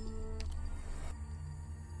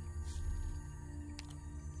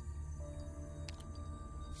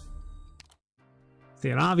 See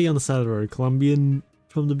an RV on the side of the road. Colombian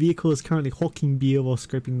from the vehicle is currently hawking beer while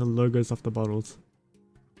scraping the logos off the bottles.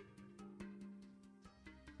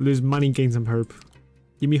 Lose money, gain some hope.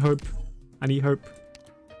 Give me hope. I need hope.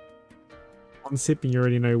 On sipping, you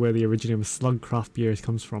already know where the origin of slug craft beer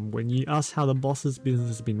comes from. When you ask how the boss's business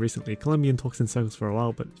has been recently, Colombian talks in circles for a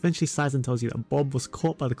while, but eventually sighs and tells you that Bob was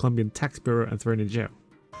caught by the Colombian tax bureau and thrown in jail.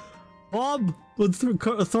 Bob was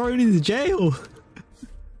thrown into jail!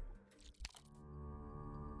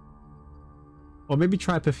 Or maybe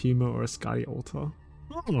try Perfumer or a Scotty Altar.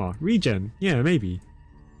 Oh, regen. Yeah, maybe.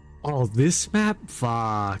 Oh, this map?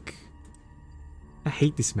 Fuck. I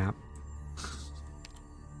hate this map.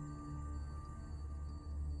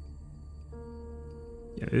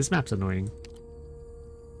 Yeah, this map's annoying.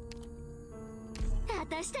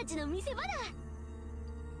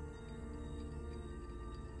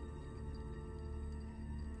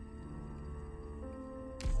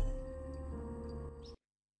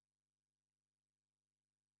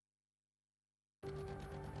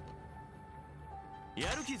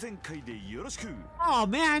 Oh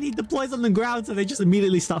man, he deploys on the ground so they just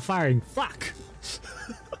immediately start firing. Fuck!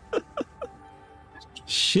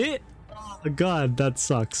 Shit! Oh god, that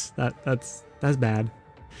sucks. That's bad.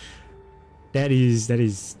 That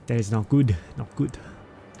is not good. Not good.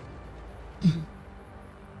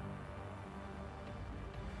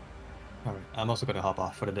 Alright, I'm also gonna hop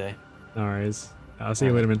off for the day. Alright. I'll see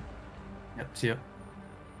you later, man. Yep, see ya.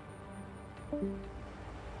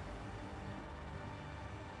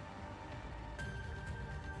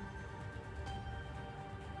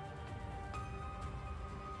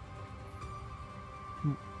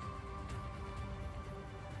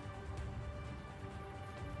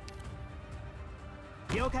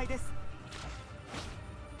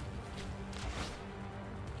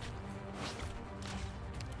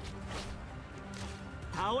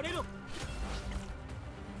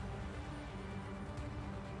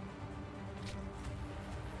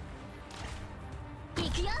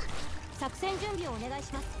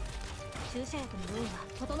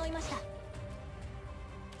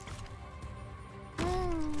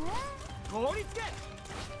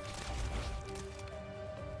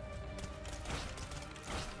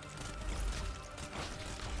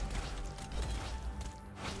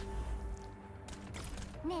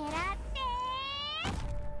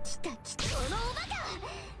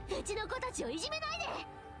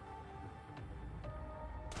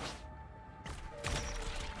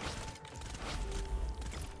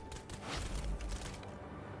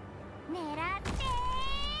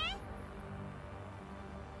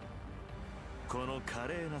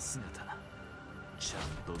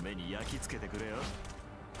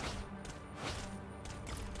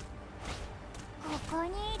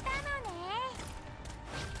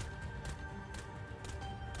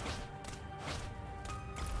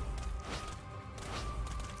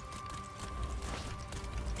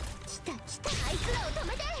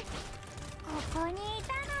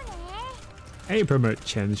 Hey, promote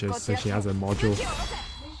Chen just so she has a module.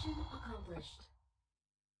 Mission accomplished.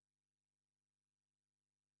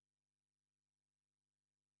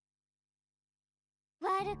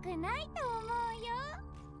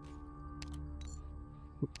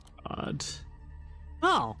 God.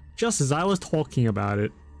 Oh, just as I was talking about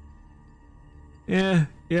it. Yeah,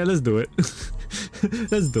 let's do it.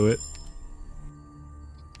 Let's do it.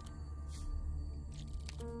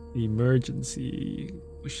 Emergency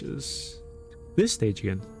wishes. This stage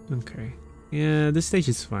again. Okay. Yeah, this stage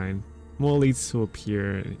is fine. More leads to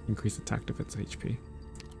appear and increase attack defense HP.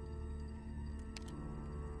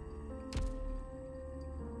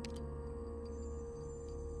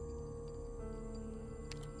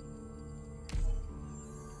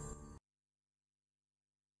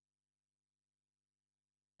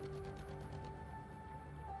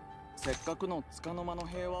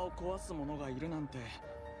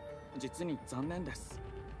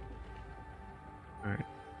 Alright.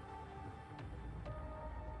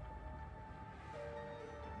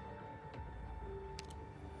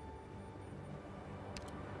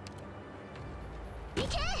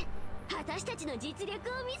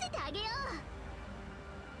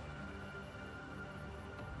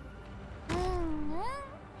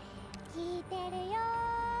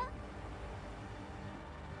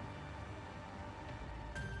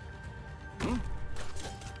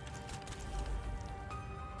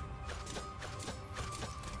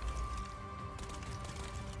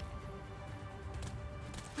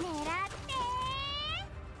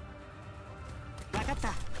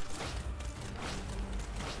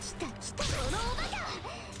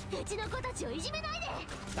 ちの子たちをいじめないで。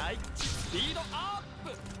大吉スピードアッ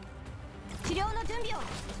プ。治療の準備を。こ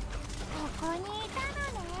こにいた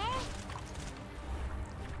のね。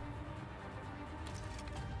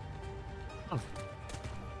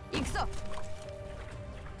行くぞ。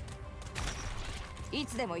い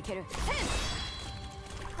つでも行ける。こ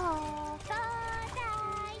こだよ。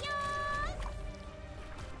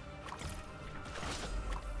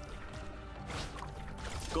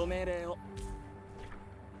ご命令を。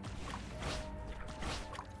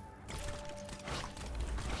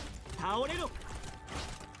倒れろ。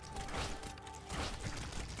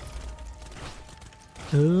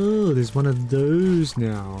 Oh, there's one of those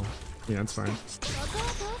now. Yeah, that's fine. ここは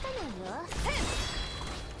通さないよ。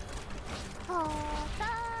ここだ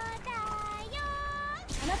よ。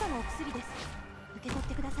あなたのお薬です。受け取っ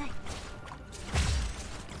てください。こ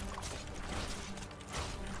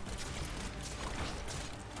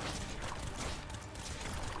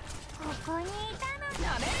こにいたの。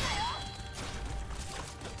なめるなよ。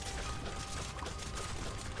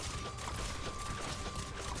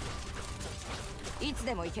いつ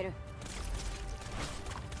でも行ける。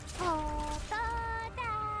ここだよ。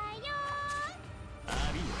あ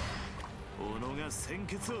りよ。己が先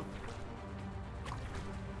決を。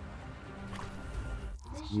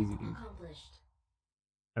 Mission accomplished.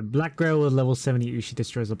 A black grail with level 70 Ushi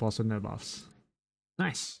destroys the boss with no buffs.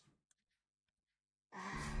 Nice.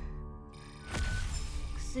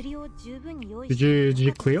 薬を十分に用意 Did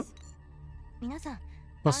you clear? 皆さん、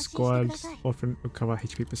 Plus 安心してくだ squads さい。 often recover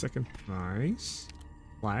HP per second. Nice.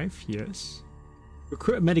 5, yes.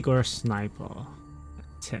 Recruit a medic or a sniper.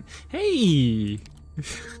 10. Hey!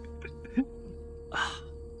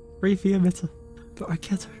 Free fear meta. But I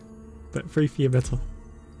can't. But free fear meta.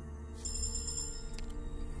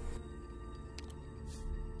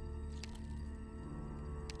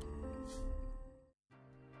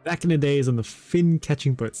 Back in the days when the fin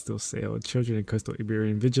catching boats still sailed, children in coastal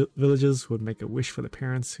Iberian villages would make a wish for their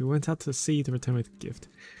parents who went out to sea to return with a gift.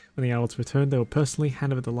 When the adults returned, they would personally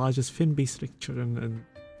hand over the largest fin beast to the children and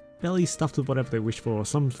belly stuffed with whatever they wished for or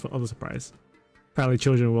some other surprise. Apparently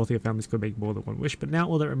children in wealthier families could make more than one wish, but now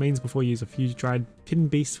all that remains before you is a few dried fin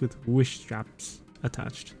beasts with wish straps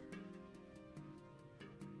attached.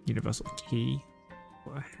 Universal key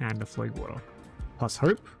or a hand of flowing water. Plus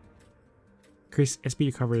hope. Increase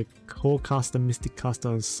SP recovery, Core Caster, Mystic Caster,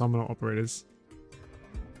 and Summoner operators.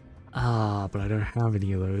 Ah, but I don't have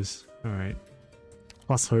any of those. Alright.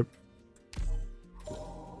 Plus hope.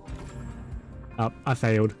 I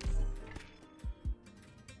failed.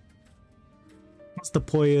 What's the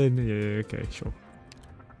point? Yeah, okay, sure.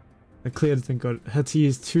 I cleared, thank god. Had to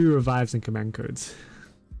use 2 revives and command codes.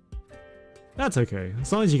 That's okay,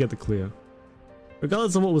 as long as you get the clear.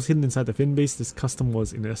 Regardless of what was hidden inside the fin beast, this custom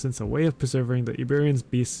was in essence a way of preserving the Iberians'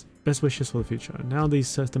 best wishes for the future. Now these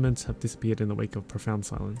sentiments have disappeared in the wake of profound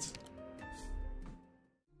silence.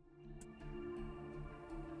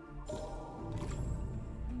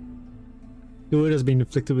 The word has been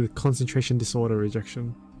inflicted with concentration disorder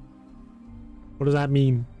rejection. What does that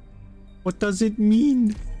mean? What does it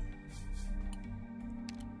mean?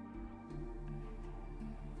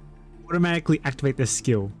 Automatically activate this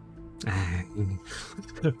skill.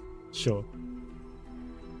 Sure.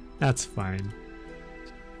 That's fine.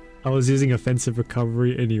 I was using offensive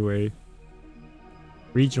recovery anyway.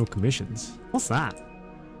 Regional commissions? What's that?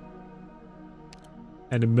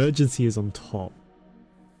 An emergency is on top.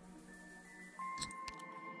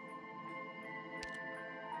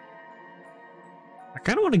 I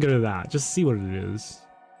kind of want to go to that, just to see what it is.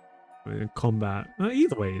 I mean, combat.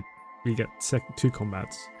 Either way, we get 2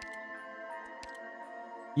 combats.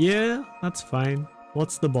 Yeah, that's fine.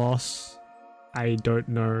 What's the boss? I don't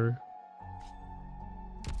know.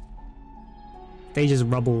 Stages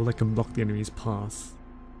rubble that can block the enemy's path.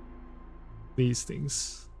 These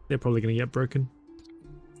things. They're probably gonna get broken.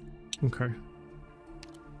 Okay.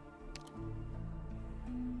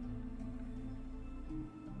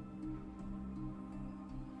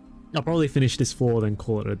 I'll probably finish this floor, then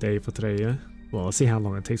call it a day for today, yeah? Well, I'll see how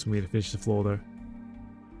long it takes for me to finish the floor, though.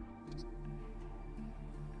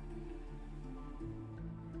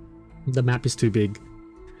 The map is too big.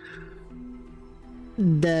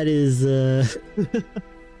 That is,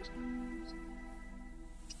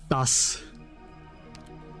 sus.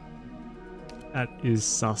 That is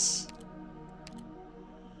sus.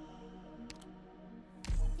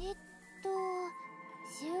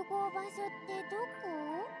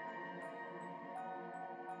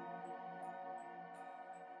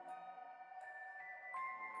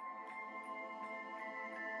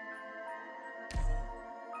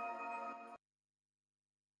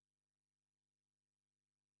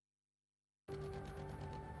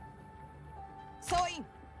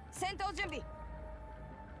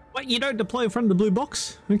 What, you don't deploy in front of the blue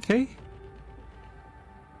box? Okay.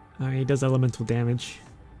 He does elemental damage.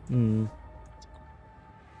 Hmm.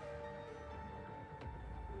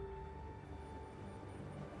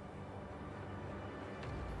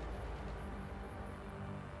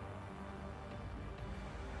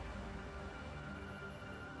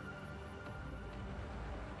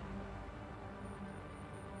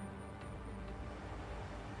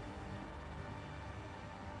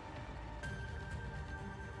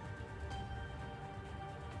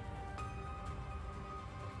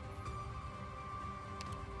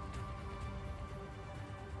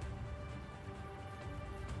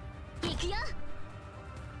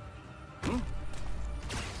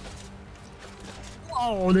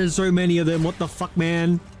 Oh, there's so many of them. What the fuck,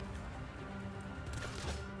 man?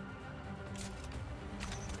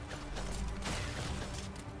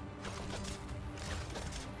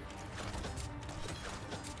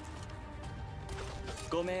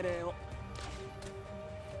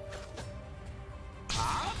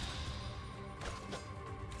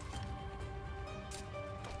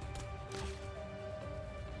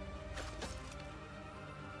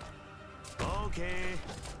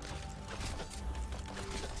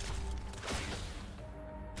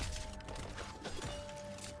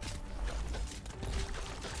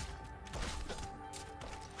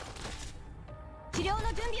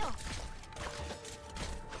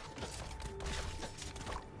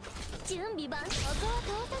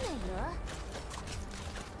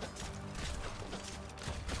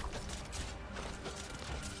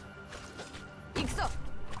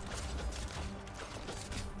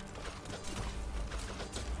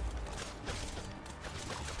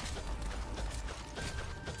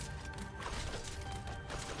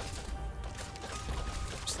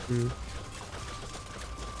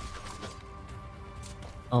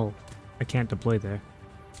 Oh, I can't deploy there.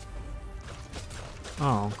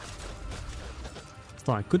 Oh. I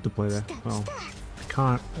thought I could deploy there. Well, I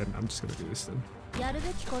can't, then I'm just gonna do this then.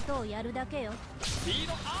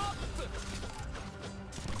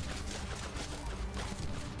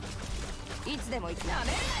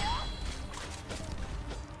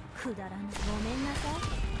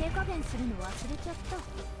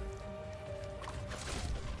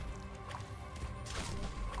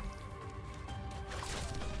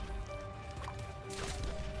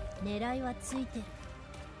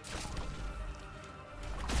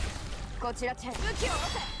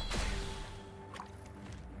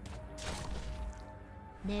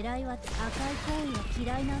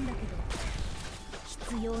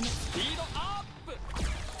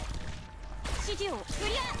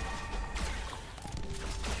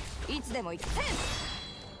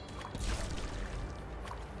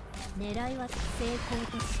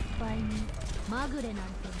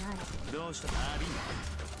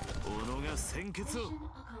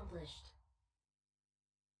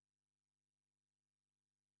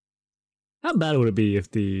 How bad would it be if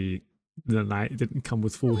the knight didn't come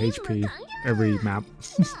with full HP every map?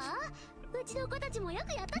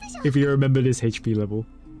 If you remember this HP level.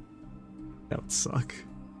 That would suck.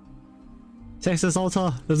 Texas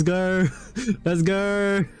Altar, let's go! Let's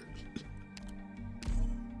go!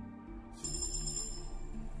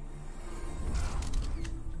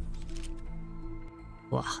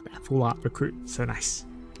 Wow, that full art recruit, so nice.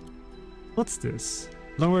 What's this?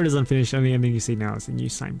 Long road is unfinished, only ending you see now is a new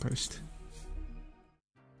signpost.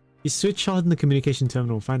 You switch on the communication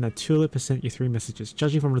terminal and find that Tulip has sent you 3 messages.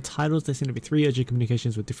 Judging from the titles, there seem to be 3 urgent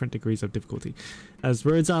communications with different degrees of difficulty. As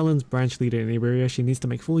Rhodes Island's branch leader in Iberia, she needs to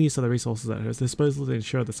make full use of the resources at her disposal to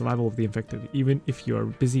ensure the survival of the infected. Even if you are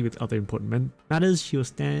busy with other important matters, she will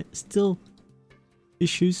still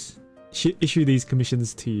issue these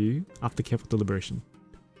commissions to you after careful deliberation.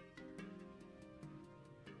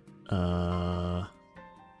 Oh,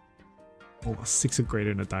 6 or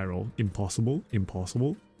greater in a die roll. Impossible.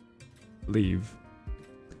 Impossible. Leave.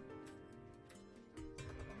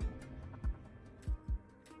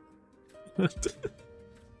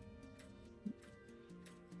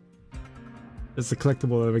 It's a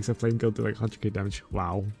collectible that makes a flame go to like 100k damage.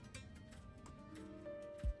 Wow.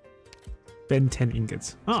 Spend 10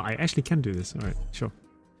 ingots. Oh, I actually can do this. Alright, sure.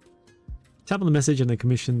 Tap on the message and the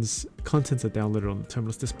commission's contents are downloaded on the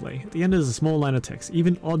terminal's display. At the end there's a small line of text.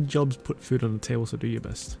 Even odd jobs put food on the table, so do your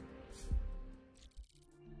best.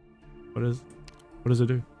 What does it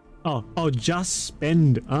do? Oh, just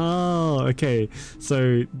spend. Oh, okay.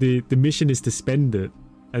 So the mission is to spend it,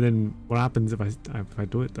 and then what happens if I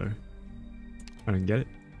do it though? I don't get it.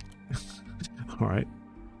 All right.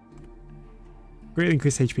 Greatly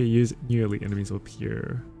increased HP. Use new elite enemies will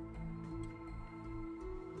appear.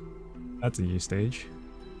 That's a new stage.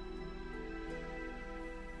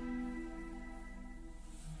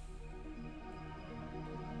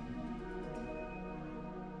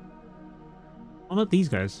 Oh, not these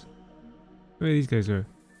guys. Where do these guys go?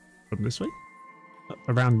 From this way?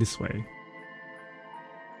 Around this way.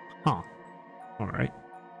 Huh. Alright.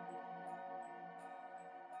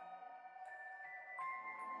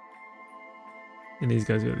 And these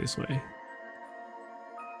guys go this way.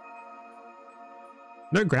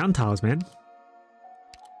 No ground tiles, man.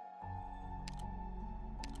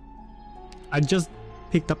 I just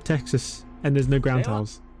picked up Texas and there's no ground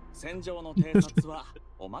tiles.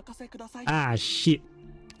 Ah, shit.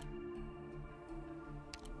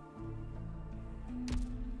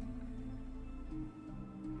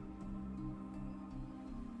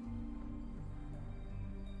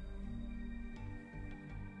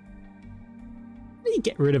 How do you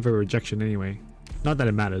get rid of a rejection anyway? Not that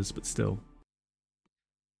it matters, but still.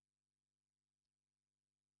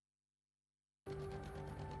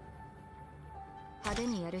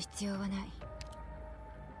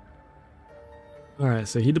 Alright,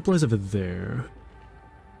 so he deploys over there.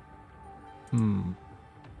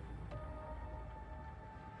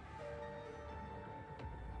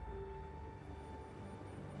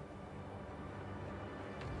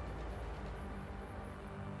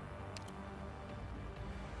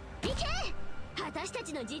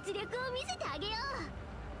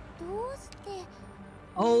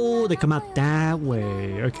 Oh, they come out that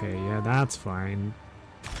way. Okay, yeah, that's fine.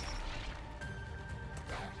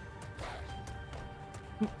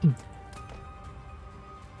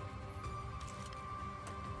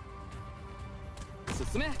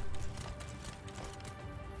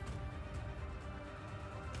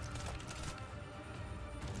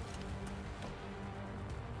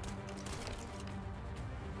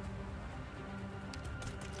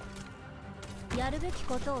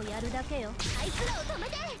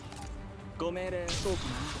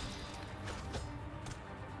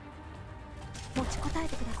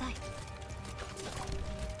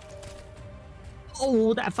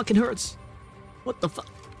 Oh, that fucking hurts. What the fuck?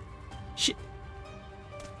 Shit.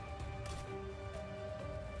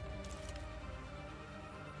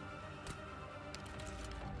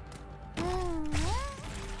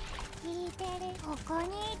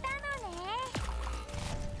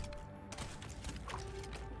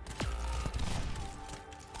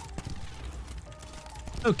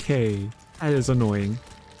 Okay, that is annoying.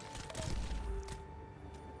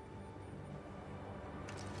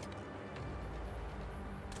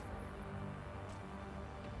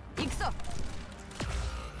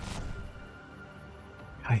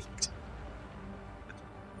 Yikes.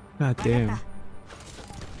 God damn.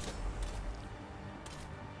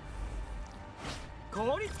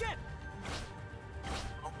 Oh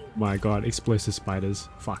my god, explosive spiders.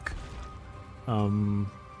 Fuck.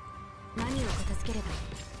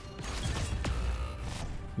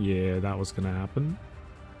 Yeah, that was gonna happen.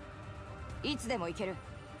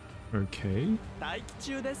 Okay. That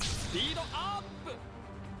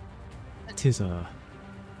is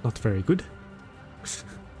not very good.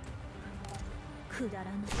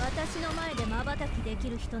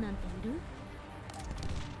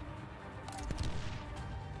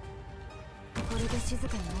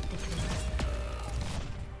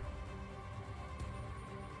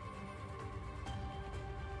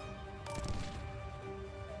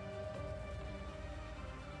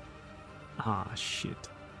 Ah, shit.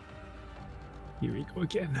 Here we go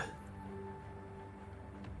again.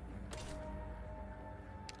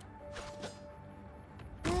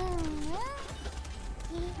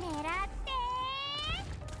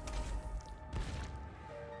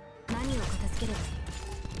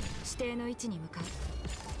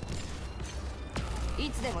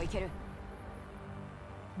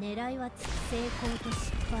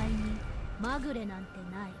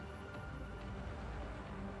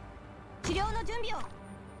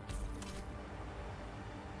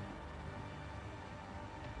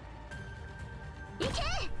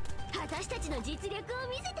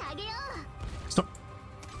 Stop.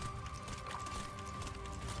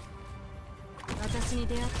 私に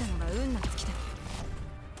出会ったのが運の尽きだ。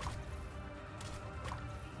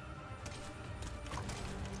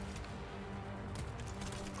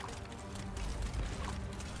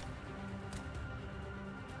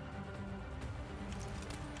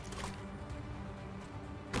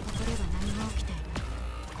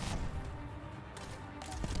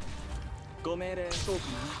ご命令そうか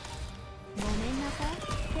な。ごめんなさい。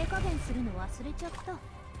手加減するの忘れちゃった。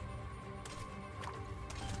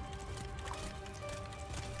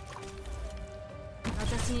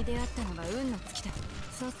私に出会ったのが運の尽きだ。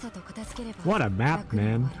What a map,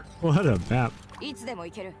 man. What a map. いつでも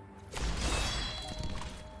行ける。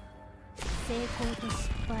成功と失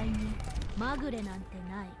敗にまぐれなんて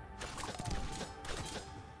な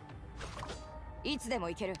い。いつでも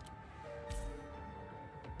行ける。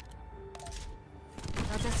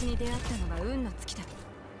私に出会ったのが運の尽きだ。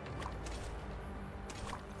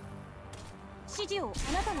指示を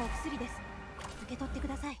あなたのお薬です。受け取ってく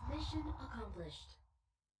ださい。 Mission accomplished.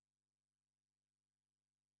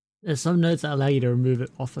 There's some nodes that allow you to remove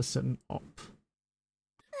it off a certain op.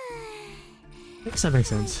 I guess that makes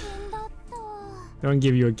sense. They don't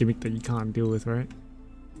give you a gimmick that you can't deal with, right?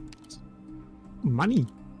 Money.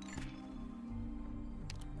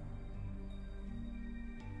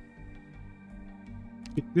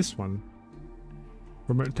 Pick this one.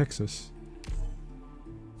 Remote Texas.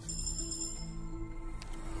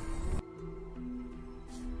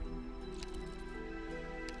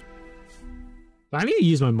 I need to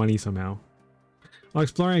use my money somehow. While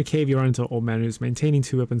exploring a cave, you run into an old man who's maintaining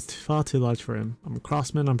 2 weapons far too large for him. I'm a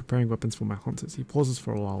craftsman, I'm preparing weapons for my hunters. He pauses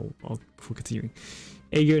for a while before continuing.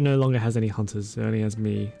 Aegir no longer has any hunters, it only has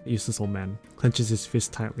me, a useless old man. Clenches his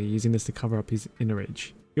fist tightly, using this to cover up his inner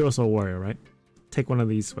rage. You're also a warrior, right? Take one of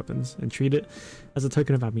these weapons and treat it as a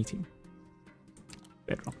token of our meeting.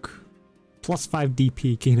 Bedrock. Plus 5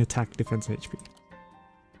 DP, gain attack, defense, HP.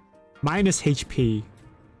 Minus HP.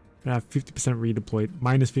 I have 50% redeployed,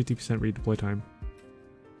 minus 50% redeploy time.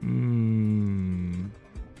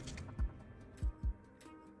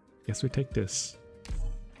 Guess we take this.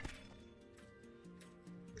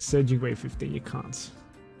 Surging wave 15, you can't.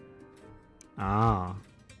 Ah.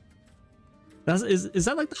 Is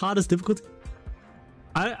that like the hardest difficulty?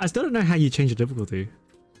 I still don't know how you change the difficulty.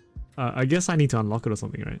 I guess I need to unlock it or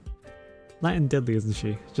something, right? Light and deadly, isn't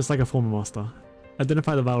she? Just like a former master.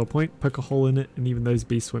 Identify the vital point, poke a hole in it, and even those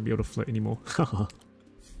beasts won't be able to float anymore.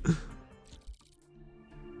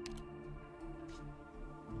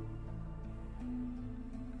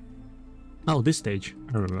 Oh, this stage.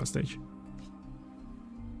 I remember that stage.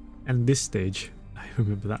 And this stage. I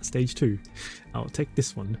remember that stage too. I'll take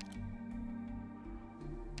this one.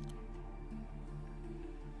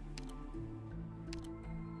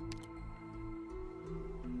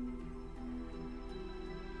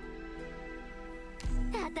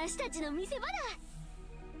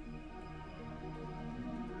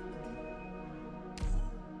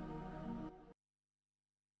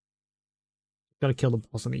 Gotta kill the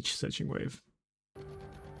boss on each searching wave.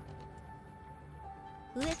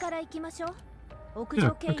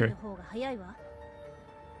 Okay.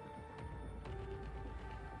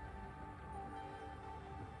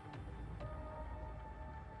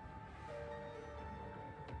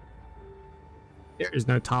 There is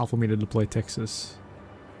no tile for me to deploy Texas.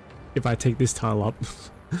 If I take this tile up.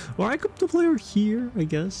 Or I could deploy her here, I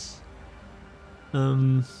guess.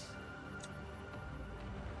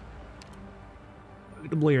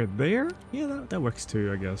 Deploy her there? Yeah, that works too,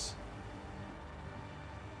 I guess.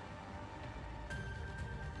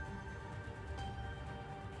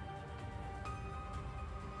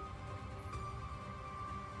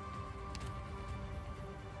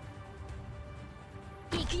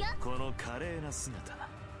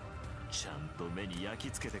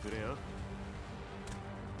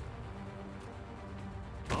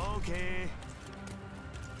 Okay.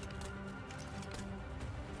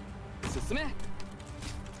 進め。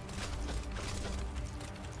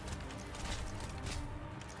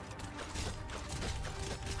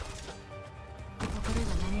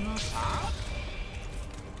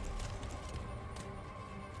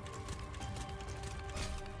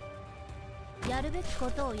やるべきこ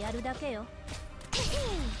とをやるだけよ。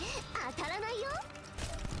当たらないよ。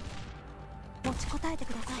持ちこたえて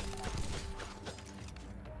ください。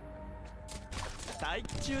待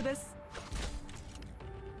機中です。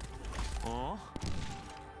お？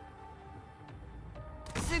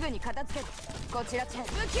すぐに片付けて。こちらチェン。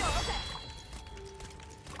武器を下ろせ。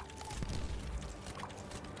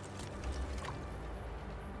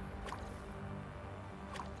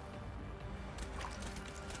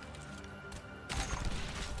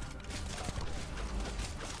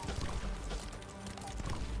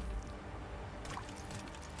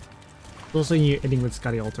Also, new ending with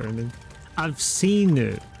Scotty Alter ending. I've seen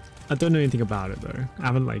it. I don't know anything about it though. I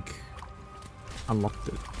haven't like unlocked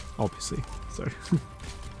it, obviously. So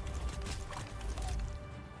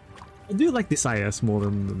I do like this IS more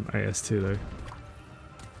than IS2 though.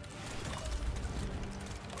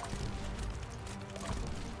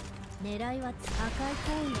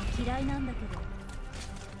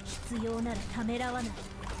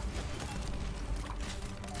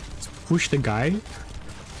 Push the guy.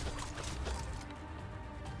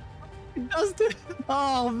 Just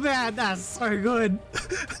oh man, that's so good.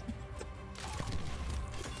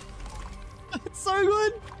 That's so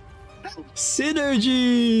good.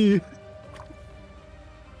 Synergy.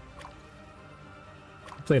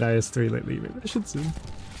 I played IS3 lately, maybe I should soon.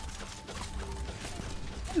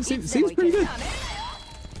 Seems pretty good.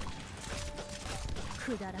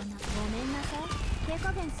 くだらな、ごめんなさい。手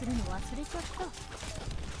加減するの忘れちゃった。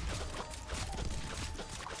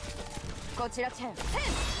こちらチェン。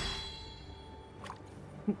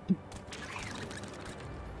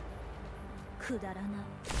くだらな、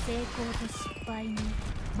成功と失敗に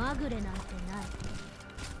まぐれなんてない。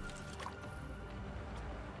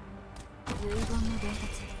遺言の伝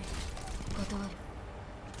達、断る。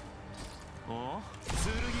お、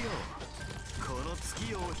剣よ。この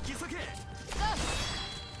月を引き裂け。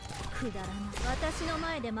くだらな、私の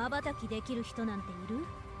前で瞬きできる人なんている？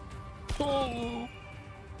 Oh,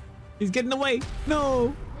 he's getting away.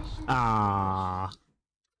 No. Ah,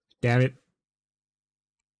 damn it.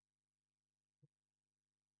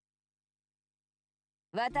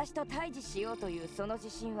 私と対峙しようというその自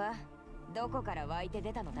信はどこから湧いて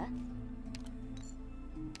出たのだ？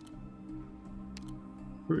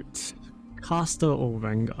 Root. Caster or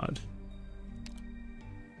Vanguard?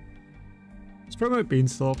 Let's promote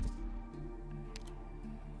Beanstalk.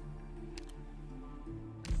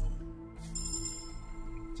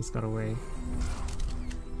 Just got away.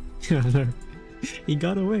 Yeah, no. He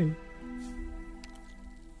got away.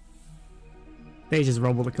 They just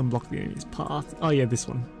rubble that can block the enemy's path. Oh yeah, this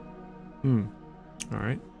one.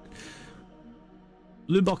 Alright.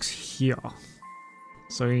 Loot box here.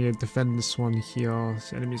 So you defend this one here.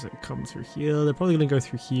 So enemies that come through here. They're probably gonna go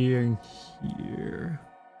through here and here.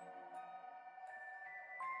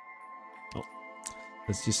 Oh.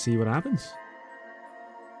 Let's just see what happens.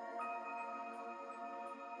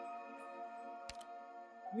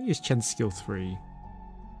 Let me use Chen's skill 3.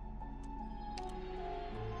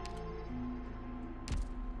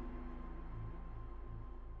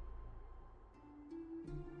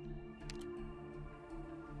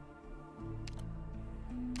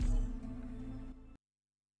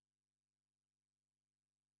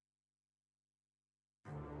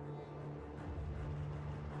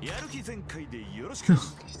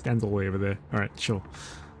 Stands all the way over there. Alright, sure.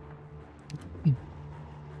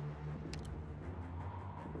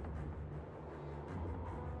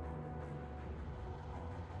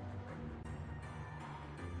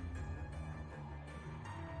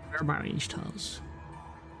 Where are my range tiles?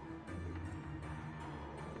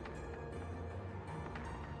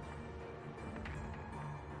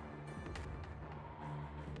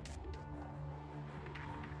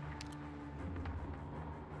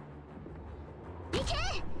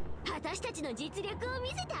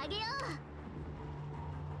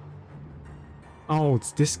 Oh,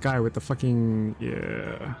 it's this guy with the fucking...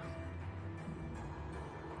 yeah.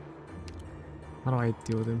 How do I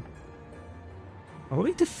deal with him? I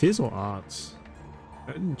like to fizz or arts.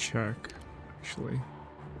 I didn't check, actually.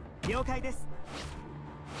 Looks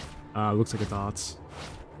like it's arts.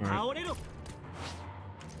 Alright.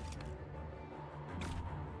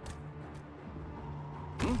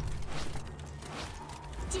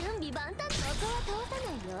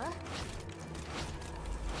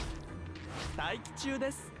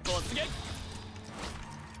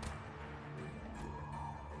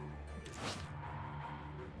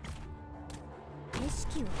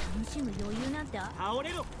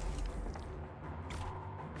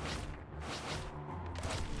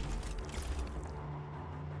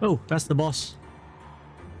 Oh, that's the boss.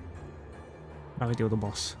 How do I deal with the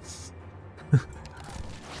boss?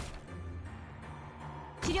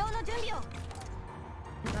 治療の準備を。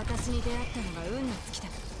私に出会ったのが運の尽きだ。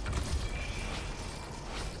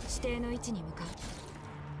指定の位置に向かう。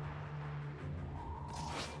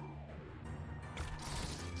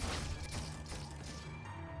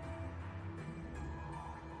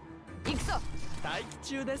行くぞ。待機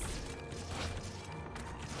中です。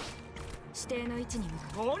指定の位置に向か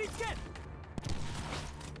う。放りつけ。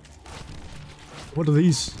What are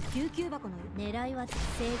these? 救急箱の狙いは成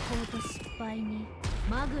功と失敗に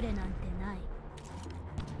まぐれなんてない。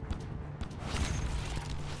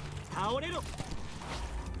倒れろ。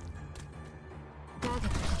ターゲッ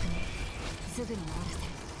ト確認。すぐに終わら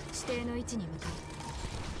せ。指定の位置に向かう。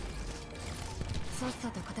さっさ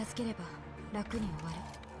と片付ければ楽に終わる。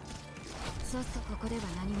さっさここでは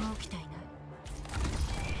何も起きたいない。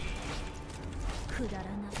くだらな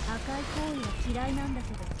赤い行為は嫌いなんだ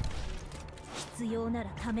けど、必要なら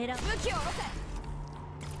ためら。武器を下ろせ。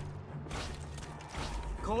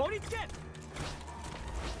凍りつけ。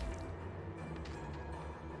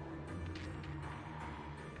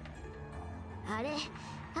あれ、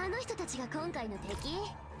あの人たちが今回の敵？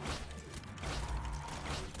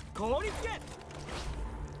氷つけ。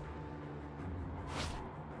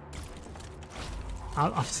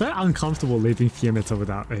I'm so uncomfortable leaving Fiametta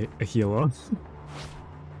without a healer.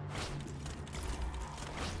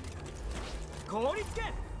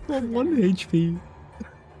 Well, 1 HP.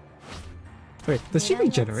 Wait, does she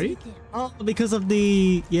regenerate? Oh, because of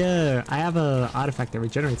the... Yeah, I have a artifact that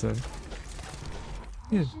regenerates her.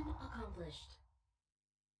 Yeah. Mission accomplished.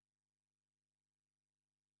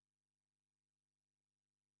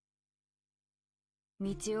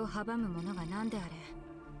 道を阻むものが何であれ、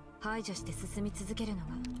排除して進み続けるのが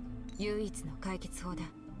唯一の解決法だ。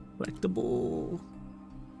 Collectible.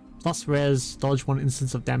 Plus res, dodge 1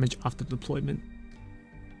 instance of damage after deployment.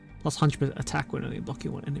 Plus 100% attack when only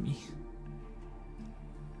blocking 1 enemy.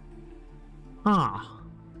 Ah.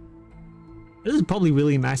 This is probably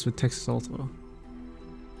really nice with Texas Altar.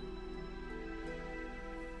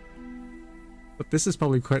 But this is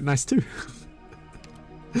probably quite nice too.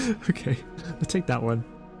 Okay, I'll take that one.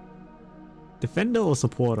 Defender or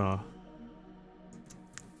supporter? I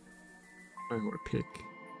don't know what to pick.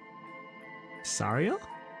 Saria?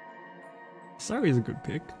 Saria's a good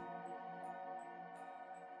pick.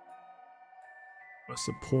 A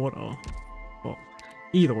supporter. Well,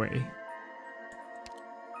 either way.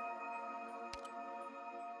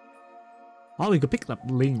 Oh, we could pick up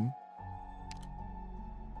Ling.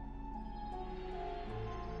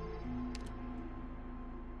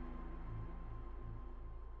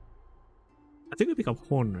 I think we pick up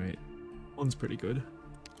Horn, right? Horn's pretty good.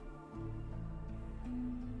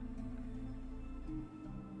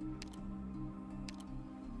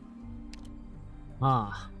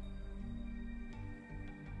 Ah.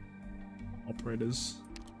 Operators.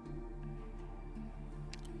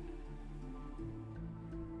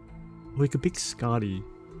 We could pick Skadi.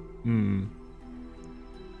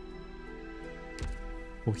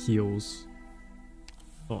 Or heals.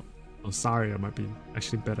 Oh, Saria might be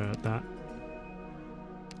actually better at that.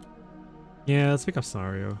 Yeah, let's pick up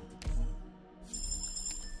Sario.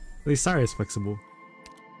 At least Sario is flexible.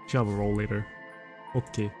 She'll have a roll later.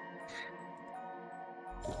 Okay.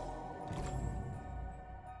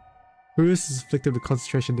 Bruce is afflicted with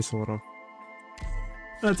concentration disorder.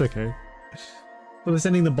 That's okay. Well,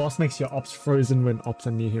 sending the boss makes your ops frozen when ops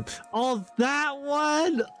are near him. Oh, that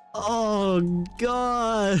one! Oh,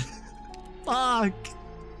 God! Fuck!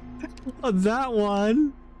 Oh, that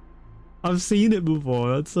one! I've seen it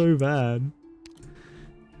before, that's so bad.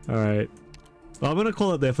 Alright. Well, I'm gonna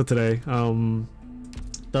call it there for today. Don't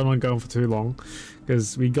want to go on for too long,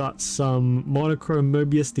 because we got some monochrome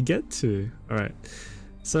Mobius to get to. Alright.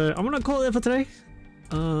 So, I'm gonna call it there for today.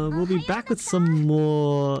 We'll be back with some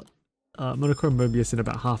more monochrome Mobius in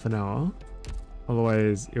about half an hour.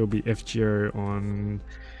 Otherwise, it'll be FGO on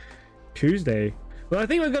Tuesday. Well, I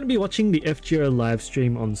think we're going to be watching the FGO live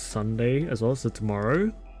stream on Sunday as well, so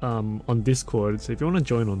tomorrow. On Discord, so if you want to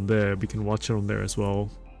join on there, we can watch it on there as well.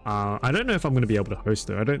 I don't know if I'm going to be able to host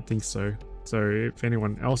though. I don't think so. So if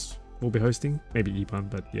anyone else will be hosting, maybe Ipan,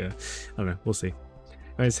 but yeah, I don't know. We'll see.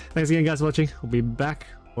 Anyways, thanks again guys for watching. We'll be back,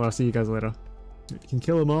 or I'll see you guys later. You can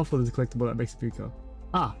kill them off with a collectible that makes a future.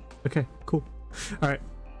 Ah, okay, cool. Alright,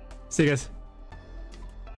 see you guys.